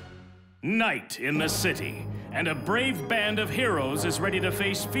 Night in the city, and a brave band of heroes is ready to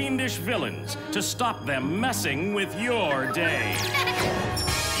face fiendish villains to stop them messing with your day.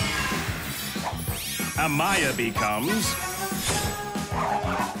 Amaya becomes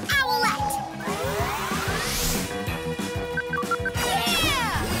Owlette!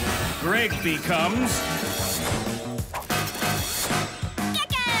 Yeah! Greg becomes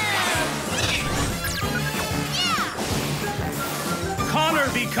Gekko! Yeah! Connor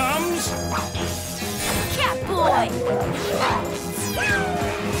becomes Catboy!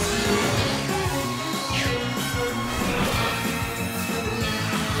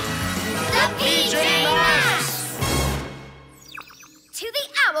 The PJ Masks! To the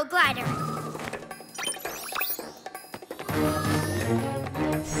Owl Glider.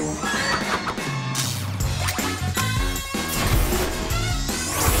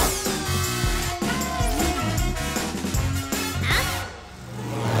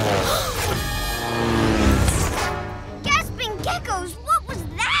 Gasping geckos, what was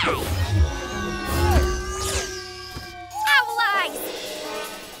that? Owl Eyes!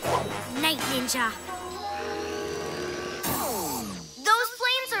 Night Ninja. Those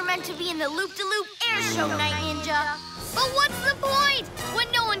planes are meant to be in the loop-de-loop air show, Night Ninja. But what's the point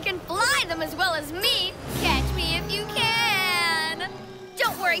when no one can fly them as well as me? Catch me if you can.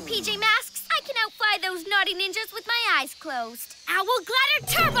 Don't worry, PJ Masks. I can outfly those naughty ninjas with my eyes closed. Owl Glider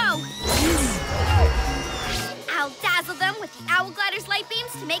Turbo! I'll dazzle them with the Owl Glider's light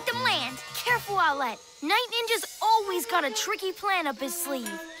beams to make them land. Careful, Owlette. Night Ninja's always got a tricky plan up his sleeve.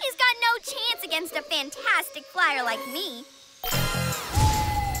 He's got no chance against a fantastic flyer like me.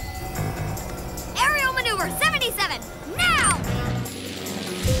 Aerial Maneuver 77, now!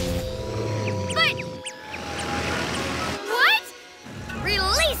 But... What?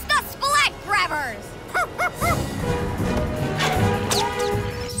 Release the splat grabbers!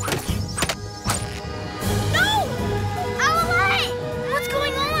 No! Owlette! What's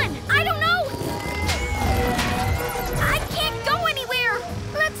going on? I don't know! I can't go anywhere!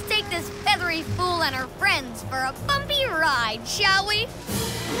 Let's take this feathery fool and her friends for a bumpy ride, shall we?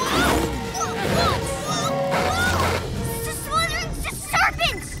 Slithering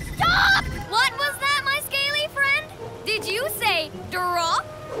serpents! Stop! What was that, my scaly friend? Did you say drop?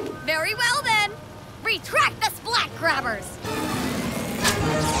 Very well then. Retract the splat grabbers.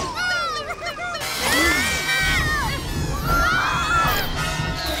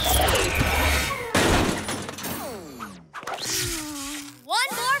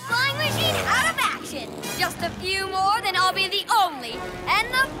 One more flying machine out of action. Just a few more, then I'll be the only and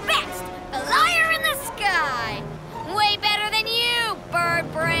the best flyer in the sky. Way better than you,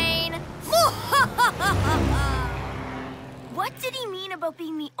 bird brain. What did he mean about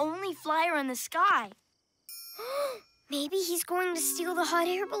being the only flyer in the sky? Maybe he's going to steal the hot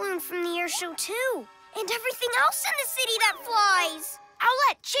air balloon from the air show too. And everything else in the city that flies.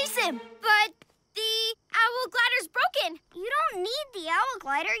 Owlette, chase him! But the owl glider's broken. You don't need the owl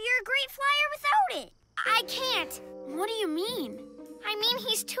glider. You're a great flyer without it. I can't. What do you mean? I mean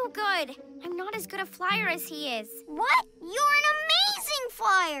he's too good. I'm not as good a flyer as he is. What? You're an amazing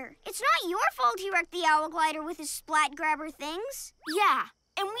flyer. It's not your fault he wrecked the owl glider with his splat grabber things. Yeah,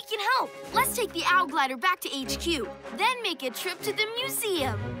 and we can help. Let's take the owl glider back to HQ, then make a trip to the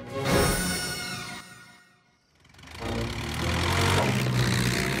museum.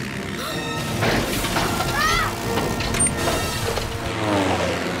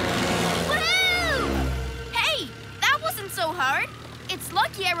 Hey, that wasn't so hard. It's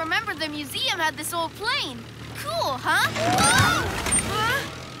lucky I remember the museum had this old plane. Cool, huh?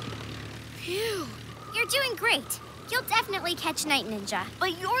 Phew. You're doing great. You'll definitely catch Night Ninja.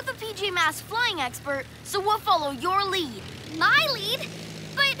 But you're the PJ Masks flying expert, so we'll follow your lead. My lead?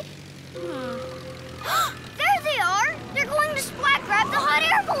 But... There they are. They're going to splat grab the hot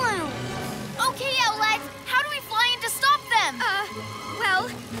air balloon. Okay, Owlette, how do we fly in to stop them?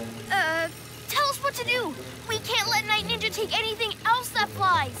 Tell us what to do. We can't let Night Ninja take anything else that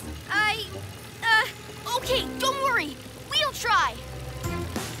flies. Okay, don't worry. We'll try.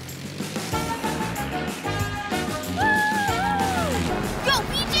 Go,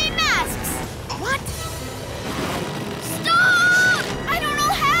 PJ Masks! What? Stop! I don't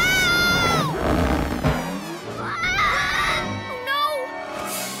know how! No!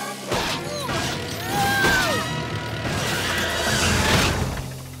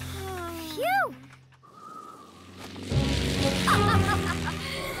 Phew.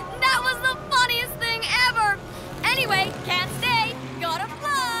 That was the funniest thing ever! Anyway, can't stay. Gotta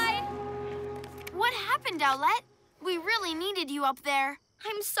fly. What happened, Owlette? We really needed you up there.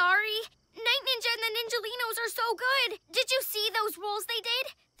 I'm sorry. Night Ninja and the Ninjalinos are so good. Did you see those rolls they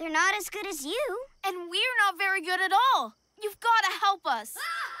did? They're not as good as you. And we're not very good at all. You've got to help us.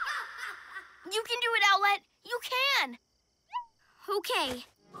 You can do it, Owlette. You can. Okay.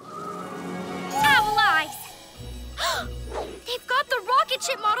 Owl eyes. They've got the rocket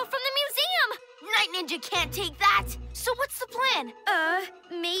ship model from the museum. Night Ninja can't take that. So what's the plan?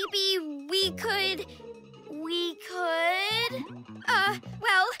 Maybe we could...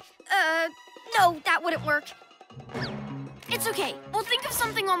 No, that wouldn't work. It's okay. We'll think of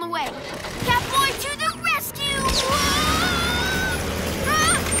something on the way. Catboy to the rescue!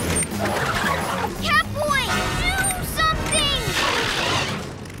 Catboy, do something!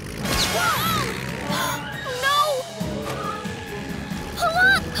 No! Pull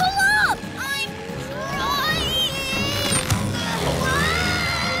up! Pull up! I'm trying!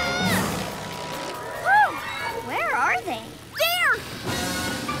 Where are they? There!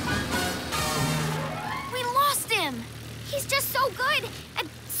 We lost him. He's just so good at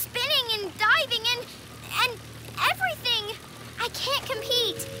spinning and diving and everything. I can't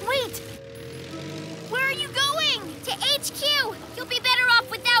compete. Wait. Where are you going? To HQ. You'll be better off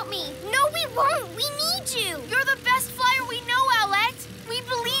without me. No, we won't. We need you. You're the best flyer we know, Owlette. We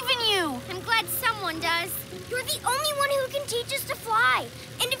believe in you. I'm glad someone does. You're the only one who can teach us to fly.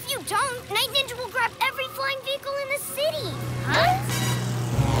 And if you don't, Night Ninja will grab every flying vehicle in the city.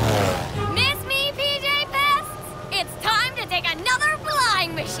 Miss me, PJ Pests? It's time to take another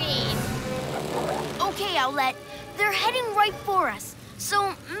flying machine. Okay, Owlette. They're heading right for us.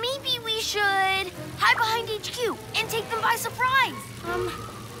 So maybe we should hide behind HQ and take them by surprise.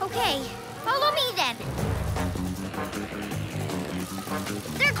 Okay. Follow me then.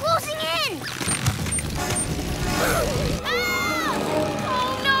 They're closing in.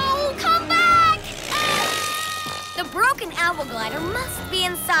 Oh no! Come back! The broken broken owl glider must be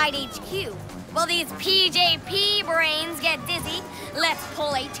inside HQ. While these PJP brains get dizzy, let's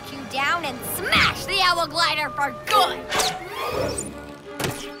pull HQ down and smash the owl glider for good!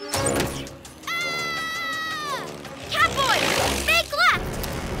 Ah! Catboy! Make left!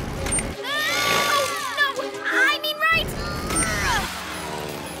 Oh, no! I mean right!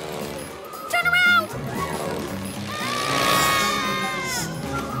 Turn around!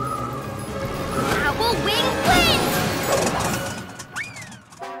 Owl wing wins!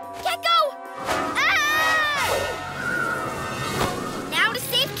 Gekko! Ah! Now to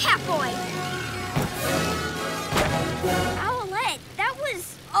save Catboy! Owlette, that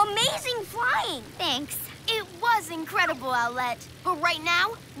was amazing flying. Thanks. It was incredible, Owlette. But right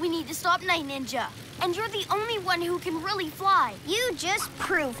now, we need to stop Night Ninja. And you're the only one who can really fly. You just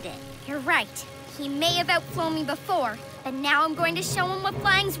proved it. You're right. He may have outflown me before, but now I'm going to show him what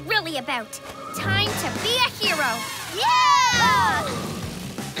flying's really about. Time to be a hero. Yeah!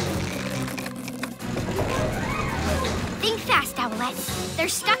 Think fast, Owlette. They're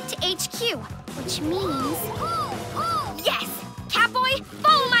stuck to HQ, which means... Yes! Catboy,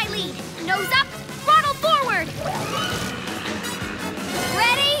 follow my lead. Nose up, throttle forward.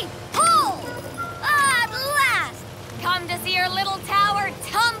 Ready? Pull! At last! Come to see your little tower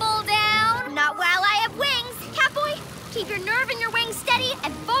tumble down? Not while I have wings. Catboy, keep your nerve in your wings steady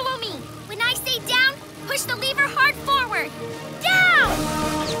and follow me. When I say down, push the lever hard forward. Down!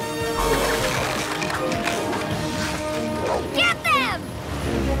 Get them!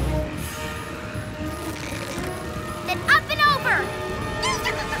 Then up and over.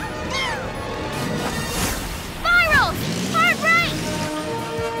 Spiral! Hard right!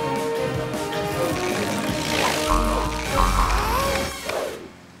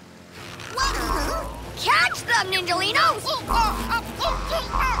 Catch them, Ninjalinos!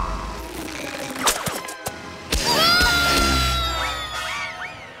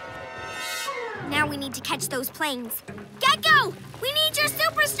 Now we need to catch those planes. Gekko! We need your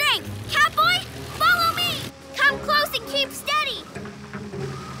super strength! Catboy, follow me! Come close and keep steady!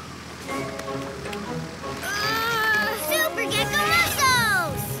 Super Gekko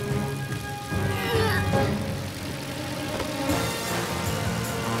muscles!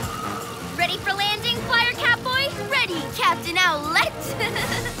 Ready for landing, Flyer Catboy? Ready, Captain Owlette!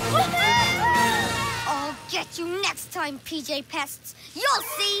 I'll get you next time, PJ Pests. You'll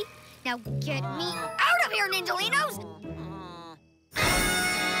see. Now get me out of here, Ninjalinos!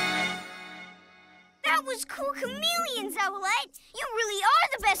 That was cool chameleons, Owlette. You really are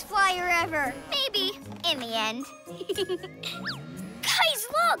the best flyer ever. Maybe, in the end. Guys,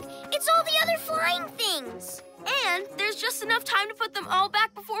 look! It's all the other flying things. And there's just enough time to put them all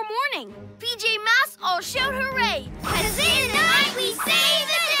back before morning. PJ Masks all shout hooray! 'Cause in the night we save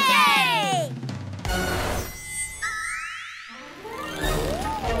the day!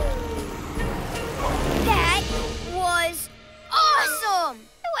 That was awesome!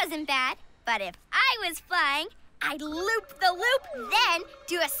 It wasn't bad, but if I was flying, I'd loop the loop, then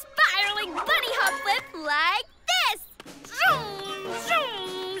do a spiraling bunny hop flip like this! Zoom,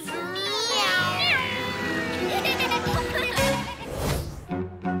 zoom, zoom.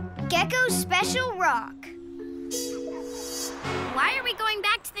 Gekko's Special Rock. Why are we going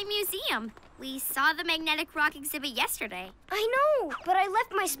back to the museum? We saw the magnetic rock exhibit yesterday. I know, but I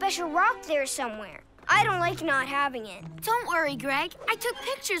left my special rock there somewhere. I don't like not having it. Don't worry, Greg. I took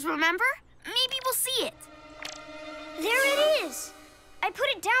pictures, remember? Maybe we'll see it. There it is. I put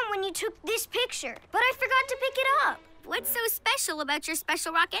it down when you took this picture, but I forgot to pick it up. What's so special about your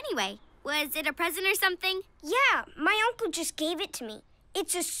special rock anyway? Was it a present or something? Yeah, my uncle just gave it to me.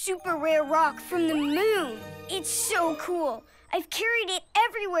 It's a super rare rock from the moon. It's so cool. I've carried it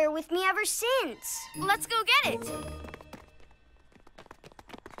everywhere with me ever since. Let's go get it.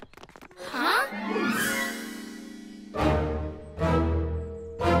 Huh?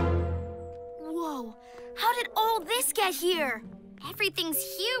 Whoa, how did all this get here? Everything's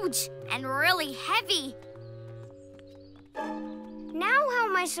huge and really heavy. Now how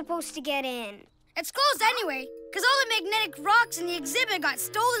am I supposed to get in? It's closed anyway, because all the magnetic rocks in the exhibit got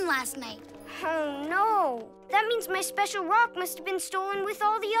stolen last night. Oh, no. That means my special rock must have been stolen with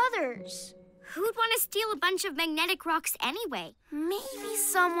all the others. Who'd want to steal a bunch of magnetic rocks anyway? Maybe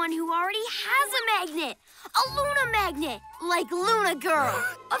someone who already has a magnet. A Luna magnet, like Luna Girl.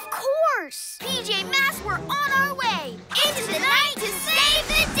 Of course! PJ Masks, we're on our way. Into the night to save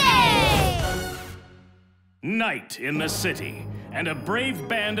the day! Night in the city, and a brave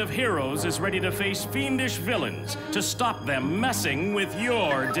band of heroes is ready to face fiendish villains to stop them messing with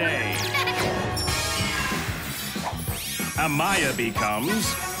your day. Amaya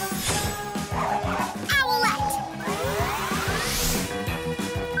becomes... Owlette!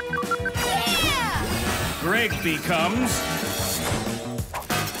 Greg becomes...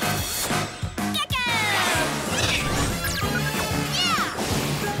 Gekko! Yeah!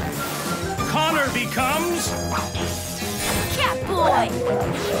 Connor becomes... Catboy!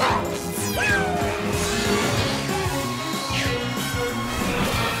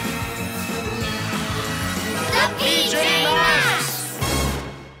 The PJ Masks!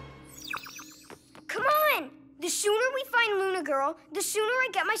 Come on! The sooner we find Luna Girl, the sooner I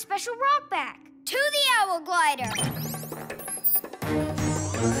get my special rock back. To the Owl Glider!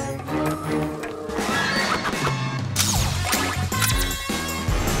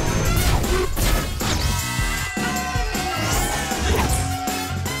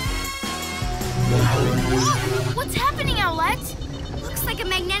 What's happening, Owlette? Looks like a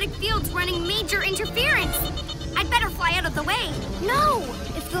magnetic field's running major interference. I'd better fly out of the way. No!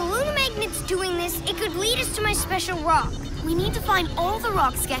 If the Luna Magnet's doing this, it could lead us to my special rock. We need to find all the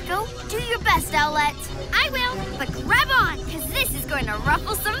rocks, Gekko. Do your best, Owlette. I will, but grab on, because this is going to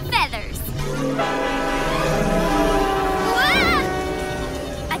ruffle some feathers. Ah!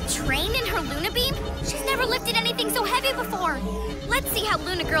 A train in her Luna Beam? She's never lifted anything so heavy before. Let's see how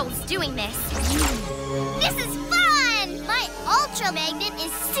Luna Girl is doing this. This is fun! My Ultra Magnet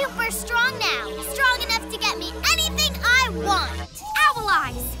is super strong now. Strong enough to get me anything I want. Owl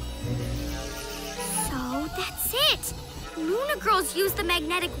eyes! So that's it. Luna Girl's used the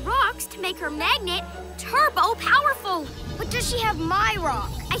magnetic rocks to make her magnet turbo powerful. But does she have my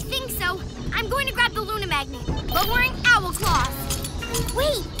rock? I think so. I'm going to grab the Luna Magnet, lowering Owl Claws.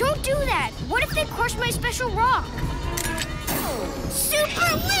 Wait, don't do that. What if they crush my special rock?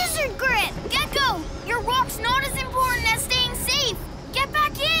 Super Lizard Grip! Gekko, your rock's not as important as staying safe. Get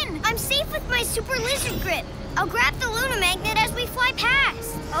back in. I'm safe with my Super Lizard Grip. I'll grab the Luna Magnet as we fly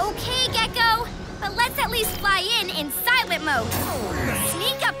past. Okay, Gekko, but let's at least fly in silent mode.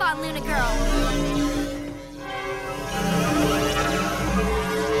 Sneak up on Luna Girl.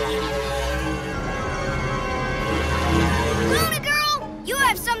 Luna Girl, you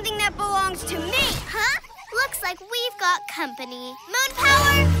have something that belongs to me. Huh? Looks like we've got company. Moon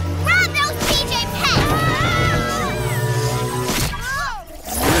Power, grab those PJ pets!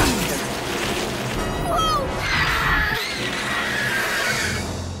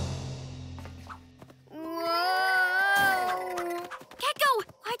 Whoa! Gekko,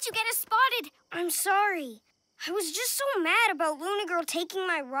 why'd you get us spotted? I'm sorry. I was just so mad about Luna Girl taking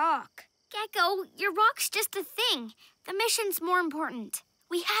my rock. Gekko, your rock's just a thing. The mission's more important.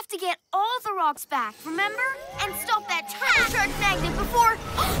 We have to get all the rocks back, remember? And stop that turbocharged magnet before...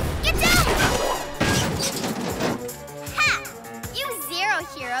 Get down! Ha! You Zero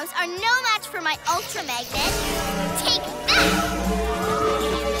Heroes are no match for my Ultra Magnet. Take that!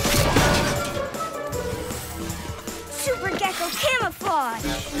 Super Gekko camouflage!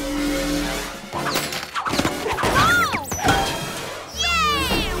 Oh!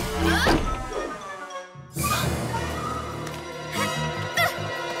 Yay!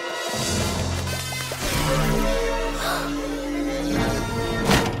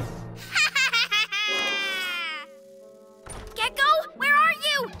 Gekko, where are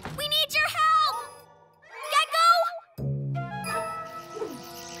you? We need your help! Gekko!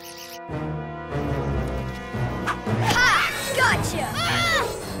 Ha! Gotcha!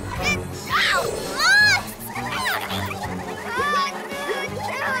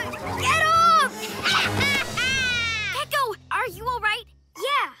 Get off! Gekko, are you all right?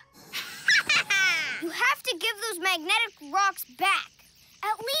 Yeah. You have to give those magnetic rocks back.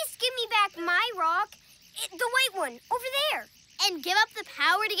 At least give me back my rock. The white one, over there. And give up the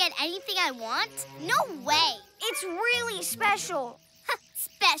power to get anything I want? No way! It's really special.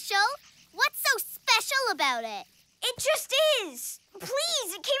 Special? What's so special about it? It just is.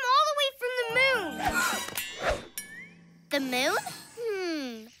 Please, it came all the way from the moon. The moon?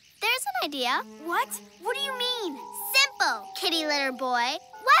 There's an idea. What? What do you mean? Simple, kitty litter boy.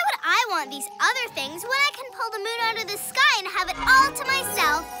 Why would I want these other things when I can pull the moon out of the sky and have it all to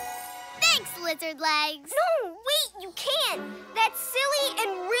myself? Thanks, lizard legs. No, wait, you can't. That's silly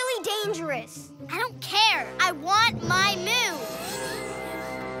and really dangerous. I don't care. I want my moon.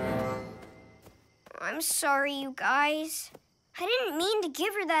 I'm sorry, you guys. I didn't mean to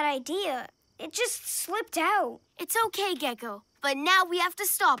give her that idea. It just slipped out. It's okay, Gekko. But now we have to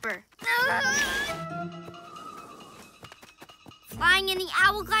stop her. Flying in the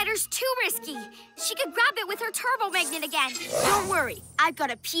Owl Glider's too risky. She could grab it with her turbo magnet again. Don't worry, I've got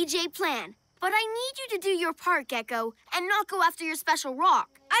a PJ plan. But I need you to do your part, Gekko, and not go after your special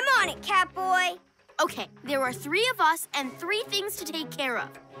rock. I'm on it, Catboy. Okay, there are 3 of us and 3 things to take care of.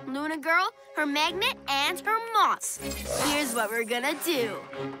 Luna Girl, her magnet, and her moss. Here's what we're gonna do.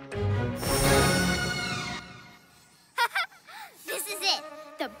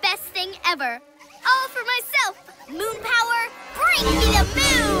 forever. All for myself. Moon power, bring me the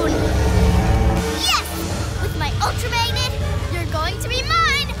moon! Yes! With my ultra magnet, you're going to be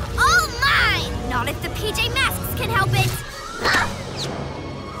mine! All mine! Not if the PJ Masks can help it.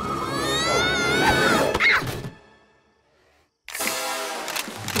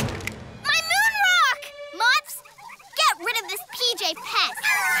 My moon rock! Moths, get rid of this PJ pest!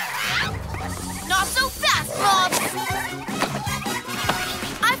 Not so fast, Moths!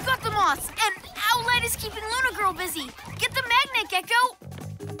 I've got the moths, and Owlette is keeping Luna Girl busy. Get the magnet, Gekko!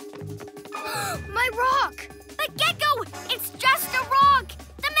 My rock! But Gekko, it's just a rock!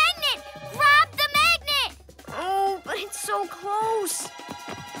 The magnet! Grab the magnet! Oh, but it's so close.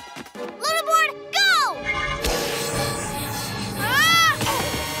 Luna board, go! Ah!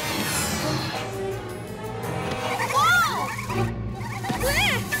 Whoa!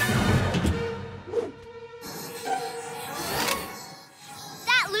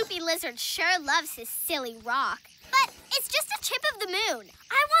 That loopy lizard sure loves his silly rock. But it's just a chip of the moon.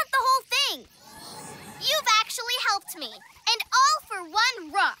 I want the whole thing. You've actually helped me. And all for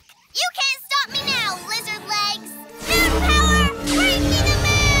one rock. You can't stop me now, lizard legs. Moon power, bring me the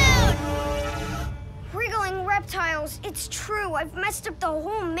moon! Wriggling reptiles, it's true. I've messed up the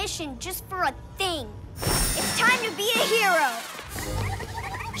whole mission just for a thing. It's time to be a hero.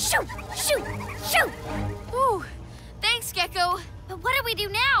 Shoot, shoot, shoot! Ooh, thanks, Gekko. But what do we do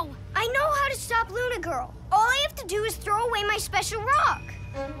now? I know how to stop Luna Girl. All I have to do is throw away my special rock.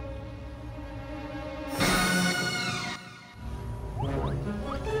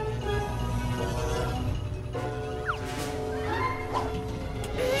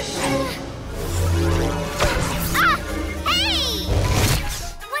 Ah! Hey!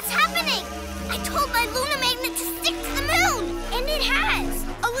 What's happening? I told my Luna magnet to stick to the moon! And it has.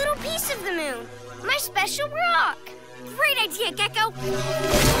 A little piece of the moon. My special rock. Great idea, Gekko.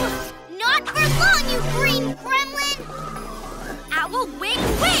 Not for long, you green gremlin! Owl wing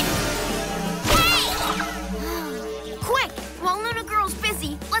win! Hey! Quick! While Luna Girl's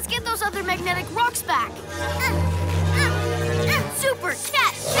busy, let's get those other magnetic rocks back. Super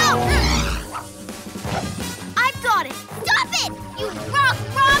Cat Show! I've got it! Stop it, you rock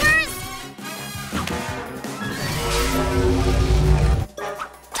robbers!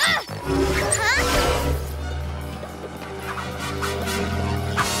 Huh?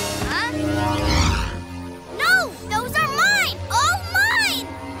 No, those are mine! All mine!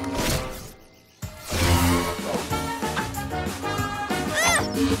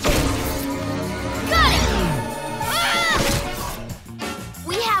 Got it!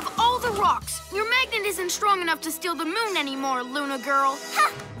 We have all the rocks. Your magnet isn't strong enough to steal the moon anymore, Luna Girl.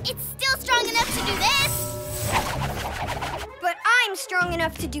 Ha! It's still strong enough to do this! But I'm strong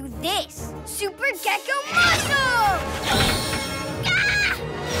enough to do this. Super Gekko Muscle! Ah!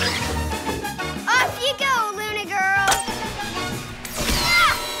 Off you go, Luna Girl.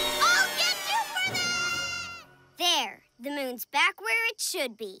 Ah! I'll get you for that! There, the moon's back where it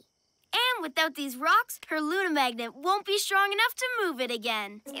should be. And without these rocks, her Luna magnet won't be strong enough to move it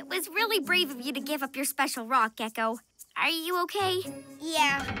again. It was really brave of you to give up your special rock, Gekko. Are you okay?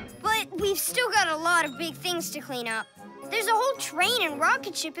 Yeah, but we've still got a lot of big things to clean up. There's a whole train and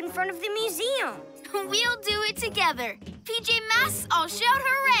rocket ship in front of the museum. We'll do it together. PJ Masks, all shout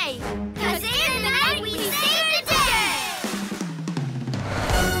hooray! 'Cause in the night we save the day!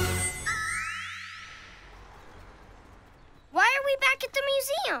 Why are we back at the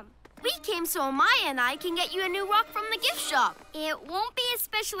museum? We came so Amaya and I can get you a new rock from the gift shop. It won't be as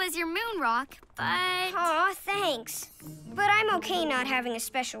special as your moon rock, but... Aw, thanks. But I'm okay not having a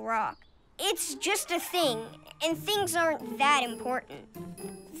special rock. It's just a thing, and things aren't that important.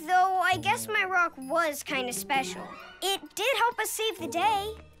 Though I guess my rock was kind of special. It did help us save the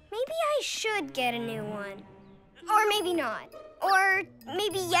day. Maybe I should get a new one. Or maybe not. Or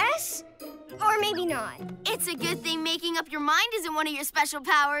maybe yes, or maybe not. It's a good thing making up your mind isn't one of your special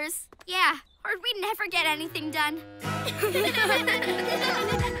powers. Yeah, or we'd never get anything done.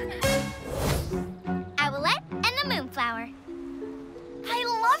 Owlette and the Moonflower. I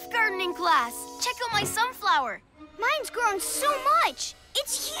love gardening class. Check out my sunflower. Mine's grown so much.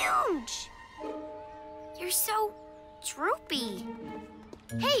 It's huge. You're so droopy.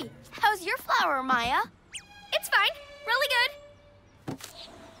 Hey, how's your flower, Maya? It's fine. Really good.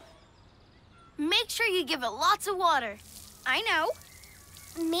 Make sure you give it lots of water. I know.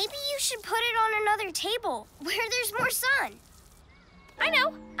 Maybe you should put it on another table where there's more sun. I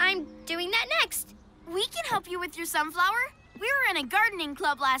know. I'm doing that next. We can help you with your sunflower. We were in a gardening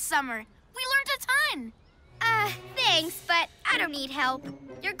club last summer. We learned a ton. Thanks, but I don't need help.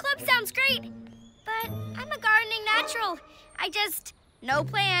 Your club sounds great, but I'm a gardening natural. I just No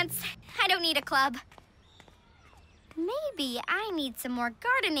plants. I don't need a club. Maybe I need some more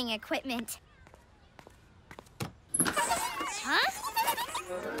gardening equipment. Huh?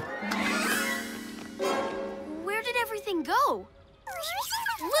 Where did everything go?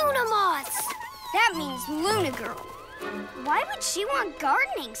 Luna moths! That means Luna Girl. Why would she want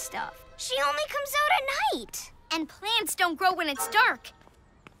gardening stuff? She only comes out at night. And plants don't grow when it's dark.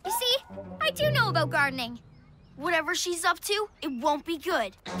 You see, I do know about gardening. Whatever she's up to, it won't be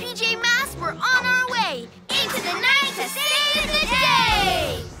good. PJ Masks, we're on our way! Into the night to save the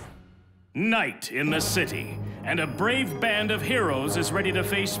day! Night in the city, and a brave band of heroes is ready to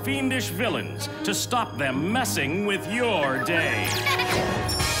face fiendish villains to stop them messing with your day.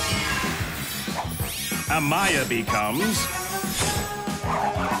 Amaya becomes...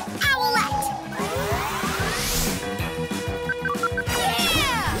 Owlette!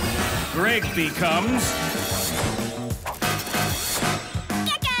 Yeah! Greg becomes...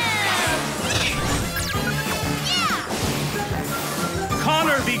 Gekko! Yeah!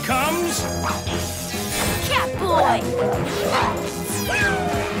 Connor becomes... Catboy!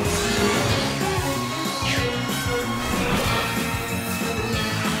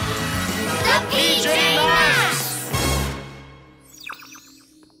 The PJ Masks!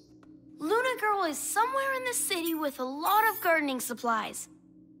 Luna Girl is somewhere in the city with a lot of gardening supplies.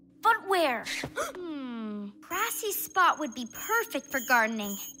 But where? Grassy spot would be perfect for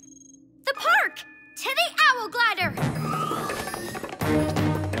gardening. The park! To the Owl Glider!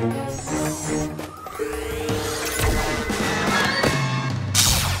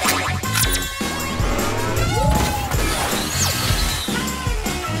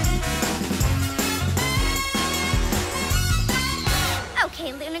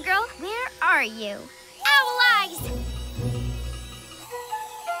 Okay, Luna Girl, where are you? Owl Eyes!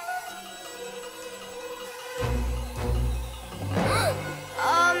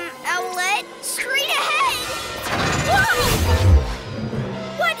 Owlette, straight ahead! Whoa!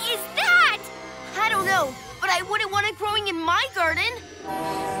 What is that? I don't know, but I wouldn't want it growing in my garden.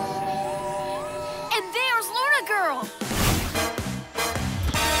 And there's Luna Girl!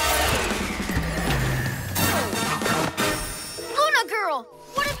 Luna Girl,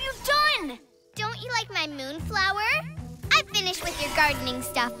 what have you done? Don't you like my moonflower? I finished with your gardening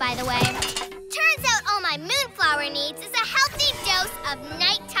stuff, by the way. Turns out all my moonflower needs is a healthy dose of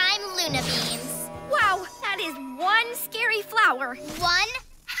nighttime Luna beams. Wow, that is one scary flower. One?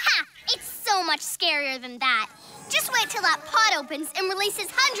 Ha! It's so much scarier than that. Just wait till that pot opens and releases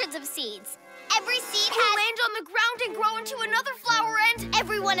hundreds of seeds. Every seed Will has... land on the ground and grow into another flower and...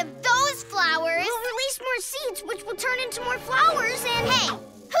 Every one of those flowers... We'll release more seeds, which will turn into more flowers, and... Hey,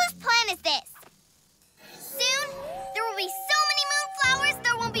 whose plan is this? Soon, there will be so many moonflowers,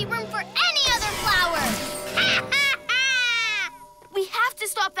 there won't be room for any other flower. Ha ha ha! We have to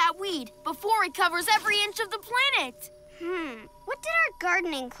stop that weed before it covers every inch of the planet. What did our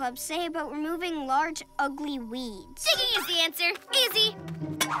gardening club say about removing large, ugly weeds? Digging is the answer. Easy.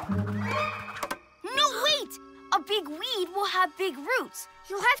 No, wait! A big weed will have big roots.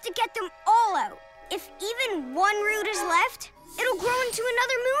 You'll have to get them all out. If even one root is left, it'll grow into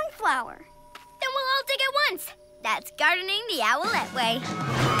another moonflower. Then we'll all dig at once. That's gardening the Owlette way.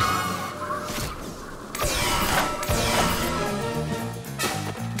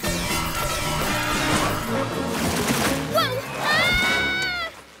 Whoa! Ah!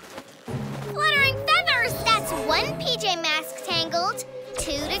 Fluttering feathers! That's one PJ mask tangled.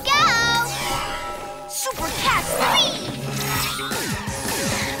 2 to go. Super Cat Speed!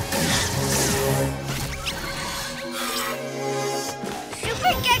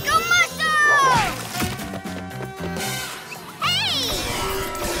 Super Gekko muscle! Hey!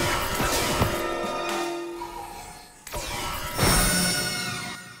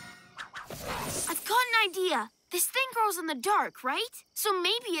 I've got an idea. This thing grows in the dark, right? So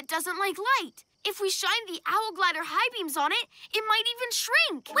maybe it doesn't like light. If we shine the Owl Glider high beams on it, it might even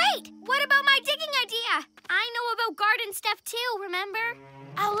shrink. Wait, what about my digging idea? I know about garden stuff too, remember?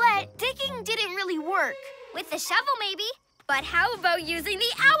 Owlette, digging didn't really work. With the shovel, maybe. But how about using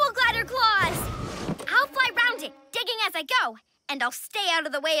the Owl Glider claws? I'll fly round it, digging as I go. And I'll stay out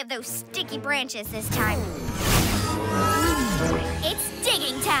of the way of those sticky branches this time. It's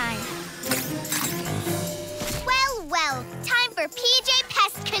digging time. Well, well, time for PJ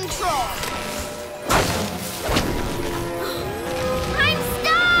Pest Control. I'm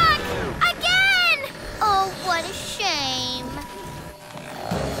stuck! Again! Oh, what a shame.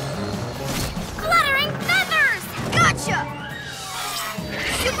 Fluttering feathers! Gotcha!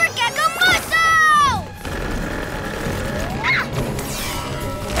 Super Gekko muscle!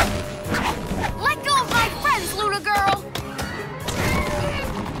 Let go of my friends, Luna Girl!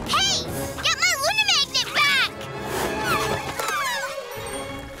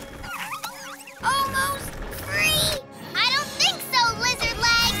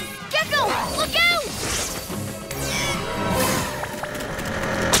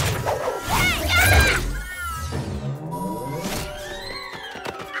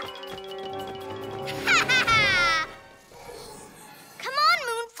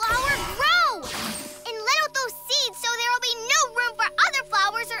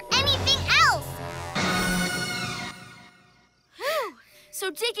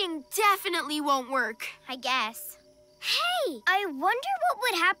 definitely won't work. I guess. Hey, I wonder what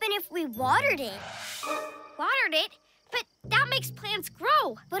would happen if we watered it. Watered it? But that makes plants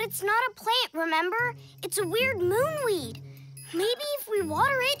grow. But it's not a plant, remember? It's a weird moonweed. Maybe if we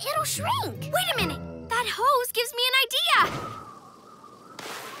water it, it'll shrink. Wait a minute. That hose gives me an idea.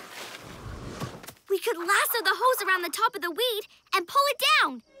 We could lasso the hose around the top of the weed and pull it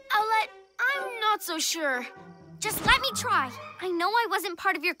down. Owlette, I'm not so sure. Just let me try. I know I wasn't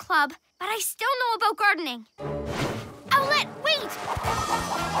part of your club, but I still know about gardening. Owlette, wait!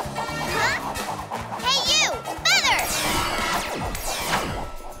 Huh? Hey, you! Feather!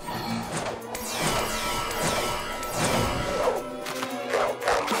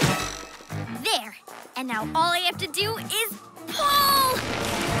 There. And now all I have to do is pull!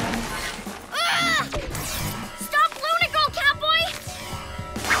 Ah! Stop Luna Girl, Catboy!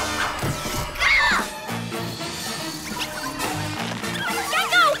 Ah!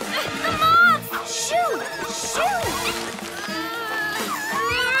 Gekko! The moth! Shoot! Shoot!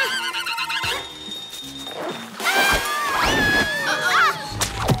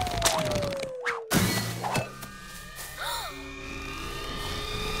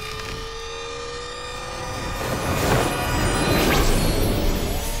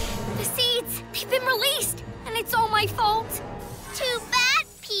 The seeds! They've been released! And it's all my fault! Too bad,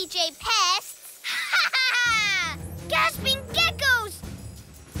 PJ Pests! Gasping geckos!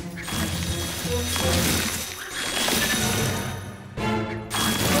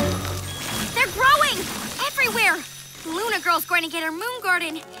 They're growing! Everywhere! Luna Girl's going to get her moon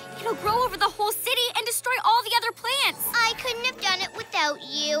garden. It'll grow over the whole city and destroy all the other plants. I couldn't have done it without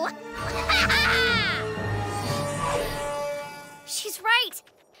you. She's right.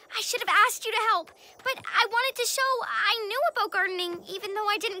 I should have asked you to help, but I wanted to show I knew about gardening even though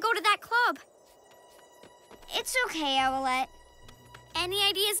I didn't go to that club. It's okay, Owlette. Any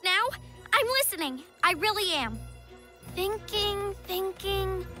ideas now? I'm listening. I really am. Thinking.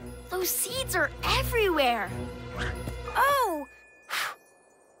 Those seeds are everywhere. Oh!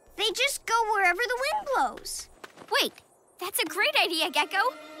 They just go wherever the wind blows. Wait, that's a great idea,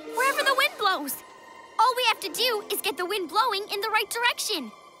 Gekko. Wherever the wind blows. All we have to do is get the wind blowing in the right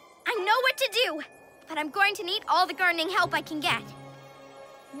direction. I know what to do, but I'm going to need all the gardening help I can get.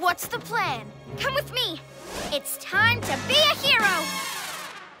 What's the plan? Come with me. It's time to be a hero.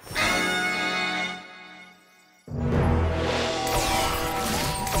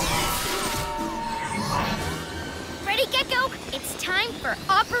 Ready, Gekko? It's time for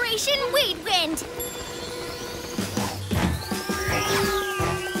Operation Weed Wind.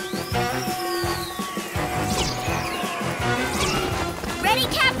 Ready,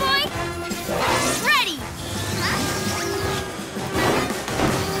 Catboy? Ready!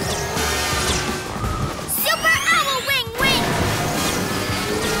 Super Owl Wing Wind!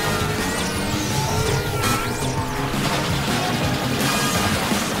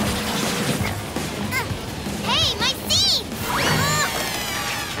 Hey, my seed!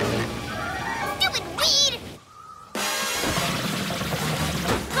 Stupid weed!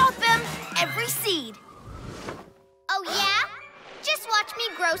 Got them! Every seed. Oh, yeah? Just watch me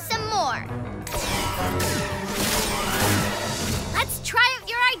grow some more. Let's try out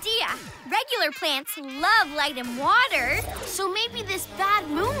your idea. Regular plants love light and water. So maybe this bad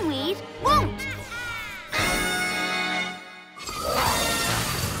moonweed won't.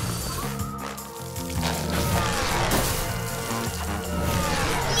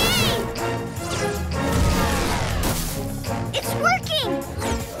 It's working!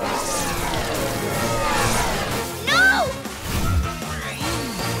 No!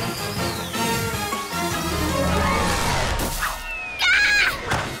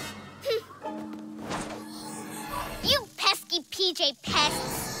 You pesky PJ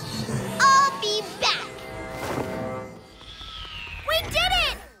Pests! I'll be back! We did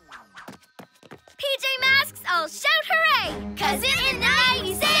it! PJ Masks, I'll shout hooray! 'Cause in the night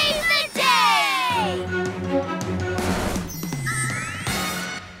we save the day!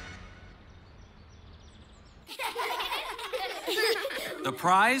 The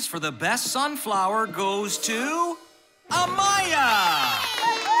prize for the best sunflower goes to Amaya!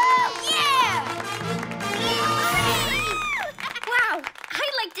 Wow,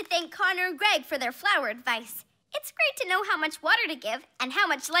 I'd like to thank Connor and Greg for their flower advice. It's great to know how much water to give and how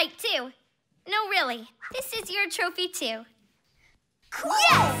much light, too. No, really, this is your trophy, too.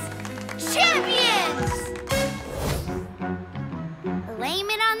 Yes! Champions! Blame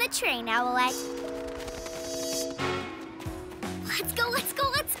it on the train, Owlette. Let's go, let's go,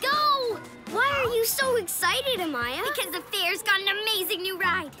 let's go! Why are you so excited, Amaya? Because the fair's got an amazing new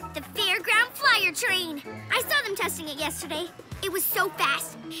ride, the Fairground Fly flyer train. I saw them testing it yesterday. It was so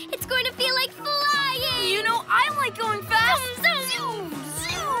fast. It's going to feel like flying. You know, I like going fast. Zoom,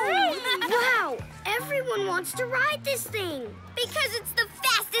 zoom. Wow, everyone wants to ride this thing. Because it's the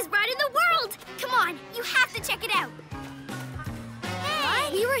fastest ride in the world. Come on, you have to check it out.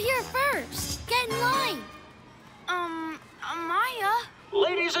 Hey, we were here first. Get in line. Amaya?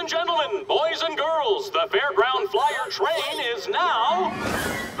 Ladies and gentlemen, boys and girls, the Fairground Flyer train is now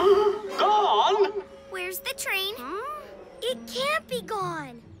gone. Where's the train? It can't be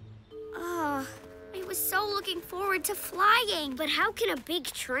gone. I was so looking forward to flying. But how can a big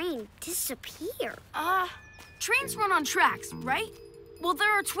train disappear? Trains run on tracks, right? Well,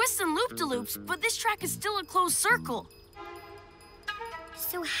 there are twists and loop-de-loops, but this track is still a closed circle.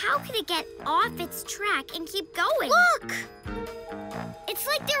 So how could it get off its track and keep going? Look! It's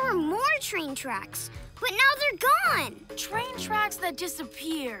like there were more train tracks, but now they're gone. Train tracks that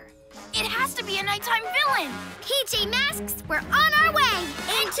disappear. It has to be a nighttime villain. PJ Masks, we're on our way.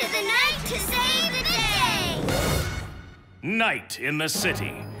 Into the night to save the day. Night in the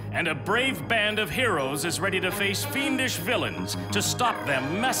city, and a brave band of heroes is ready to face fiendish villains to stop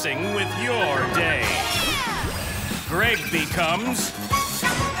them messing with your day. Greg becomes...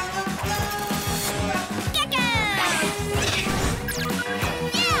 Gekko!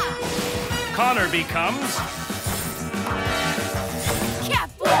 Yeah! Connor becomes...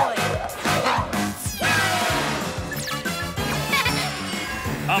 Catboy!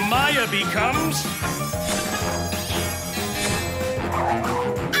 Amaya becomes...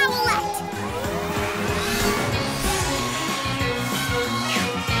 Owlette!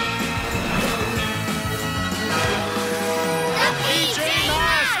 The PJ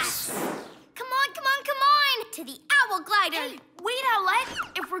Masks! Come on, come on, come on! To the Owl Glider! Hey, wait, Owlette.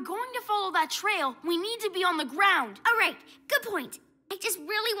 If we're going to follow that trail, we need to be on the ground. All right, good point. I just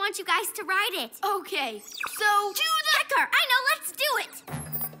really want you guys to ride it. Okay, so To the Gekko! I know, let's do it!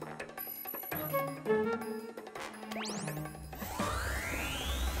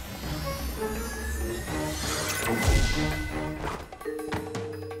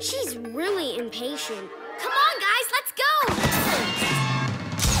 She's really impatient. Come on, guys, let's go!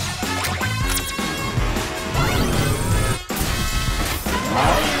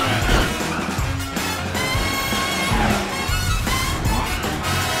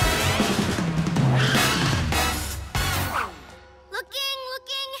 Looking,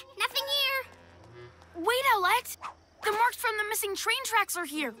 nothing here. wait, Owlette. The marks from the missing train tracks are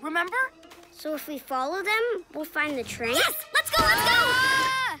here, remember? So if we follow them, we'll find the train? Yes, let's go,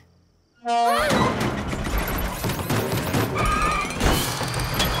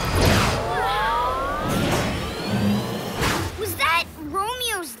 Was that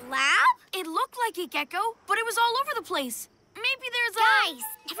Romeo's lab? It looked like it, Gekko, but it was all over the place. Maybe there's Guys,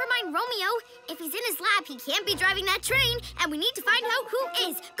 never mind Romeo. If he's in his lab, he can't be driving that train, and we need to find out who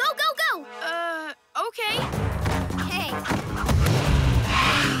is. Go, go, go! Okay. Hey.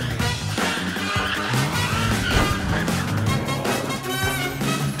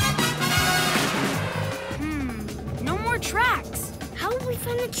 No more tracks. How will we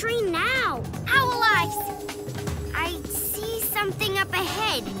find the train now? Owl Eyes! I see something up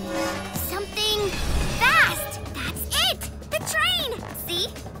ahead. Something fast! That's it! The train! See?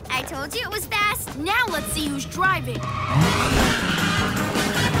 I told you it was fast. Now let's see who's driving.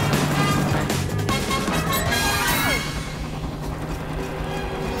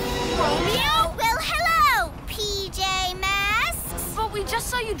 Romeo? Well, hello, PJ Masks. But we just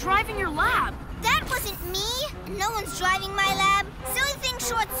saw you driving your lab. That wasn't me. No one's driving my lab. Silly thing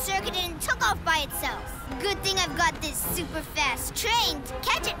short-circuited and took off by itself. Good thing I've got this super fast train to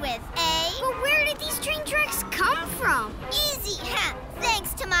catch it with, eh? But where did these train tracks come from? Easy, huh?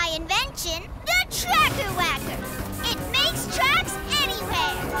 Thanks to my invention, the Tracker Whacker. It makes tracks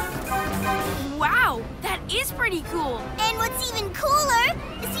anywhere. Wow, that is pretty cool. And what's even cooler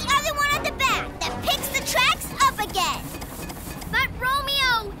is the other one at the back that picks the tracks up again. But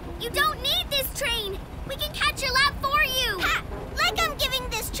Romeo, you don't need this train. We can catch your lab for you. Ha! Like I'm giving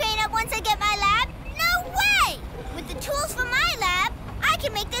this train up once I get my lab? No way! With the tools from my lab, I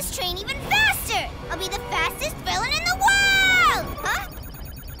can make this train even faster. I'll be the fastest villain in the world! Huh?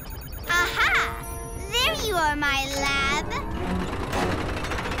 Aha! There you are, my lab.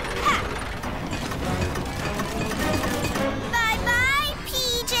 Ha! Bye-bye,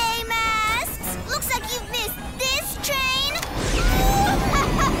 PJ Masks. Looks like you've missed this train.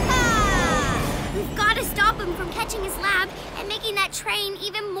 We've got to stop him from catching his lab and making that train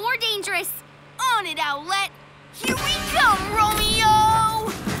even more dangerous. On it, Owlette. Here we come,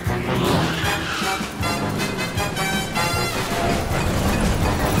 Romeo!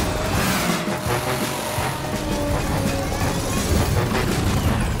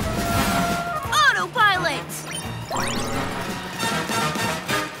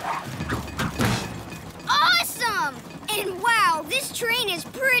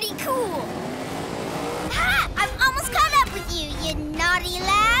 cool. Ha! I'm almost caught up with you, you naughty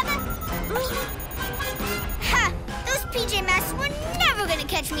lab. Ha! Those PJ Masks were never gonna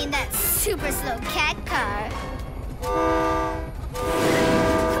catch me in that super slow cat car.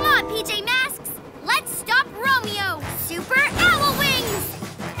 Come on, PJ Masks! Let's stop Romeo! Super Owl Wings!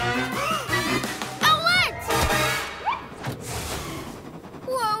 Owlette!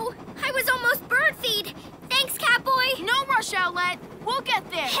 Whoa, I was almost bird feed. Thanks, Catboy. No rush, Owlette. We'll get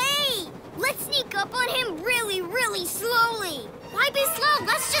there. Hey! Let's sneak up on him really, really slowly. Why be slow?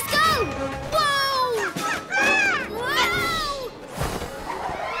 Let's just go! Whoa! Whoa!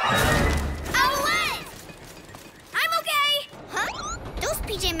 Owlette! I'm okay! Huh? Those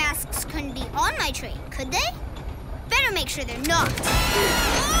PJ Masks couldn't be on my train, could they? Better make sure they're not.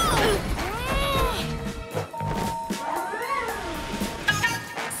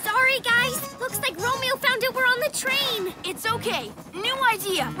 Sorry, guys. Looks like Romeo found out we're on the train. It's okay. New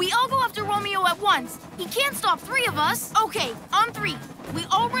idea. We all go after Romeo at once. He can't stop 3 of us. Okay, on 3. We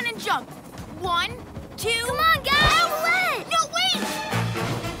all run and jump. 1, 2... Come on, guys! Owlette! No, wait!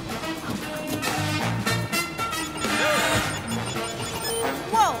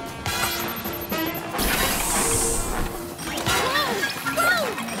 Whoa!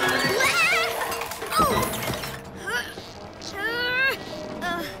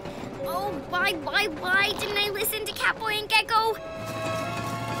 Why didn't I listen to Catboy and Gekko?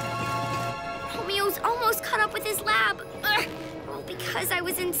 Romeo's almost caught up with his lab. Well, because I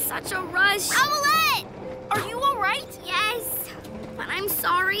was in such a rush. Owlette! Are you all right? Yes, but I'm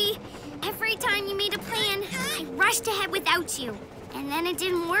sorry. Every time you made a plan, I rushed ahead without you. And then it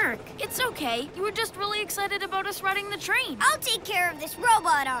didn't work. It's okay. You were just really excited about us riding the train. I'll take care of this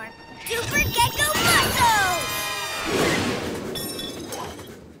robot arm. Super Gekko Muscle!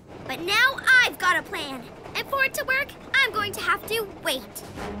 But now I've got a plan. And for it to work, I'm going to have to wait.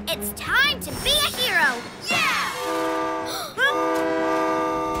 It's time to be a hero. Yeah!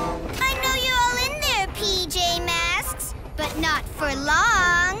 I know you're all in there, PJ Masks, but not for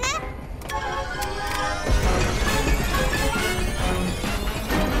long.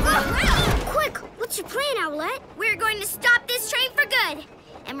 Quick, what's your plan, Owlette? We're going to stop this train for good.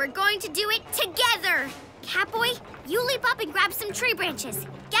 And we're going to do it together. Catboy, you leap up and grab some tree branches.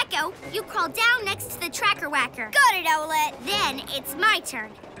 Gekko, you crawl down next to the tracker whacker. Got it, Owlette. Then it's my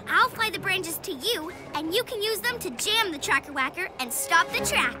turn. I'll fly the branches to you, and you can use them to jam the tracker whacker and stop the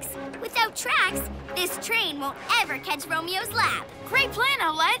tracks. Without tracks, this train won't ever catch Romeo's lab. Great plan,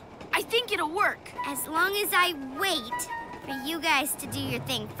 Owlette. I think it'll work. As long as I wait for you guys to do your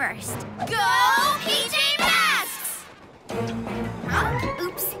thing first. Go, PJ Masks!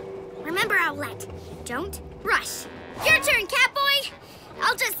 Oops. Remember, Owlette, don't rush. Your turn, Catboy.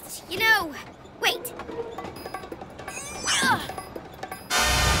 I'll just, wait.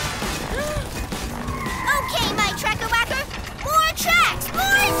 Okay, my tracker whacker. More tracks!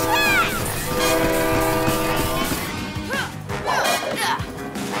 More tracks!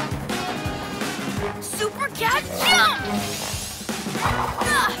 Super Cat Jump!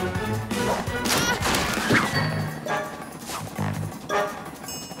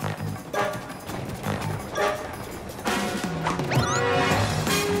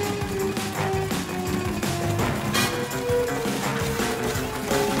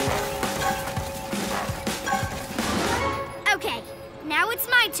 Okay, now it's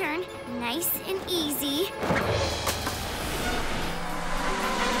my turn. Nice and easy.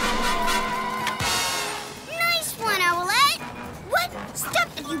 Nice one, Owlette. What? Stop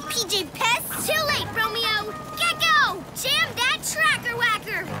it, you PJ pests. Too late, Romeo. Gekko, jam that tracker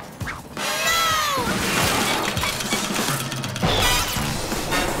whacker.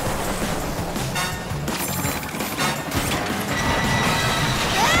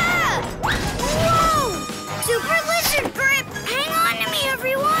 Whoa! Super lizard grip! Hang on to me,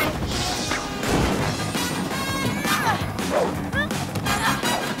 everyone!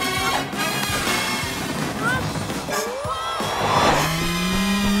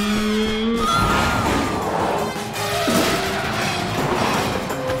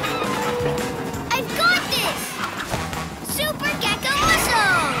 I've got this! Super Gekko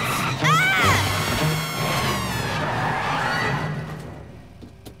Muscles!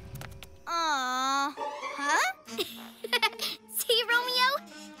 Aww. Huh? See, Romeo?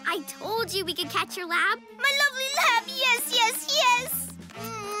 I told you we could catch your lab. My lovely lab, yes, yes, yes!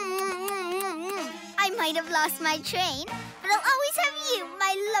 I might have lost my train, but I'll always have you,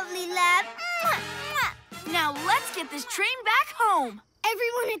 my lovely lab. Now let's get this train back home.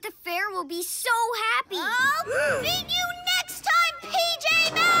 Everyone at the fair will be so happy. I'll beat you next time,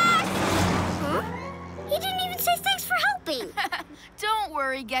 PJ Masks! Huh? He didn't even say thanks for helping. Don't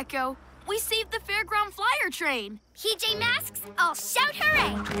worry. worry, Gekko. We saved the fairground flyer train. PJ Masks, I'll shout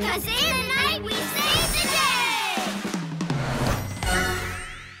hooray! 'Cause in the night we save the day!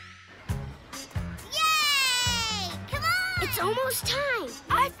 Yay! Come on! It's almost time.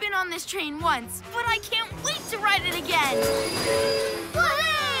 I've been on this train once, but I can't wait to ride it again.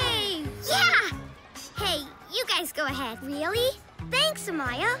 Whee! Yeah! Hey, you guys go ahead. Really? Thanks,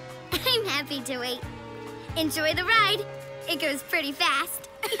 Amaya. I'm happy to wait. Enjoy the ride. It goes pretty fast.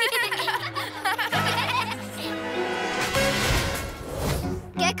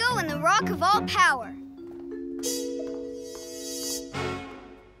 Gekko and the Rock of All Power.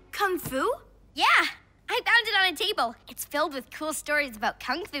 Kung Fu? Yeah, I found it on a table. It's filled with cool stories about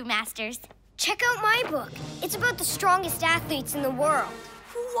Kung Fu masters. Check out my book. It's about the strongest athletes in the world.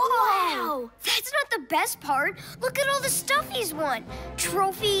 Wow! That's not the best part. Look at all the stuff he's won.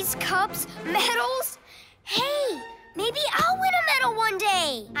 Trophies, cups, medals. Hey, maybe I'll win a medal one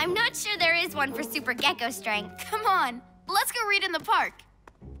day. I'm not sure there is one for Super Gekko strength. Come on, let's go read in the park.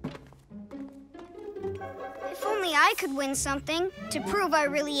 If only I could win something to prove I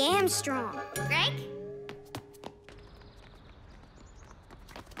really am strong. Greg?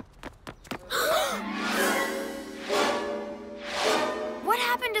 What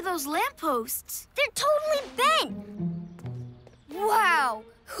happened to those lampposts? They're totally bent. Wow,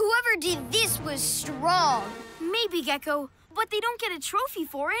 whoever did this was strong. Maybe, Gekko, but they don't get a trophy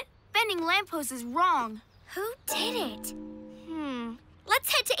for it. Bending lampposts is wrong. Who did it? Let's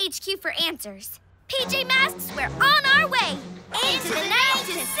head to HQ for answers. PJ Masks, we're on our way! Into the night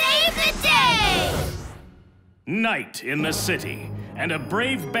to save the day! Night in the city, and a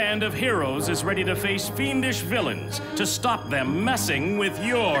brave band of heroes is ready to face fiendish villains to stop them messing with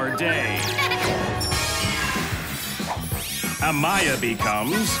your day. Amaya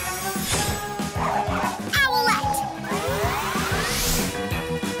becomes Owlette!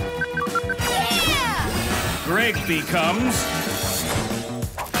 Yeah! Greg becomes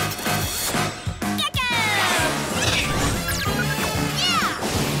Gekko! Yeah!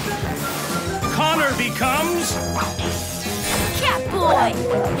 Connor becomes Catboy!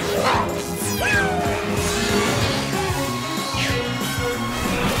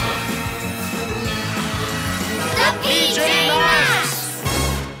 The PJ Masks!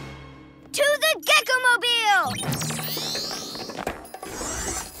 To the Gekko-mobile!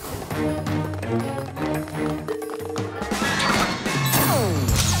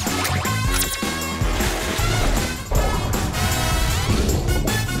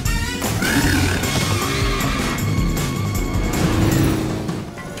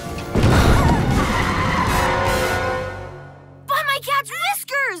 By my cat's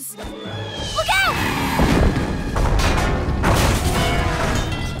whiskers! Look out!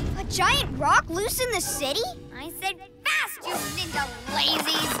 A giant rock loose in the city? I said fast, you ninja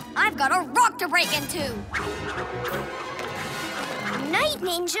lazies! I've got a rock to break into! Night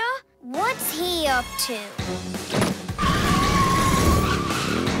Ninja? What's he up to?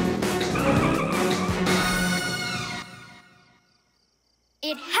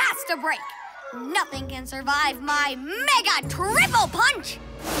 It has to break! Nothing can survive my mega triple punch!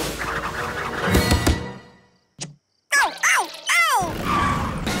 Ow! Ow! Ow!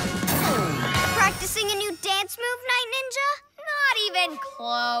 Practicing a new dance move, Night Ninja? Not even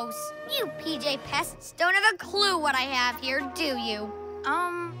close. You PJ pests don't have a clue what I have here, do you?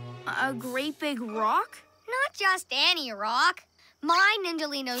 A great big rock? Not just any rock. My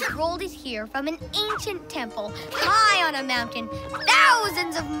Ninjalinos rolled it here from an ancient temple high on a mountain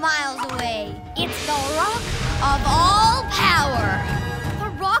thousands of miles away. It's the Rock of All Power.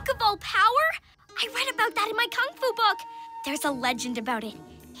 The Rock of All Power? I read about that in my Kung Fu book. There's a legend about it.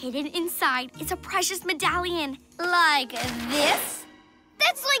 Hidden inside is a precious medallion. Like this?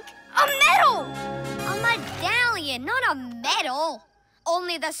 That's like a medal! A medallion, not a medal.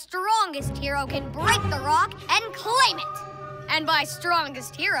 Only the strongest hero can break the rock and claim it. And by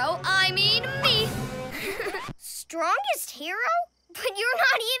strongest hero, I mean me. Strongest hero? But you're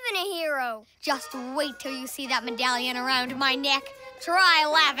not even a hero. Just wait till you see that medallion around my neck. Try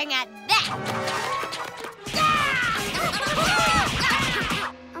laughing at that.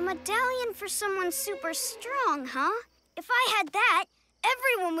 A medallion for someone super strong, huh? If I had that,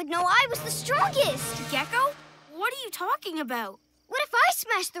 everyone would know I was the strongest. Gekko? What are you talking about? What if I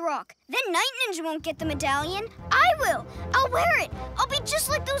smash the rock? Then Night Ninja won't get the medallion. I will. I'll wear it. I'll be just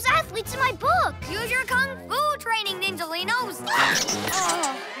like those athletes in my book. Use your Kung Fu training, Ninjalinos.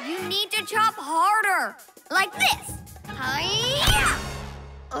 Oh, you need to chop harder. Like this. Hi-ya!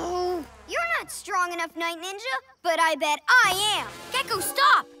 Oh, you're not strong enough, Night Ninja, but I bet I am. Gekko,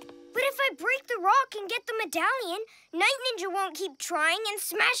 stop! But if I break the rock and get the medallion, Night Ninja won't keep trying and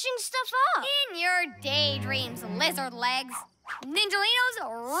smashing stuff up. In your daydreams, lizard legs. Ninjalinos,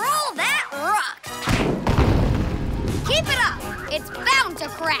 roll that rock! Keep it up! It's bound to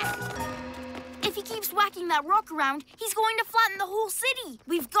crack! If he keeps whacking that rock around, he's going to flatten the whole city.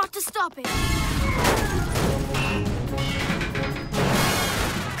 We've got to stop it.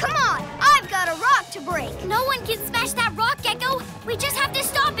 Come on! I've got a rock to break. No one can smash that rock, Gekko. We just have to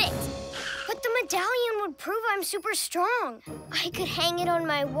stop it. But the medallion would prove I'm super strong. I could hang it on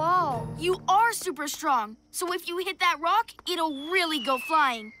my wall. You are super strong. So if you hit that rock, it'll really go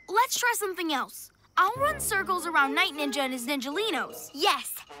flying. Let's try something else. I'll run circles around Night Ninja and his Ninjalinos.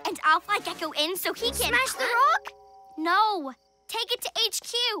 Yes, and I'll fly Gekko in so he can... Smash the rock? No, take it to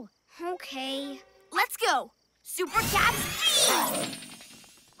HQ. Okay. Let's go. Super Cat Speed!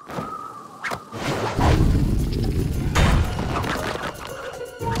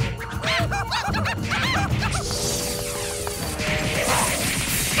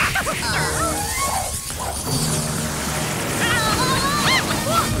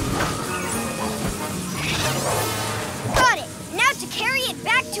 Got it! Now to carry it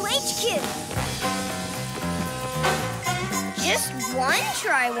back to HQ. Just one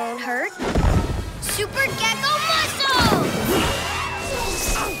try won't hurt. Super Gekko muscle!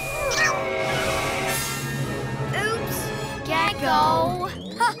 Oops. Gekko!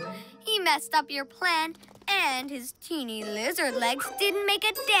 Huh, he messed up your plan, and his teeny lizard legs didn't make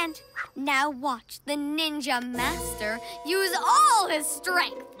a dent. Now watch the Ninja Master use all his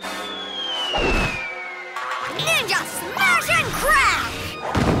strength. Ninja Smash and Crash!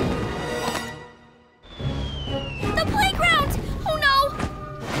 The playground! Oh no!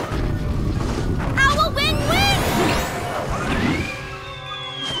 Owl win-win!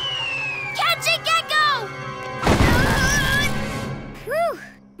 Catch it, Gekko! Whew.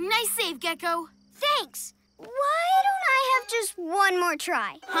 Nice save, Gekko. Thanks. Why don't I have just one more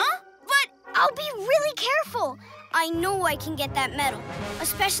try? Huh? But I'll be really careful. I know I can get that medal,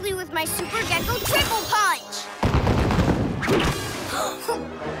 especially with my Super Gekko triple punch.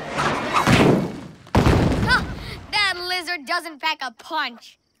 Huh, that lizard doesn't pack a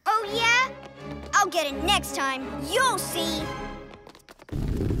punch. Oh, yeah? I'll get it next time. You'll see.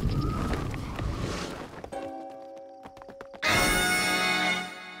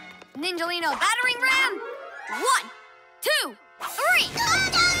 Ninjalino battering ram. 1, 2, 3.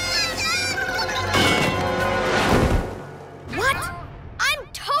 What? I'm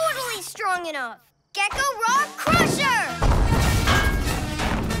totally strong enough. Gekko Rock Crusher!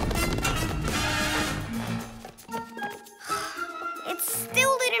 It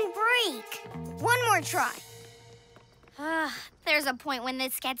still didn't break. One more try. There's a point when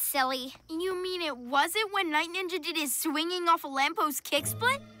this gets silly. you mean it wasn't when Night Ninja did his swinging off a lamppost kick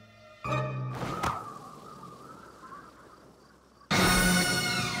split?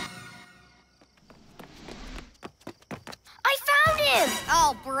 I found him!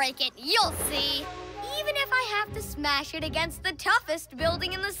 I'll break it, you'll see. Even if I have to smash it against the toughest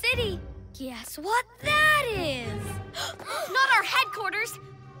building in the city. Guess what that is? Not our headquarters.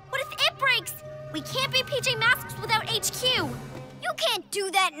 What if it breaks? We can't be PJ Masks without HQ. You can't do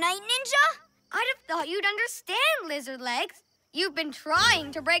that, Night Ninja! I'd have thought you'd understand, Lizard Legs. You've been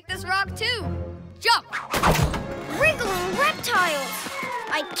trying to break this rock, too. Jump! Wriggling reptiles!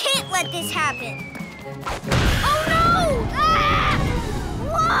 I can't let this happen. Oh, no! Ah!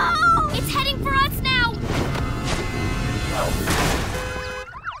 Whoa! It's heading for us now.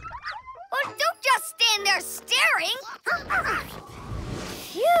 Oh, don't just stand there staring.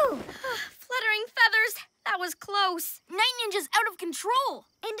 Phew! Fluttering feathers. That was close. Night Ninja's out of control.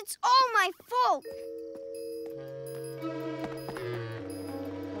 And it's all my fault.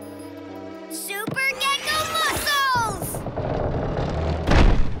 Super Gekko muscles!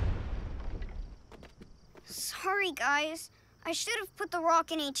 Sorry, guys. I should have put the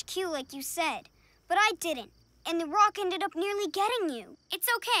rock in HQ like you said. But I didn't. And the rock ended up nearly getting you. It's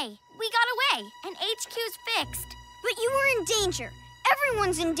okay. We got away, and HQ's fixed. But you were in danger.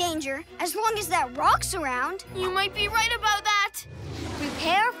 Everyone's in danger, as long as that rock's around. You might be right about that.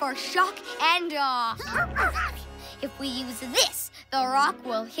 Prepare for shock and awe. If we use this, the rock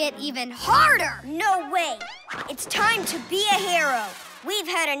will hit even harder. No way. It's time to be a hero. We've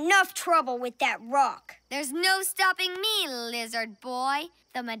had enough trouble with that rock. There's no stopping me, lizard boy.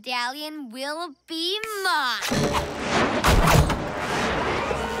 The medallion will be mine.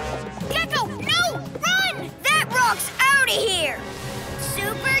 Gekko, no! Run! That rock's out of here!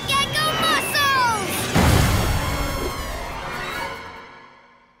 Super Gekko muscles!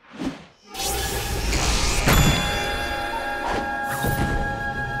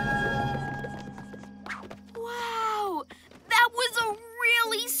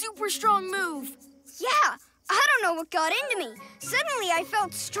 got into me. Suddenly, I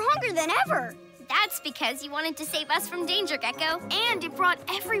felt stronger than ever. That's because you wanted to save us from danger, Gekko. And it brought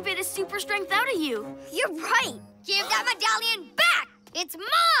every bit of super strength out of you. You're right. Give that medallion back! It's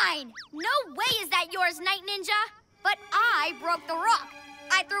mine! No way is that yours, Night Ninja. But I broke the rock.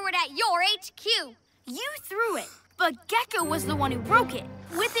 I threw it at your HQ. You threw it, but Gekko was the one who broke it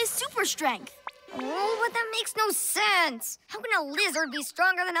with his super strength. Oh, but that makes no sense. How can a lizard be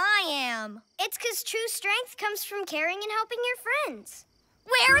stronger than I am? It's because true strength comes from caring and helping your friends.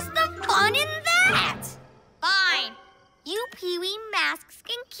 Where's the fun in that? Fine. You Pee-wee masks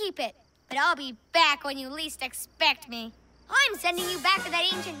can keep it. But I'll be back when you least expect me. I'm sending you back to that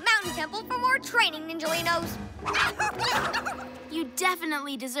ancient mountain temple for more training, Ninjalinos. You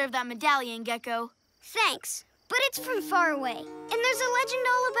definitely deserve that medallion, Gekko. Thanks, but it's from far away, and there's a legend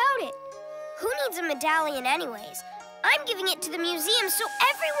all about it. Who needs a medallion anyways? I'm giving it to the museum so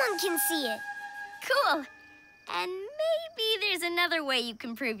everyone can see it. Cool. And maybe there's another way you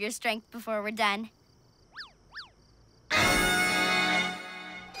can prove your strength before we're done.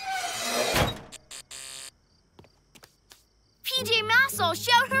 PJ Masks all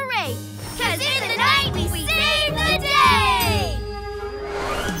shout hooray! 'Cause in the night we save the day!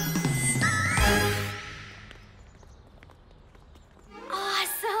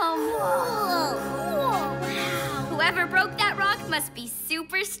 Awesome! Whoa. Wow. Whoever broke that rock must be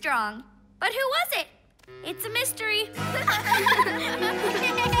super strong. But who was it? It's a mystery.